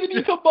shit, she's gonna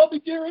become Mommy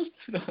Dearest.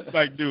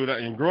 Like, dude,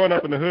 and growing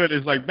up in the hood,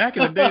 it's like back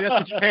in the day, that's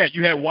what you had.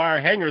 You had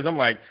wire hangers. I'm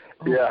like,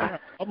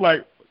 I'm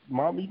like,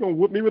 Mom, you gonna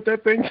whoop me with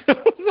that thing?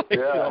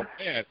 Oh,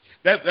 man.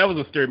 That was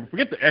a scary.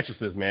 Forget The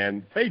Exorcist,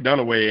 man. Faye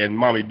Dunaway and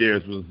Mommy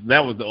Dearest was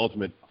the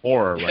ultimate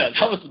horror. Right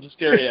that was some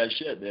scary ass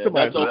shit, man.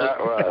 That's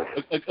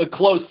a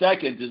close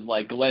second is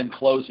like Glenn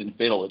Close in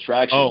Fatal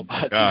Attraction. Oh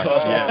my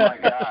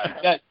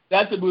god!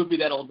 That's a movie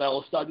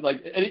that'll stop.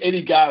 Like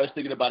any guy who's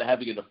thinking about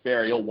having an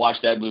affair, he'll watch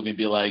that movie and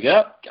be like,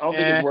 I don't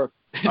think it's worth.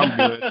 I'm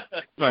good.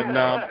 Like, no,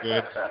 I'm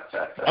good.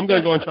 I'm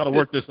gonna go and try to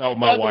work this out with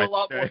my wife. A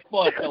lot more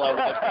fun.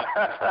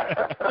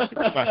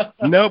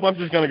 Nope, I'm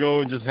just gonna go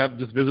and just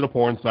visit a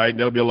porn site.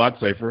 That'll be a lot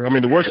safer. I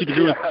mean, the worst she could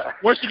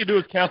do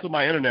is cancel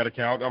my internet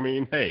account. I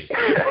mean, hey.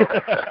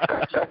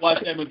 Just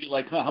watch that movie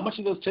like, how much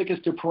of those tickets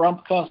to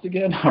Pahrump cost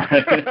again? All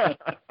right.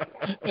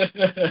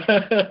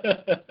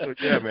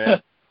 Yeah,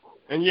 man.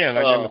 And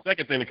the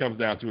second thing that comes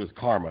down to is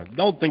karma.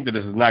 Don't think that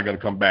this is not going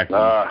to come back to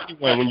you.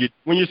 Anyway,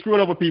 when you're screwing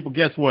over people,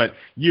 guess what?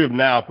 You have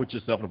now put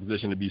yourself in a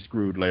position to be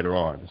screwed later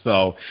on.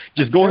 So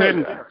just go ahead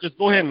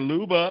and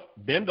lube up,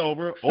 bend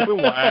over, open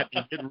wide,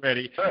 and get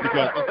ready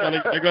because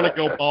they're gonna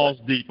go balls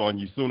deep on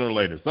you sooner or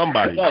later.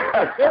 Somebody.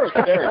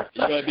 Fair.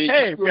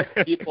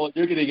 People,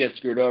 you're gonna get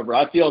screwed over.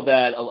 I feel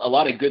that a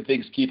lot of good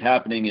things keep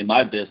happening in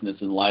my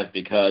business and life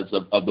because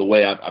of the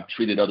way I've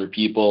treated other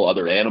people,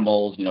 other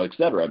animals, et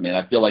cetera. I mean,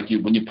 I feel like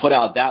when you put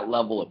out that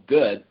level of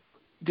good,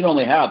 you can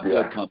only have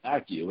good come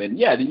back to you. And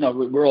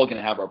we're all going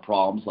to have our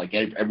problems like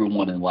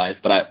everyone in life,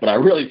 but I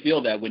really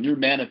feel that when you're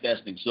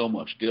manifesting so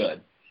much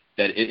good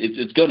that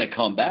it's going to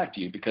come back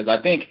to you because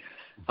I think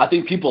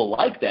people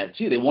like that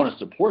too. They want to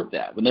support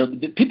that.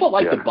 People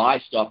like to buy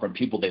stuff from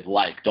people they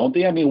like, don't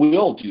they? I mean, we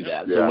all do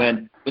that. So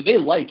when they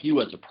like you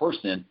as a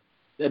person,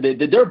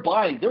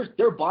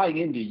 they're buying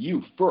into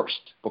you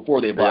first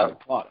before they buy the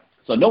product.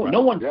 So no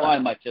one's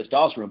buying my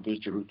testosterone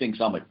booster who thinks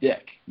I'm a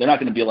dick. They're not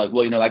going to be like,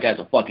 well, that guy's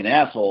a fucking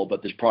asshole,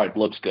 but this product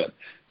looks good.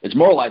 It's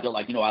more like they're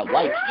like, I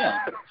like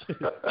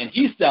him, and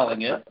he's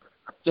selling it,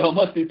 so it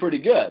must be pretty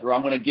good, or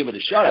I'm going to give it a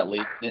shot at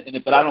least. And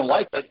if I don't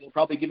like it, they'll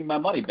probably give me my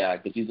money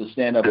back because he's a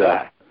stand-up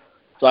guy.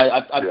 So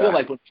I feel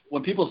like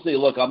when people say,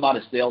 look, I'm not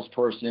a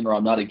salesperson or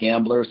I'm not a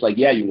gambler, it's like,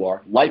 yeah, you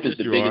are. Life is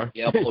the biggest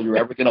gamble you're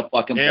ever going to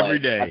fucking play. Every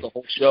day. That's the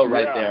whole show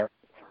right there.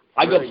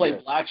 I go play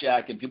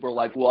blackjack, and people are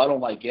like, well, I don't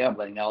like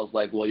gambling. And I was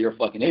like, well, you're a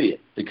fucking idiot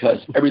because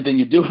everything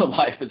you do in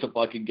life is a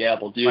fucking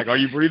gamble, dude. Like, are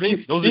you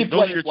breathing? Those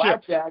are your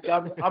blackjack,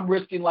 chips. I'm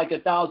risking like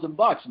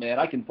 $1,000, man.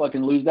 I can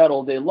fucking lose that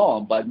all day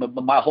long. But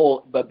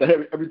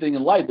everything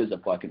in life is a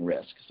fucking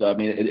risk. So, I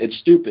mean, it's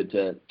stupid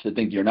to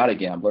think you're not a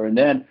gambler. And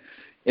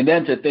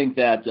then to think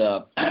that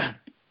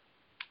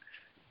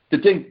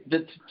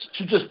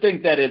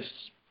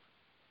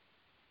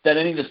that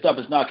any of this stuff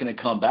is not going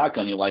to come back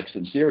on you, like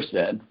Sincere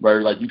said,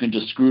 where like you can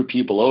just screw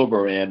people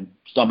over and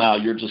somehow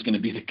you're just going to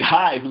be the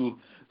guy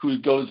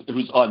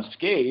who's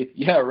unscathed.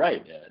 Yeah,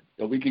 right,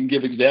 Dad. We can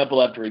give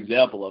example after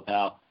example of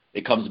how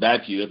it comes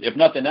back to you. If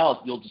nothing else,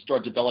 you'll just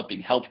start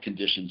developing health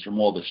conditions from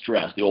all the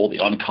stress, the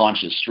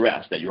unconscious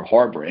stress that you're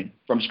harboring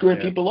from screwing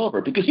people over.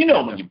 Because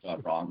when you've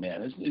done wrong,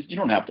 man. You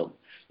don't have to.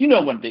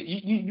 When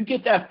you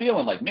get that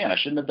feeling like, man, I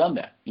shouldn't have done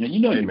that. You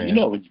know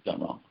when you've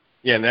done wrong.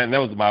 Yeah, and that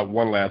was my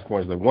one last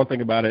point. The one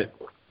thing about it,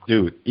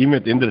 dude, even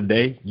at the end of the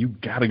day, you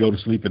got to go to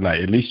sleep at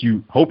night. At least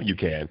you hope you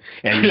can.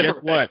 And guess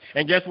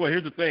what?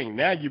 Here's the thing.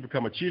 Now you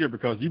become a cheater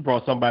because you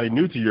brought somebody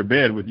new to your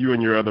bed with you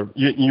and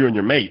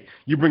your mate.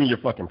 You bringing your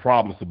fucking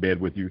problems to bed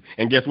with you.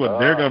 And guess what?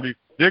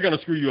 They're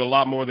gonna screw you a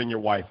lot more than your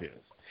wife is.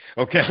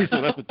 Okay,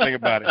 so that's the thing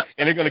about it.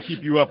 And they're going to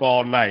keep you up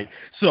all night.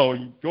 So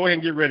go ahead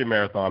and get ready,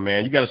 Marathon,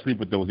 man. You got to sleep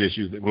with those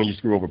issues when you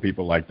screw over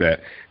people like that.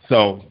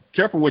 So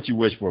careful what you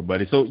wish for,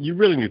 buddy. So you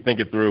really need to think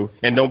it through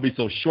and don't be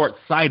so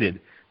short-sighted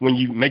when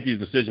you make these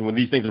decisions, when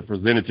these things are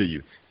presented to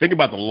you. Think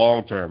about the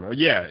long term.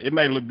 Yeah, it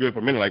may look good for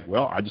a minute, like,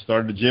 well, I just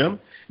started the gym.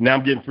 Now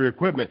I'm getting free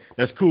equipment.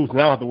 That's cool, so now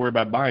I don't have to worry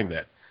about buying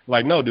that.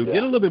 Like, no, dude,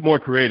 get a little bit more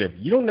creative.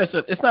 You don't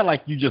necessarily, it's not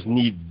like you just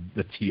need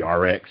the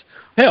TRX.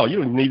 Hell, you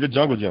don't need the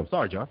jungle gym.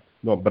 Sorry, John.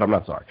 No, but I'm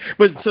not sorry.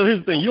 But so here's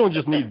the thing. You don't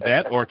just need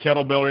that or a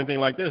kettlebell or anything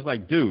like this.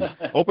 Like, dude,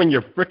 open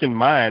your freaking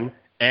mind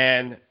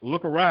and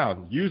look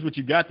around. Use what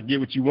you got to get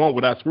what you want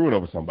without screwing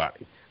over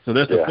somebody. So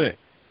that's the thing.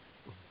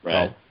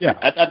 Right. So, yeah.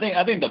 I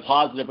think the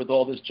positive with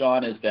all this,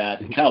 John, is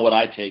that kind of what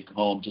I take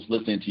home just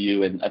listening to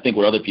you, and I think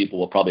what other people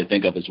will probably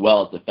think of as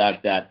well, is the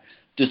fact that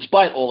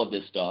despite all of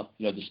this stuff,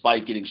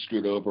 despite getting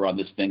screwed over on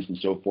these things and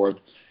so forth,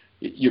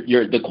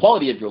 the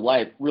quality of your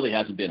life really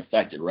hasn't been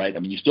affected, right? I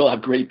mean, you still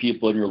have great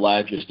people in your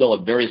life. You're still a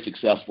very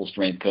successful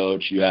strength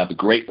coach. You have a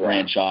great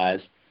franchise.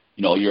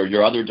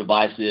 Your other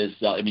devices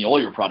sell. I mean, all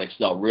your products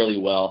sell really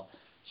well.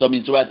 So, I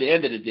mean, at the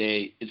end of the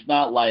day, it's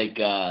not like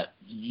the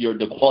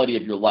quality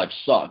of your life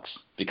sucks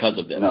because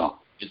of this. No.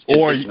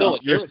 Or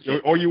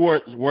you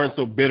weren't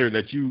so bitter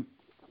that you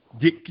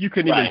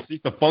couldn't even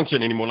see the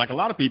function anymore. Like a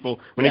lot of people,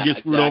 when they get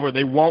screwed over,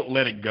 they won't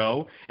let it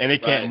go, and they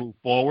can't move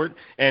forward.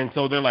 And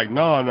so they're like,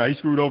 no, he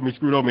screwed over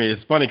me.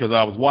 It's funny because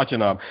I was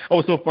watching,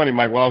 it's so funny,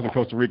 Mike, while I was in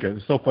Costa Rica,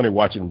 it's so funny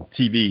watching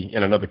TV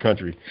in another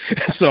country.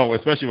 So,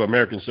 especially with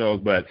American shows,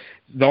 but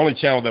the only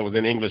channel that was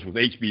in English was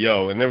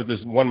HBO, and there was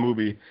this one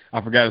movie,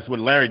 I forgot, it's with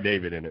Larry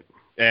David in it.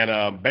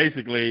 And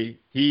basically,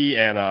 he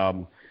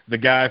and the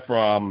guy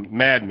from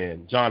Mad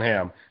Men, Jon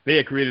Hamm, they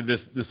had created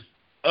this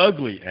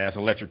ugly ass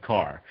electric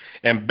car,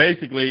 and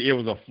basically it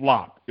was a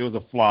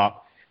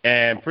flop.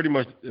 And pretty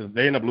much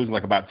they ended up losing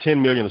like about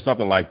 $10 million or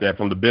something like that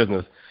from the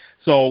business.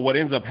 So what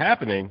ends up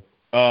happening,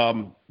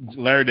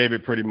 Larry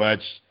David pretty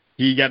much,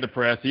 he got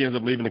depressed. He ends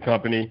up leaving the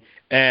company,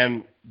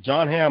 and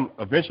Jon Hamm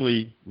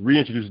eventually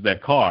reintroduces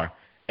that car,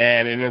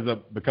 and it ends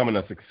up becoming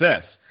a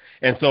success.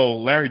 And so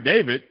Larry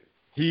David,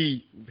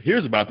 he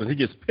hears about this. He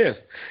gets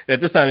pissed.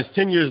 At this time, it's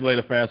 10 years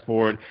later, fast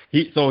forward.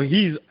 He's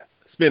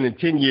spending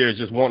 10 years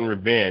just wanting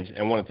revenge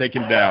and want to take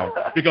him down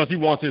because he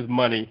wants his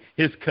money,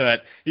 his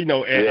cut,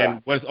 and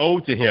what's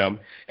owed to him.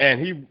 And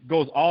he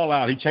goes all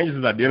out. He changes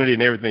his identity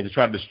and everything to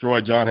try to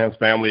destroy Jon Hamm's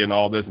family and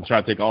all this and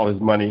try to take all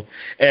his money.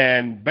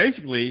 And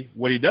basically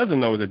what he doesn't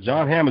know is that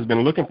Jon Hamm has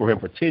been looking for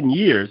him for 10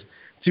 years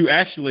to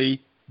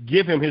actually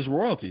give him his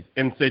royalties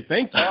and say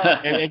thank you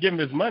and give him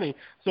his money.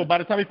 So by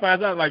the time he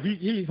finds out, like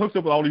he hooks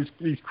up with all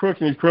these crooks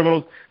and these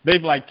criminals.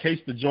 They've like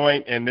cased the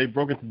joint and they've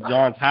broken into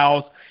John's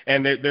house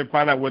and they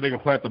find out where they can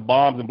plant the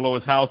bombs and blow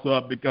his house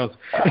up because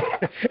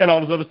and all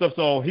this other stuff.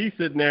 So he's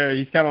sitting there.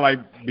 He's kind of like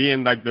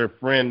being like their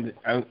friend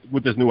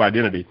with this new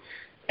identity.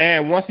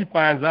 And once he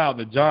finds out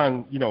that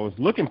John, is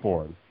looking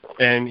for him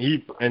and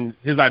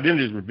his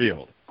identity is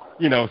revealed,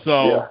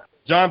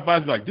 John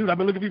finds like, dude, I've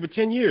been looking for you for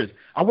 10 years.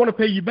 I want to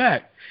pay you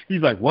back.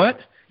 He's like, what?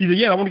 He said,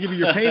 yeah, I want to give you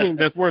your painting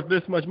that's worth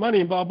this much money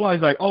and blah, blah.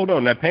 He's like, oh, no,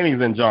 and that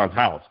painting's in John's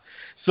house.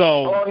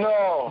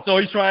 So, so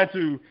he's trying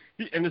to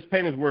and this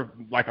painting's worth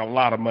like a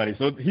lot of money.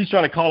 So he's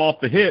trying to call off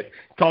the hit,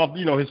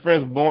 his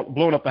friends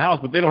blowing up the house,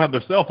 but they don't have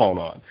their cell phone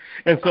on.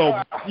 And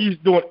so he's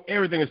doing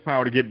everything in his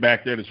power to get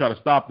back there to try to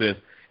stop this.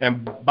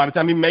 And by the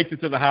time he makes it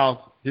to the house,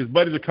 his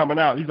buddies are coming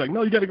out. He's like,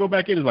 no, you got to go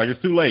back in. He's like,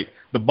 it's too late.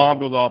 The bomb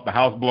goes off. The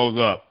house blows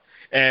up.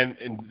 And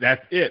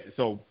that's it.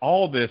 So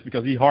all this,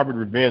 because he harbored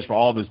revenge for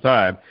all this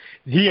time,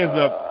 he ends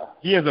up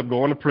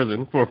going to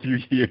prison for a few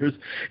years,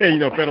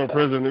 and federal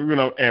prison,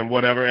 and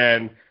whatever.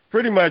 And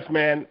pretty much,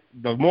 man,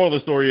 the moral of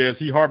the story is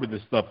he harbored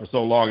this stuff for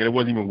so long, and it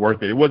wasn't even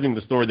worth it. It wasn't even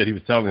the story that he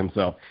was telling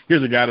himself.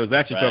 Here's a guy that was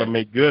actually trying to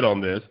make good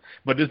on this,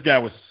 but this guy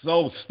was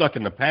so stuck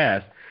in the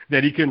past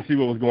that he couldn't see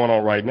what was going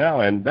on right now,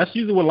 and that's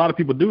usually what a lot of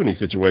people do in these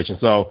situations.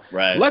 So,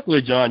 luckily,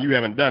 John, you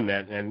haven't done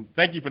that, and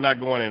thank you for not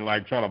going and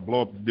trying to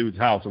blow up the dude's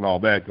house and all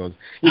that, because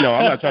I'm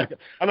not trying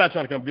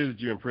to come visit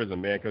you in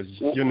prison, man, because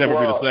you'll never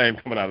be the same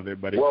coming out of there,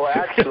 buddy. Well,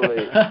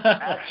 actually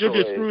you'll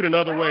get screwed in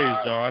other ways,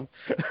 John.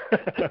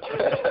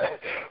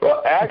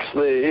 Well,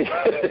 actually,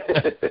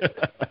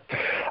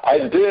 I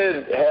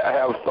did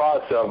have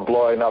thoughts of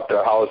blowing up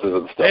their houses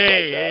and stuff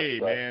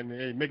man,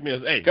 make me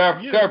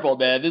careful,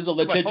 man. This is a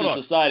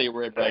litigious society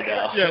we're in right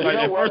now.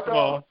 Yeah, first of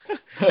all,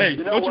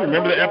 don't you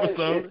remember the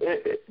episode?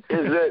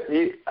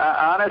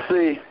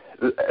 Honestly,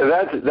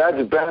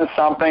 that's been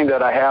something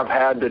that I have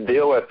had to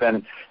deal with,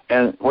 and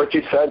what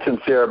you said,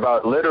 Sincere,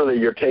 about literally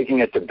you're taking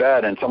it to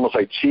bed, and it's almost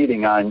like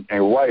cheating on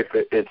your wife.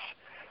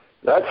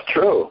 That's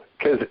true,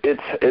 because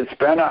it's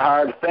been a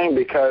hard thing,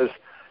 because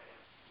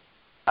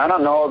I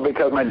don't know,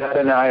 because my dad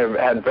and I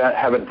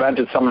have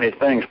invented so many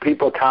things.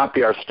 People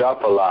copy our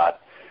stuff a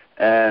lot,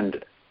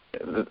 and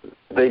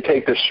they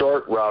take the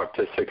short route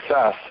to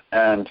success,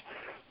 and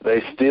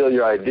they steal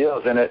your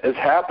ideals, and it's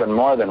happened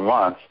more than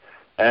once,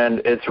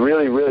 and it's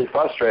really, really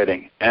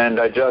frustrating. And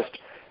I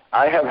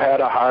have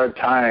had a hard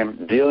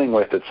time dealing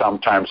with it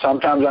sometimes.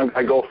 Sometimes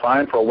I go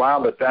fine for a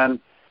while, but then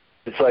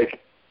it's like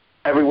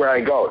everywhere I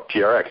go,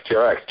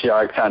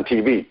 TRX on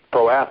TV,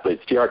 pro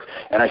athletes, TRX,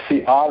 and I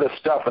see all this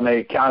stuff, and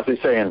they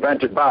constantly say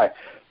invented by,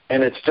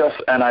 and I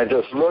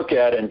just look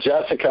at it, and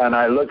Jessica and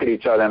I look at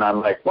each other, and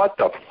I'm like, what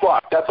the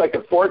fuck? That's like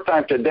the fourth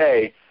time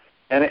today,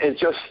 and it's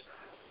just,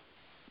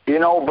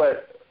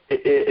 but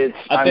it's.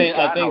 I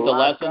think the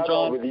lesson,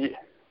 John.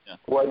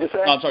 What did you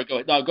say? No, I'm sorry. Go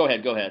ahead. No, go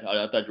ahead.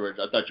 I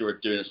thought you were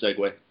doing a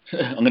segue.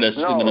 I'm gonna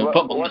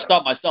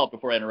stop myself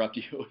before I interrupt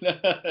you.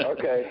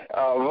 Okay.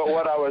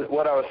 What I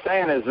was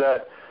saying is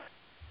that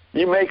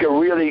you made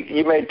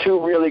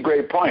two really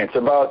great points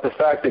about the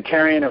fact that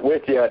carrying it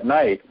with you at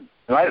night.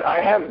 I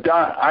have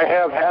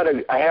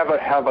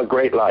a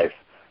great life.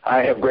 I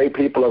have great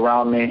people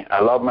around me. I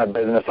love my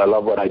business. I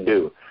love what I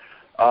do.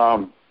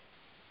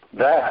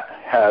 That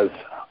has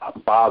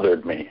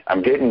bothered me.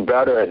 I'm getting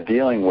better at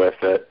dealing with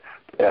it.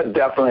 That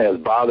definitely has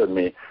bothered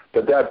me.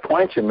 But that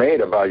point you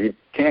made about you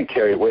can't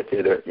carry it with you,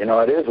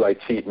 it is like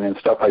cheating and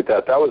stuff like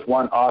that. That was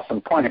one awesome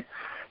point.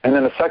 And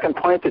then the second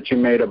point that you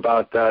made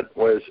about that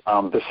was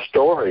the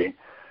story.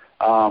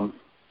 I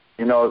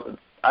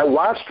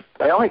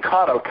only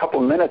caught a couple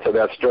minutes of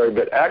that story,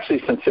 but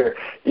actually, Sincere,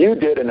 you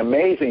did an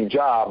amazing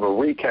job of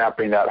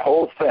recapping that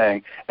whole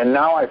thing, and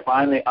now I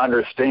finally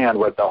understand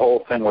what the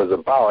whole thing was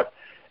about,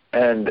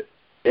 and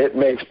it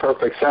makes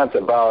perfect sense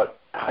about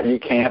how you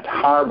can't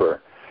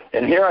harbor.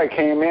 And here I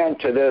came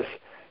into this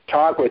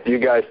talk with you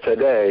guys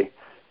today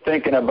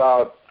thinking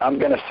about, I'm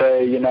going to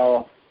say,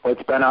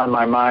 what's been on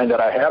my mind that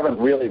I haven't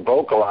really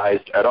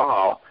vocalized at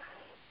all,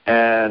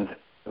 and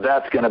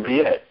that's going to be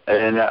it.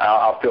 And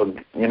I'll feel,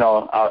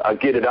 I'll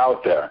get it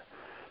out there.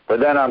 But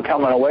then I'm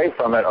coming away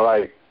from it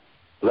like,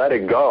 let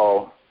it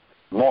go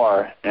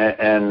more,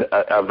 and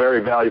a very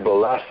valuable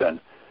lesson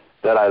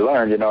that I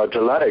learned,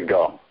 to let it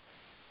go.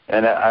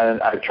 And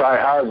I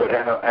try hard, but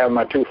have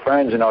my two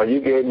friends,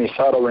 you gave me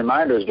subtle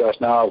reminders just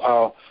now of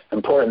how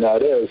important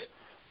that is.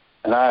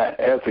 And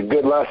it's a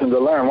good lesson to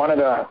learn. One of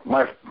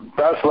my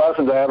best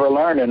lessons I ever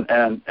learned,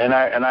 and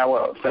I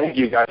will thank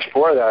you guys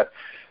for that.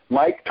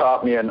 Mike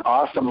taught me an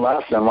awesome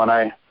lesson when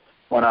the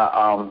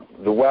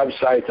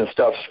websites and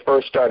stuff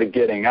first started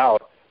getting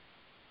out.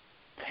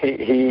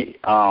 He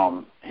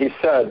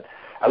said,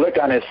 I looked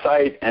on his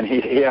site, and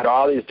he had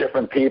all these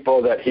different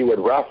people that he would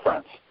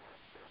reference.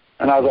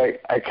 And I was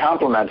like, I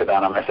complimented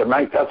on him. I said,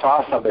 Mike, that's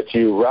awesome that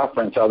you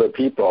reference other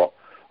people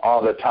all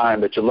the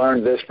time, that you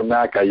learned this from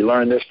that guy, you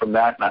learned this from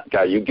that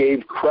guy. You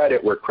gave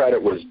credit where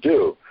credit was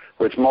due,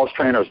 which most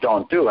trainers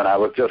don't do, and I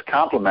was just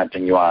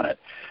complimenting you on it.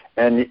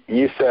 And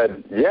you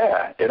said,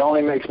 yeah, it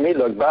only makes me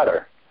look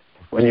better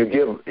when you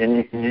give,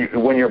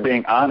 when you're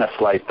being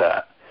honest like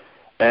that.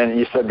 And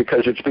you said,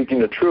 because you're speaking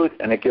the truth,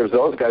 and it gives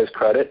those guys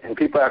credit, and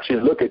people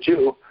actually look at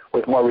you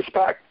with more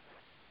respect.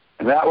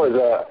 And that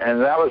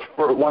was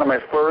for one of my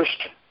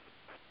first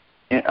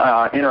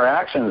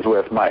interactions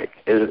with Mike.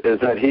 Is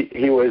that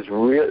he was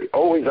really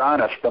always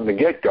honest from the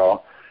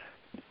get-go.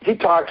 He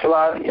talks a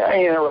lot. Yeah,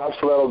 he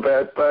interrupts a little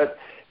bit, but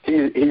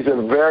he's a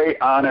very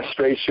honest,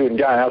 straight-shooting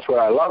guy. That's what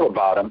I love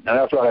about him, and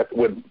that's what I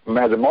would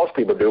imagine most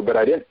people do. But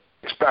I didn't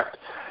expect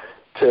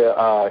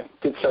to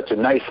get such a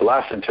nice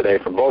lesson today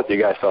from both of you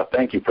guys. So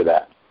thank you for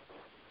that.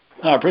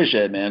 I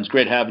appreciate it, man. It's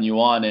great having you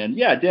on. And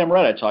yeah, damn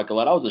right, I talk a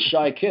lot. I was a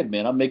shy kid,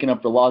 man. I'm making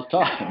up for lost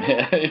time,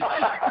 man.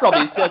 I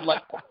probably said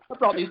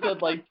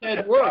like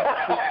 10 words.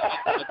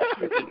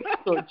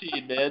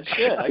 13, man.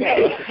 Shit.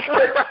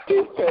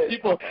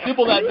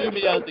 People that knew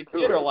me as a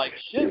kid are like,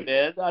 shit,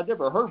 man. I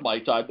never heard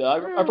Mike talk.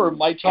 I've heard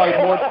Mike talk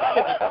more than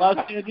in the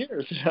last 10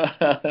 years.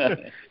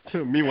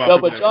 Meanwhile, no,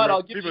 but John,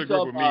 I'll give you people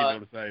some. With me know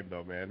the same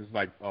though, man. It's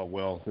like, oh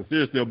well,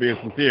 sincere still being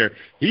sincere.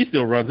 He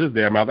still runs his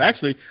damn mouth.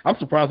 Actually, I'm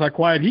surprised how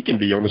quiet he can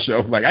be on the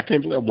show. Like I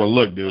can't believe. Well,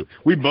 look, dude,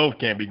 we both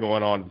can't be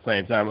going on at the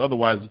same time.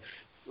 Otherwise,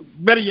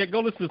 better yet, go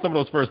listen to some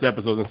of those first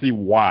episodes and see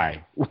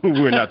why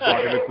we're not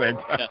talking at the same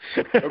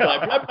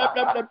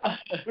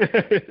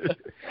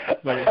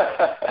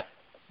time.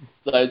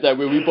 So I said,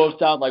 we both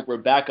sound like we're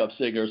backup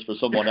singers for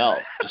someone else.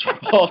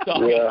 Well,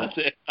 it's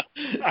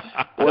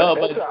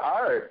an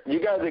art. You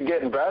guys are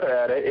getting better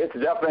at it. It's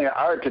definitely an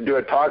art to do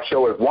a talk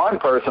show with one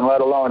person,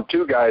 let alone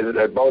two guys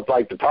that both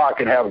like to talk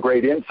and have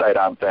great insight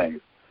on things.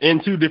 In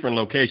two different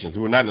locations.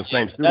 We're not in the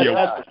same studio.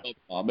 That's no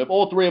problem. If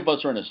all three of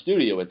us are in a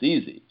studio, it's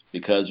easy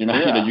because you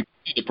can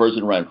see the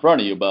person right in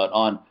front of you. But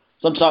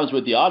sometimes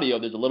with the audio,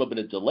 there's a little bit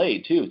of delay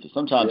too. So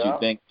sometimes you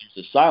think there's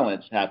a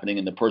silence happening,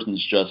 and the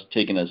person's just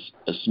taking a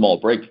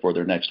small break before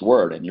their next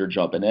word, and you're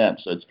jumping in.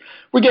 So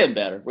we're getting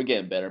better. We're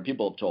getting better, and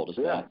people have told us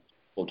that.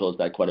 People have told us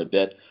that quite a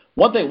bit.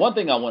 One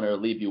thing I want to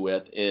leave you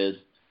with is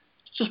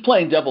just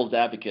playing devil's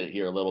advocate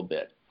here a little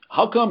bit.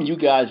 How come you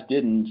guys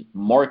didn't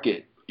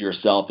market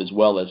yourself as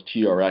well as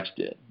TRX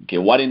did? Okay,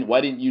 why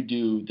didn't you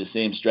do the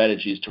same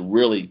strategies to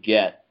really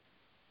get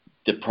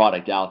the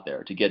product out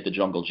there, to get the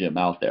Jungle Gym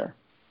out there?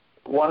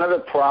 One of the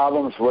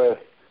problems with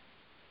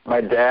my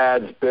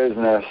dad's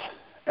business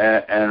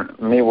and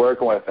me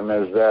working with him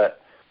is that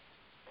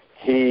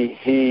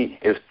he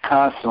is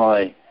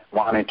constantly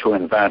wanting to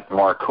invent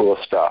more cool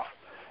stuff.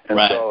 And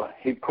so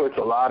he puts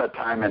a lot of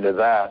time into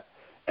that.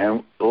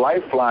 And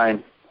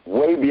Lifeline,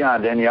 way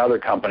beyond any other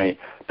company,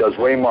 does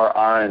way more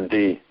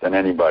R&D than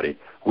anybody.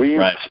 We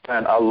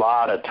spent a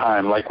lot of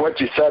time, like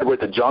what you said with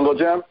the Jungle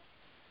Gym.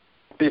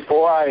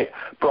 Before I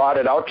brought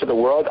it out to the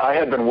world, I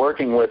had been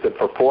working with it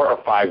for 4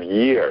 or 5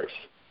 years,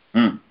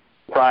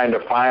 trying to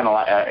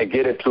finalize,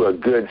 get it to a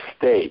good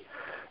state.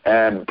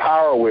 And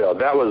Power Wheel,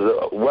 that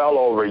was well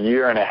over a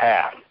year and a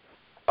half.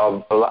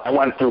 I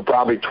went through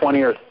probably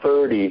 20 or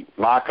 30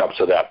 mock-ups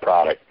of that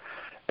product.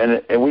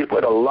 And we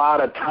put a lot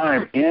of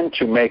time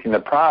into making the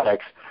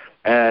products.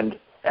 And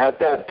at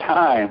that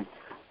time,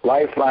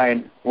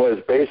 Lifeline was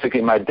basically,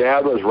 my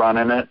dad was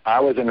running it. I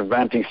was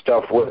inventing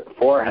stuff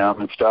for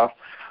him and stuff,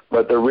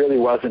 but there really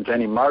wasn't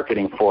any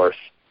marketing force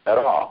at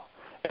all.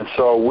 And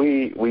so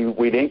we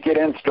didn't get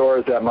in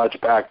stores that much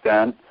back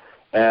then,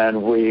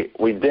 and we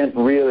didn't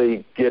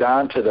really get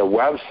onto the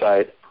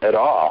website at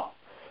all.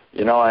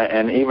 You know,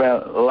 and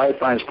even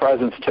Lifeline's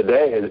presence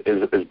today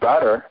is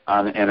better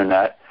on the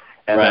internet,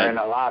 and they're in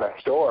a lot of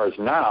stores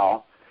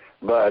now,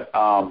 but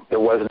there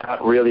was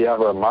not really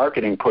ever a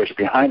marketing push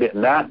behind it,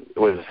 and that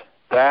was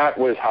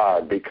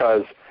hard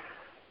because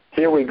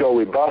here we go,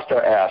 we bust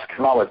our ass,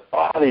 come out with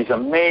all these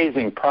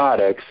amazing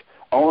products,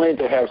 only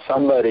to have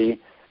somebody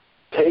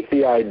take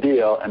the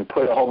ideal and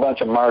put a whole bunch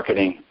of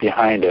marketing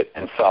behind it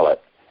and sell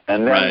it.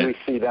 And then we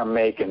see them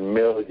making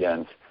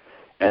millions.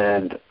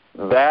 And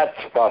that's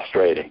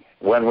frustrating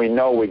when we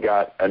know we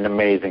got an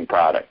amazing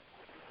product.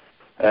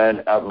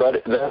 And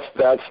but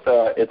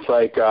it's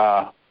like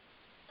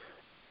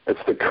it's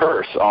the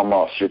curse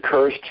almost. You're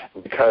cursed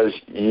because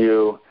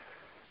you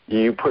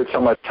put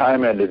so much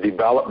time into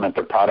development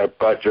of the product,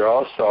 but you're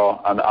also,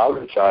 on the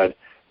other side,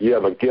 you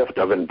have a gift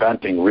of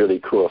inventing really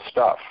cool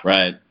stuff.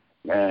 Right.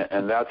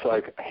 And that's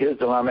like his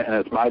dilemma, and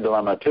it's my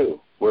dilemma too.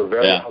 We're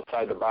very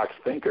outside-the-box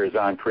thinkers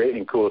on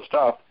creating cool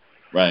stuff.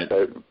 Right.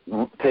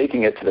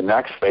 Taking it to the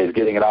next phase,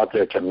 getting it out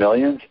there to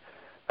millions,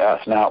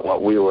 that's not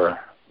what we were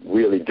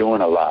really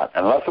doing a lot.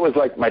 Unless it was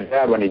like my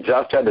dad when he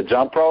just had the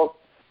jump rope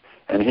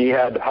and he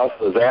had to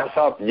hustle his ass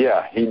up,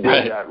 he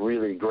did that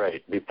really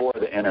great before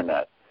the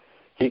Internet.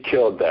 He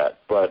killed that.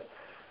 But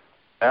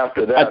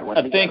after that,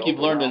 I think you've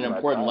learned an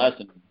important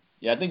lesson.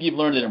 Yeah, I think you've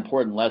learned an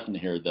important lesson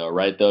here, though,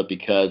 right? Though,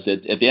 because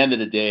at the end of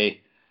the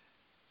day,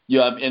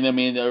 and I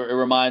mean, it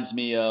reminds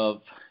me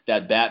of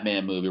that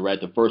Batman movie, right?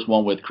 The first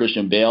one with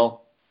Christian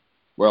Bale,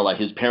 where like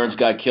his parents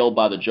got killed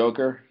by the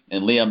Joker,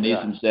 and Liam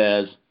Neeson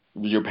says, "It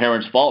was your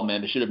parents' fault,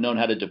 man. They should have known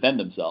how to defend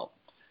themselves."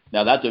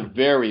 Now, that's a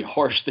very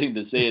harsh thing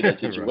to say in that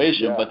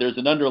situation, but there's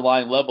an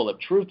underlying level of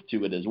truth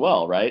to it as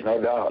well, right?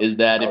 No doubt. Is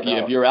that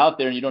if you're out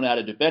there and you don't know how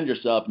to defend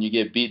yourself and you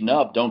get beaten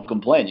up, don't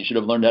complain. You should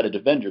have learned how to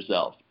defend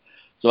yourself.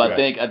 So I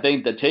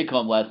think the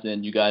take-home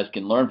lesson you guys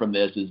can learn from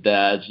this is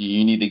that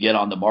you need to get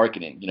on the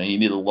marketing. You know, you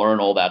need to learn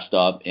all that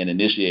stuff and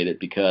initiate it,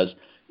 because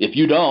if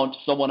you don't,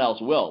 someone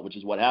else will, which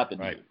is what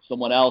happened. Right.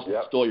 Someone else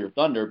stole your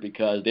thunder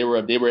because they were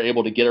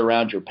able to get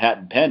around your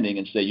patent pending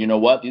and say, you know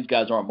what, these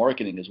guys aren't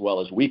marketing as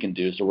well as we can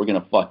do, so we're going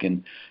to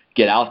fucking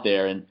get out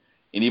there. And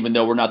even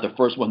though we're not the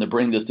first one to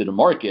bring this to the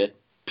market,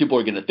 people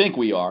are going to think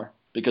we are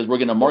because we're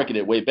going to market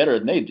it way better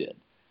than they did.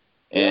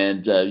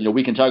 And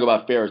we can talk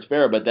about fair is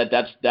fair, but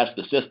that's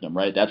the system,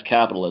 right? That's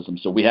capitalism.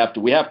 So we have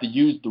to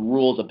use the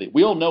rules of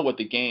we all know what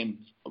the game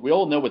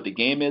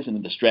is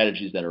and the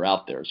strategies that are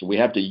out there. So we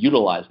have to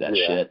utilize that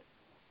shit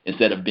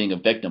instead of being a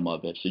victim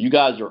of it. So you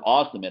guys are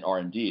awesome at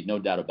R&D, no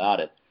doubt about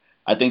it.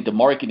 I think the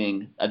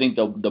marketing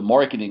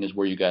is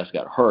where you guys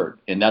got hurt,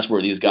 and that's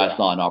where these guys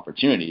saw an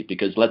opportunity.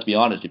 Because let's be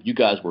honest, if you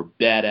guys were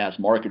badass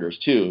marketers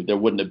too, there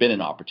wouldn't have been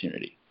an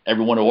opportunity.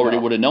 Everyone already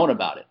would have known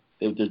about it.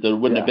 There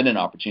wouldn't have been an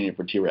opportunity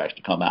for T-Rex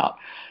to come out.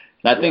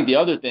 And I think the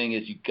other thing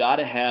is you got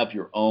to have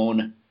your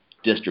own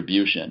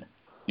distribution.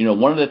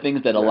 One of the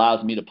things that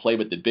allows me to play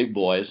with the big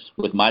boys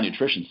with my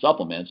nutrition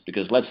supplements,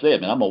 because let's say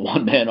it, man, I'm a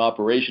one-man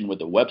operation with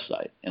a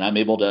website, and I'm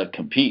able to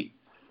compete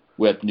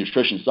with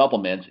nutrition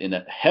supplements in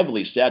a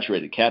heavily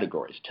saturated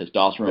categories,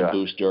 testosterone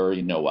booster,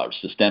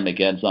 systemic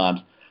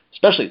enzymes,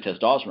 especially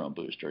testosterone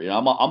booster.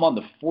 I'm on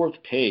the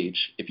 4th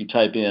page if you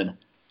type in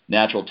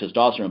natural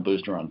testosterone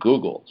booster on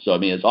Google. So,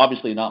 it's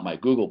obviously not my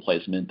Google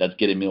placement that's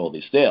getting me all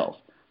these sales.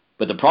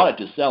 But the product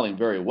is selling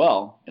very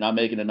well, and I'm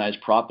making a nice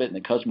profit, and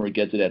the customer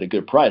gets it at a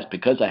good price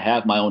because I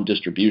have my own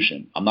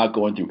distribution. I'm not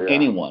going through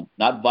anyone,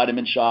 not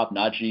Vitamin Shop,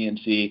 not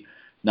GNC,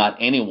 not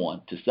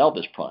anyone to sell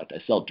this product.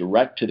 I sell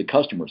direct to the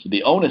customer. So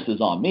the onus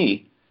is on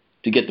me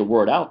to get the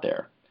word out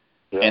there.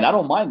 Yeah. And I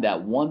don't mind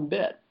that one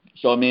bit.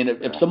 So,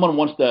 if someone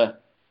wants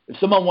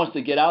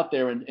to get out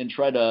there and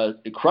try to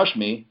crush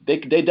me, they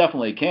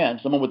definitely can.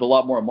 Someone with a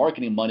lot more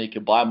marketing money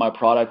could buy my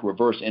product,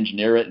 reverse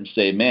engineer it, and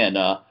say, man,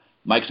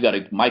 Mike's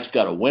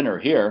got a winner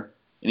here,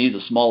 and he's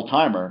a small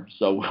timer.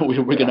 So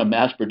we're going to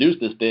mass produce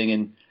this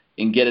thing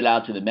and get it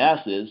out to the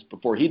masses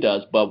before he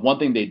does. But one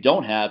thing they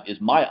don't have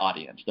is my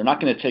audience. They're not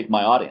going to take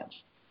my audience.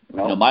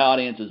 No. My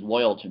audience is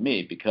loyal to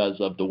me because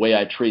of the way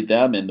I treat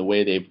them and the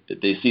way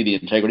they see the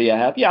integrity I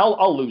have. Yeah,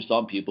 I'll lose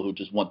some people who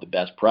just want the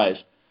best price,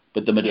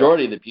 but the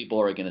majority of the people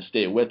are going to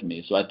stay with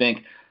me. So I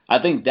think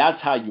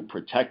that's how you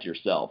protect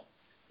yourself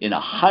in a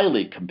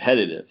highly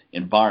competitive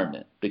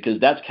environment, because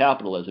that's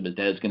capitalism, is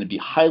that it's going to be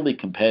highly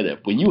competitive.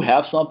 When you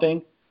have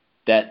something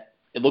that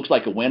it looks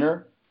like a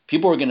winner,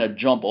 people are going to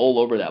jump all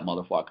over that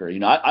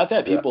motherfucker. I've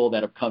had people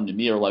that have come to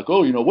me are like,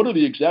 oh, what are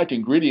the exact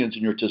ingredients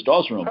in your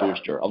testosterone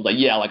booster? I was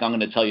like, I'm going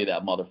to tell you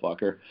that,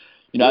 motherfucker.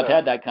 I've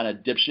had that kind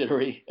of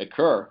dipshittery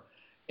occur,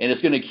 and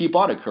it's going to keep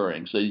on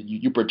occurring. So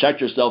you protect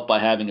yourself by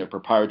having a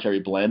proprietary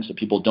blend so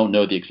people don't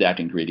know the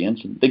exact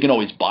ingredients. And they can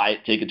always buy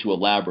it, take it to a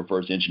lab,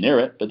 reverse engineer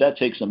it, but that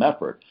takes some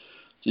effort.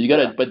 So you got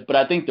to, but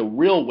I think the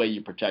real way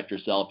you protect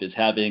yourself is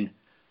having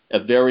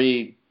a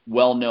very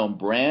well-known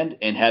brand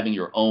and having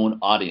your own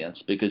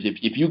audience. Because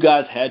if you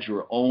guys had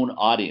your own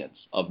audience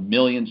of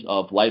millions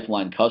of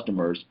lifeline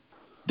customers,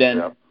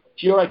 then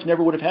TRX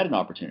never would have had an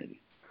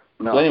opportunity.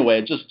 No. So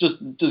anyway, just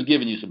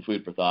giving you some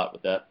food for thought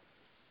with that.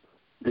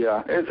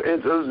 Yeah,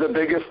 it's the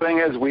biggest thing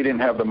is we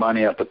didn't have the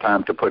money at the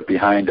time to put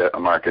behind a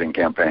marketing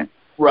campaign.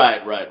 Right.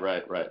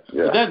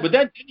 Yeah. But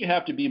then you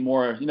have to be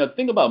more, the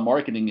thing about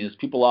marketing is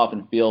people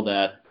often feel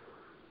that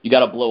you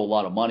got to blow a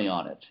lot of money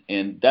on it.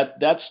 And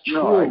that's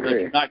true if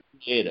you're not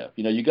creative.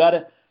 You got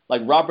to,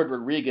 like Robert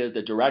Rodriguez,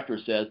 the director,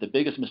 says the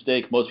biggest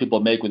mistake most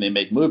people make when they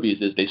make movies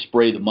is they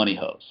spray the money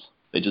hose.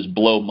 They just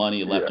blow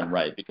money left and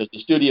right because the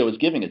studio is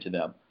giving it to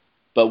them.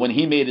 But when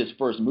he made his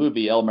first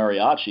movie, El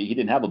Mariachi, he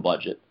didn't have a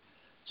budget.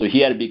 So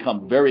he had to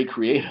become very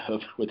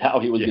creative with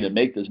how he was going to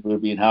make this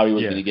movie and how he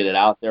was going to get it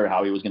out there,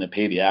 how he was going to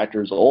pay the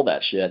actors, all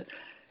that shit.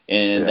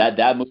 And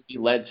that movie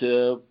led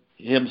to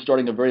him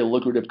starting a very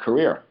lucrative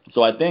career.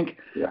 So I think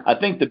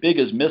the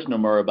biggest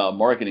misnomer about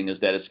marketing is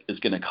that it's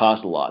going to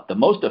cost a lot. The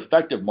most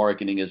effective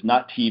marketing is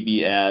not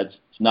TV ads,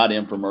 it's not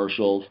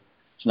infomercials,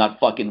 it's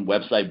not fucking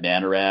website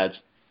banner ads.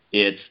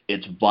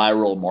 It's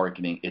viral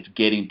marketing. It's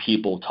getting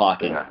people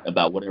talking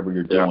about whatever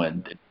you're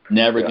doing. It's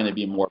never going to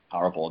be more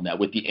powerful than that.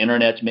 With the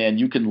internet, man,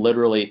 you can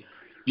literally,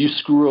 if you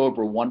screw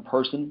over one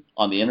person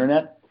on the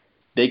internet,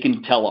 they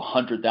can tell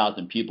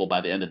 100,000 people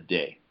by the end of the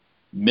day,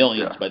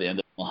 millions by the end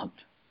of the month.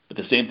 But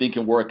the same thing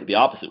can work the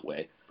opposite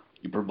way.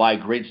 You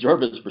provide great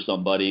service for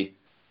somebody,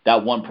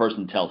 that one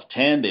person tells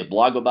 10, they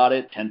blog about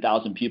it,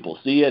 10,000 people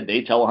see it,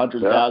 they tell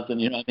 100,000,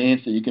 you know what I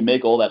mean? So you can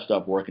make all that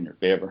stuff work in your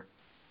favor.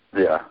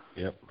 Yeah.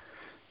 Yep.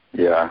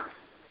 Yeah.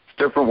 It's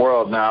a different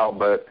world now,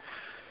 but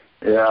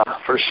yeah,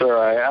 for sure.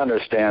 I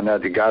understand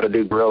that. You got to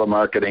do guerrilla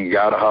marketing. You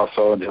got to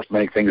hustle and just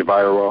make things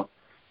viral.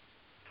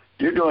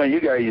 You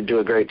do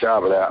a great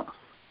job of that.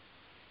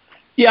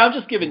 Yeah, I'm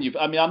just giving you.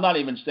 I'm not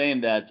even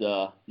saying that.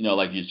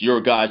 Like it's your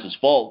guys'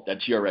 fault that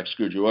TRX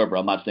screwed you over.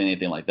 I'm not saying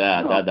anything like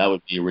that. No. That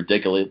would be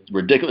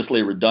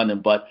ridiculously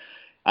redundant. But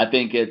I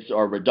think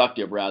or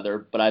reductive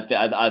rather. But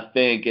I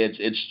think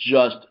it's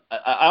just.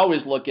 I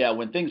always look at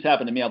when things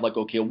happen to me. I'm like,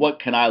 okay, what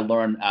can I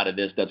learn out of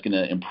this that's going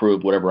to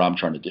improve whatever I'm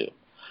trying to do?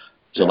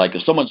 So like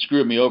if someone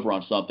screwed me over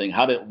on something,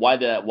 how did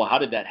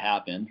that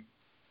happen?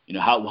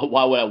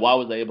 Why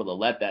was I able to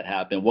let that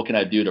happen? What can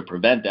I do to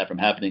prevent that from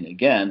happening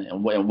again?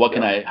 And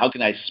how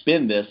can I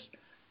spin this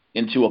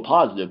into a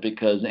positive?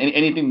 Because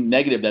anything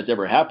negative that's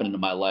ever happened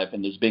in my life,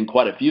 and there's been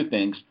quite a few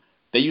things,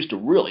 they used to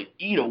really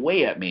eat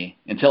away at me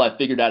until I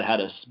figured out how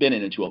to spin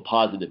it into a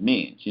positive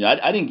means. You know,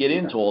 I didn't get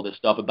into all this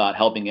stuff about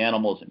helping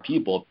animals and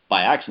people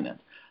by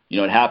accident. You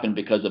know, it happened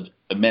because of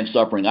immense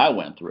suffering I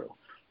went through.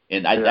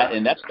 And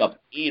that stuff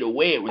ate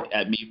away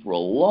at me for a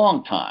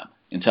long time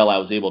until I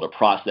was able to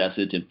process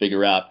it and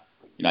figure out,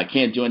 you know, I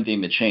can't do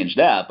anything to change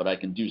that, but I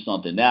can do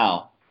something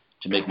now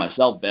to make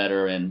myself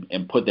better and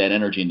put that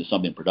energy into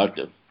something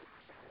productive.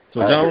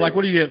 So, John, like,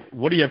 what do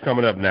you have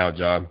coming up now,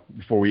 John,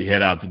 before we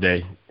head out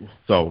today?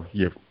 So,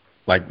 you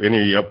like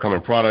any of your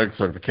upcoming products,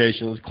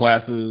 certifications,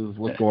 classes?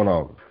 What's going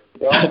on?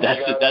 That's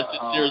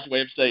a serious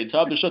way of saying,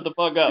 time to shut the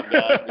fuck up,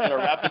 guys. We gotta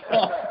wrap this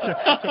up.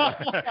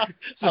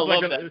 I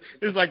love that.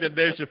 It's like the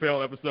Dave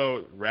Chappelle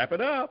episode, wrap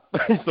it up.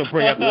 So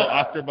bring out the little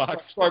Oscar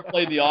box. Start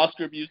playing the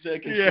Oscar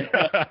music. Yeah.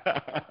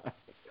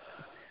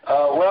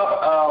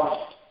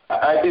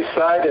 I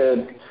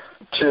decided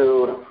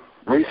to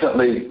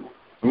recently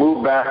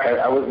move back.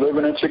 I was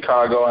living in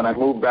Chicago, and I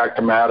moved back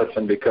to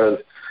Madison because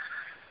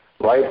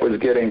life was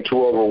getting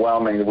too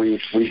overwhelming. We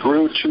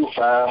grew too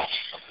fast,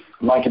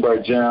 Monkey Bar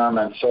Gym,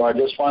 and so I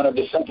just wanted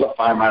to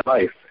simplify my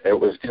life. It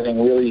was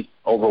getting really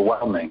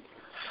overwhelming.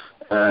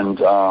 And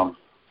so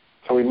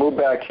we moved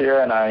back here,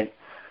 and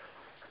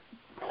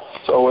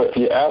so if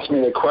you ask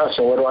me the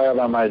question, what do I have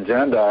on my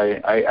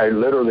agenda, I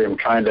literally am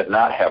trying to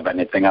not have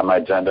anything on my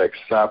agenda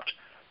except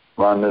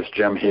run this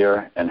gym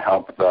here and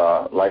help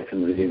the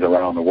licensees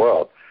around the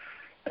world.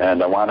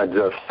 And I want to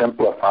just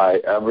simplify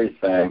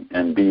everything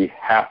and be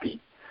happy.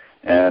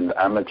 And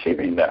I'm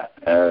achieving that.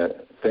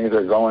 Things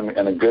are going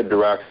in a good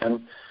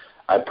direction.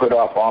 I put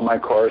off all my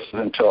courses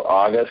until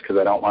August because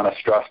I don't want to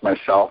stress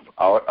myself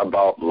out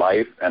about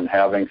life and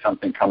having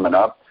something coming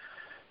up.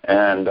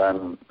 And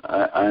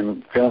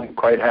I'm feeling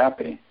quite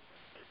happy.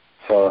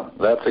 So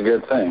that's a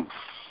good thing.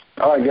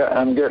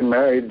 I'm getting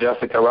married.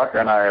 Jessica Rucker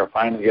and I are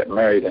finally getting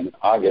married in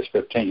August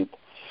 15th.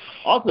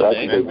 Awesome, that's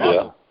a big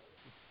deal.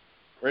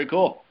 Very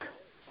cool.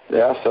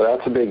 Yeah, so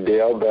that's a big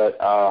deal, but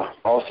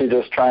mostly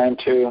just trying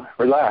to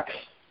relax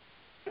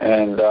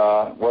and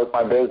work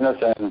my business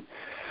and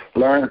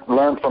learn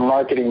from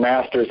marketing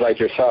masters like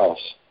yourselves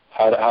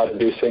how to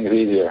do things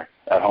easier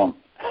at home.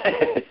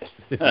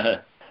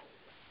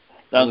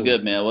 Sounds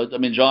good, man. Well, I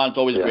mean, John, it's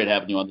always great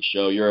having you on the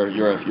show.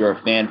 You're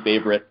a fan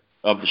favorite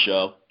of the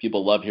show.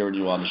 People love hearing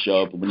you on the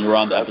show. But when you were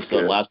on the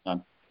episode last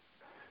time,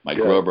 my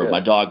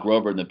dog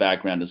Grover in the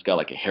background has got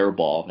like a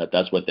hairball.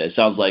 That's what it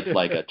sounds like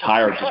a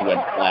tire just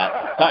went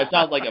flat. It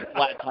sounds like a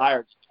flat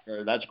tire.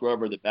 That's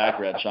Grover in the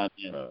background chiming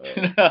in.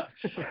 No,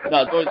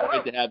 it's always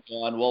great to have you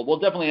on. Well, we'll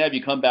definitely have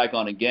you come back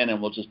on again,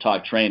 and we'll just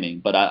talk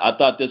training. But I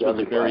thought this was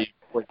a very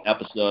important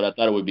episode. I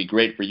thought it would be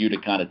great for you to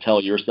kind of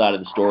tell your side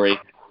of the story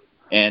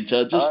and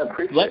to just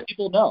let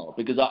people know,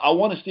 because I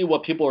want to see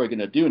what people are going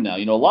to do now.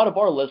 You know, a lot of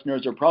our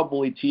listeners are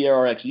probably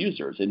TRX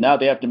users, and now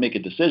they have to make a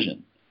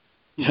decision.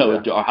 You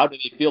know, how do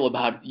they feel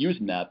about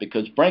using that?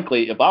 Because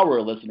frankly, if I were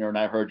a listener and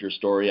I heard your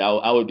story,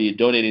 I would be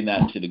donating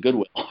that to the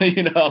Goodwill,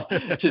 you know,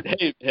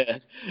 today,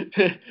 man.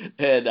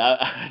 And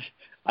I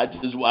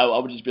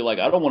would just be like,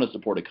 I don't want to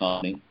support a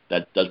company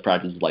that does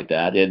practices like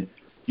that. And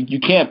you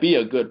can't be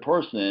a good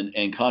person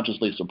and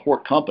consciously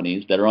support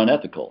companies that are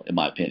unethical, in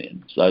my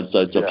opinion. So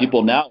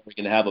people now are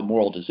going to have a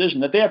moral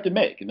decision that they have to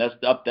make, and that's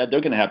up that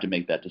they're going to have to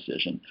make that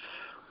decision.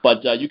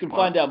 But you can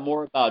find out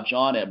more about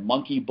Jon at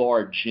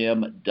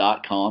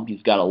monkeybargym.com.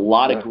 He's got a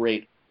lot of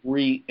great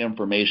free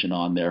information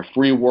on there,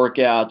 free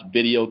workouts,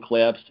 video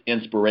clips,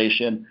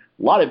 inspiration,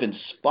 a lot of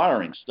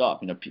inspiring stuff.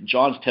 You know,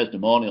 Jon's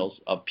testimonials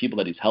of people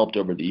that he's helped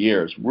over the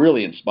years,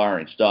 really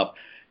inspiring stuff.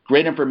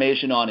 Great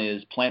information on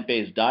his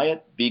plant-based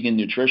diet, vegan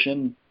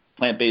nutrition,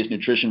 plant-based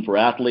nutrition for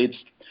athletes.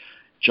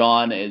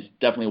 Jon is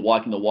definitely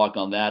walking the walk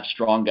on that.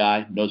 Strong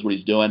guy, knows what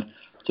he's doing.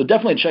 So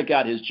definitely check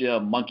out his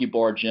gym,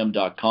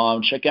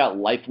 monkeybargym.com. Check out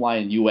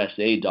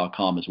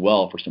lifelineusa.com as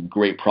well for some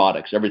great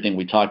products. Everything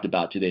we talked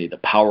about today, the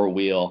Power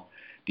Wheel,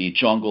 the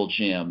Jungle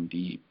Gym,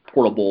 the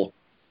portable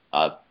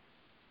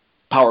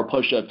Power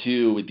Push-Up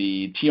 2 with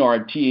the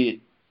TNT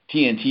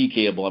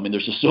cable. I mean,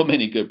 there's just so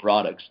many good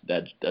products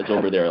that's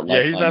over there at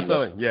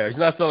Lifeline. He's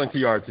not selling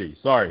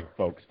TRT. Sorry,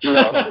 folks.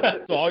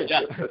 I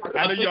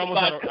know you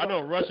almost had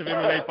a rush of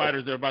MMA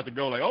fighters that are about to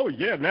go like, oh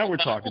yeah, now we're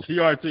talking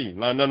TRT.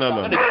 No.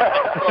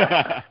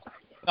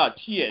 Not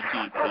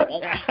TNT.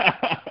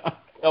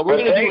 No, we're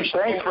gonna do a show.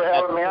 Thanks for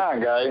having me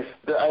on, guys.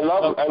 I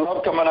love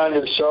coming on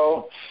your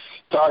show,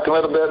 talking a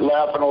little bit,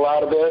 laughing a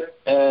lot of it,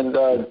 and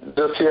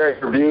just hearing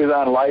your views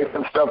on life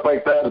and stuff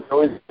like that. It's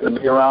always good to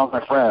be around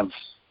my friends.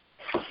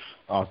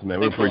 Awesome, man.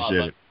 We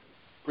appreciate it.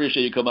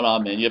 Appreciate you coming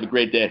on, man. You have a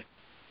great day.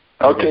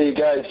 Okay, you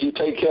guys. You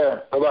take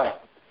care. Bye-bye.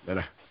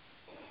 Later.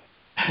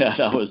 Yeah,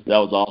 that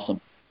was awesome.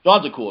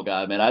 Jon's a cool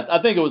guy, man.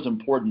 I think it was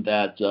important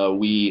that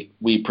we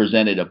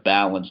presented a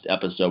balanced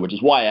episode, which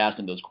is why I asked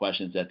him those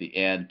questions at the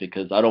end,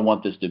 because I don't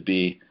want this to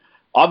be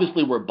 –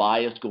 obviously we're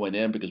biased going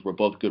in because we're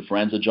both good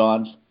friends of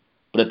Jon's,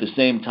 but at the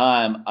same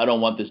time, I don't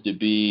want this to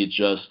be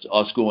just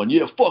us going,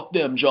 yeah, fuck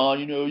them,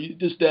 Jon, you know,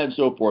 this, that, and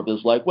so forth.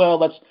 It's like, well,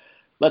 let's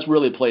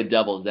really play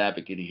devil's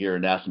advocate here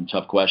and ask some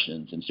tough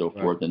questions and so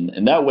forth.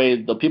 And that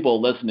way, the people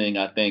listening,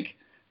 I think,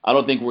 I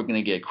don't think we're going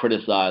to get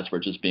criticized for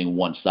just being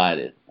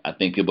one-sided. I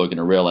think people are going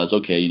to realize,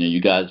 okay,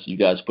 you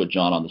guys put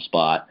Jon on the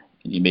spot,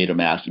 and you made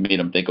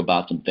him think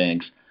about some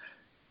things.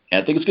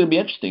 And I think it's going to be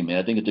interesting, man.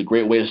 I think it's a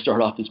great way to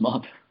start off this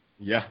month.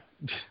 Yeah.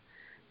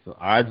 So,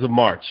 Ides of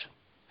March.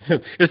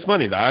 It's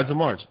funny, the Ides of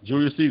March.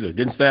 Julius Caesar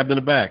getting stabbed in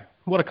the back.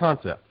 What a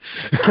concept.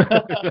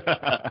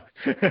 A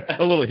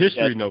little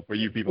history note for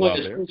you people out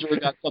there. Caesar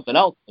got something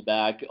else in the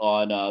back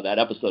on that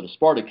episode of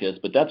Spartacus,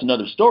 but that's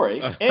another story.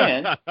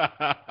 And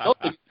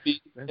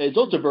it's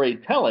also very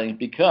telling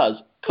because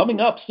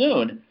coming up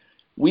soon,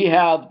 we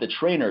have the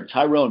trainer,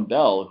 Tyrone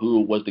Bell,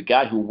 who was the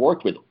guy who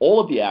worked with all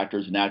of the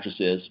actors and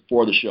actresses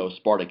for the show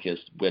Spartacus,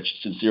 which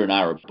Sincere and I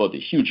are both a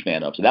huge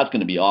fan of. So that's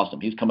going to be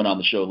awesome. He's coming on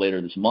the show later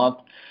this month.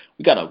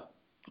 We got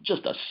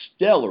just a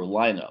stellar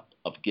lineup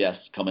of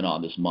guests coming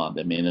on this month.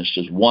 I mean, it's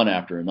just one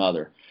after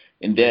another.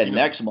 And then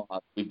next month,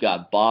 we've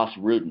got Boss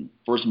Rutan.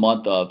 First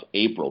month of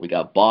April, we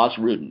got Boss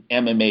Rutan,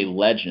 MMA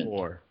legend,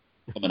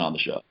 coming on the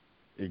show.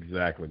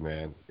 Exactly,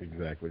 man.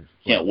 Exactly.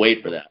 Can't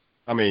wait for that.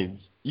 I mean,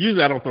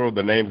 usually I don't throw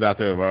the names out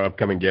there of our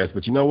upcoming guests,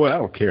 but you know what? I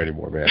don't care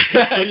anymore, man.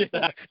 I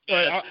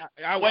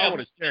want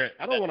to share it.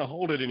 I don't want to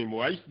hold it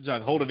anymore. I used to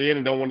just hold it in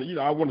and don't want to,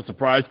 I want to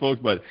surprise folks.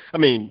 But, I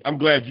mean, I'm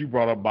glad you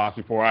brought up Boss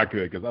before I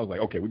could because I was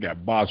like, okay, we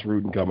got Boss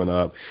Rutan coming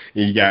up.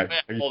 And you got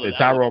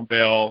Tyrone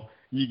Bell.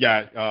 You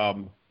got,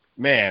 you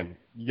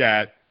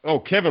got,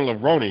 Kevin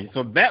Levrone.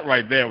 So that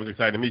right there was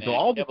exciting to me. So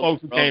all the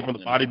folks who came from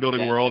the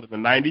bodybuilding world in the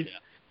 90s,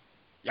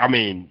 I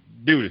mean,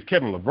 dude, it's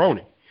Kevin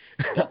Levrone.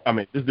 I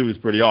mean, this dude is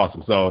pretty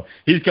awesome. So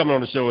he's coming on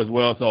the show as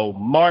well. So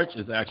March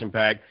is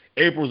action-packed.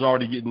 April's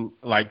already getting,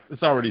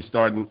 it's already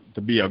starting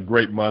to be a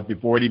great month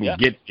before it even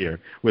gets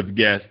here with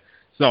guests.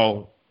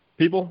 So,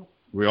 people,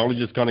 we're only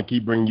just going to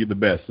keep bringing you the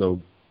best.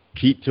 So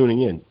keep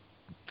tuning in.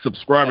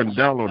 Subscribe and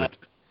download it.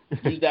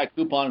 Use that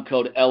coupon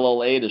code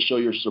LLA to show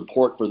your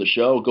support for the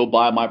show. Go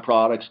buy my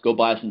products. Go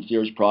buy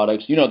Sincere's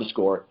products. You know the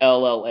score.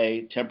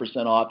 LLA,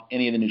 10% off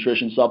any of the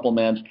nutrition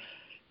supplements.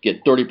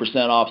 Get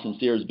 30% off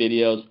Sincere's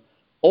videos.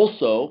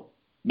 Also,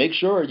 make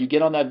sure you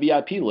get on that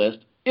VIP list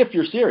if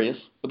you're serious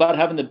about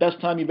having the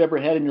best time you've ever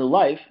had in your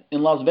life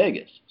in Las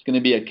Vegas. It's going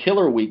to be a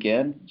killer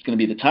weekend. It's going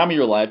to be the time of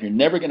your life. You're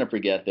never going to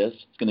forget this.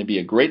 It's going to be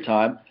a great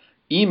time.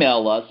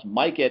 Email us,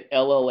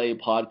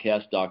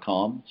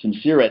 mike@llapodcast.com,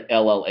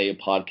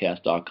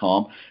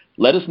 sincere@llapodcast.com.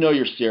 Let us know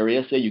you're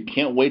serious. Say you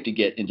can't wait to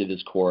get into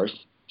this course.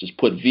 Just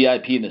put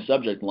VIP in the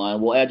subject line.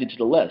 We'll add you to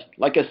the list.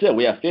 Like I said,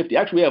 we have 50.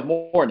 Actually, we have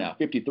more now,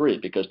 53,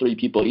 because 3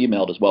 people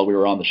emailed us while we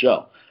were on the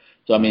show.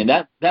 So, I mean,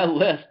 that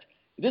list,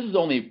 this is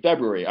only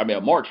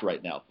March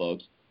right now,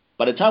 folks.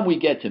 By the time we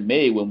get to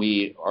May, when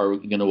we are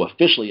going to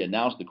officially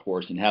announce the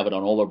course and have it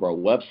on all of our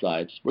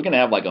websites, we're going to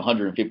have like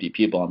 150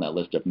 people on that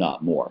list, if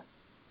not more.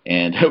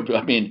 And,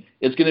 I mean,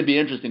 it's going to be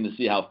interesting to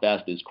see how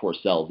fast this course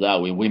sells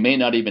out. We may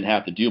not even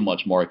have to do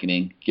much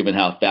marketing, given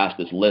how fast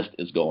this list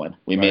is going.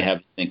 We may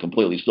have it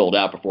completely sold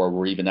out before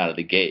we're even out of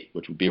the gate,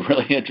 which would be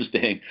really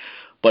interesting.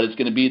 But it's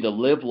going to be the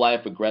Live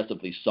Life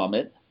Aggressively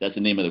Summit. That's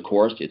the name of the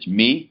course. It's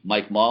me,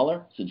 Mike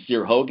Mahler,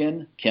 Sincere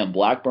Hogan, Ken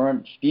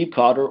Blackburn, Steve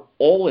Cotter,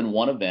 all in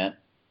one event.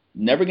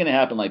 Never going to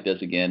happen like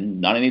this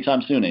again, not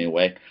anytime soon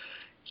anyway.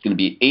 It's going to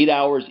be 8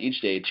 hours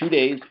each day, 2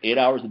 days, 8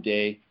 hours a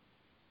day.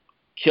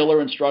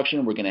 Killer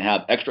instruction. We're going to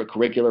have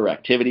extracurricular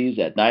activities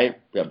at night.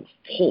 We have a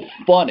whole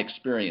fun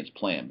experience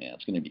planned, man.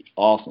 It's going to be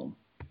awesome.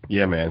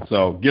 Yeah, man.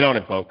 So get on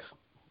it, folks.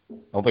 I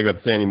don't think I have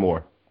to say any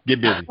more. Get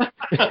busy.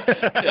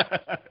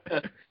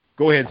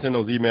 Go ahead and send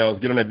those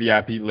emails. Get on that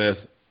VIP list.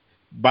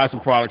 Buy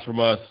some products from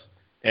us.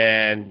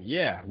 And,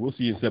 we'll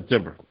see you in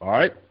September. All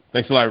right?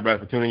 Thanks a lot, everybody,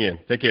 for tuning in.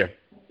 Take care.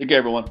 Take care,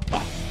 everyone. Bye.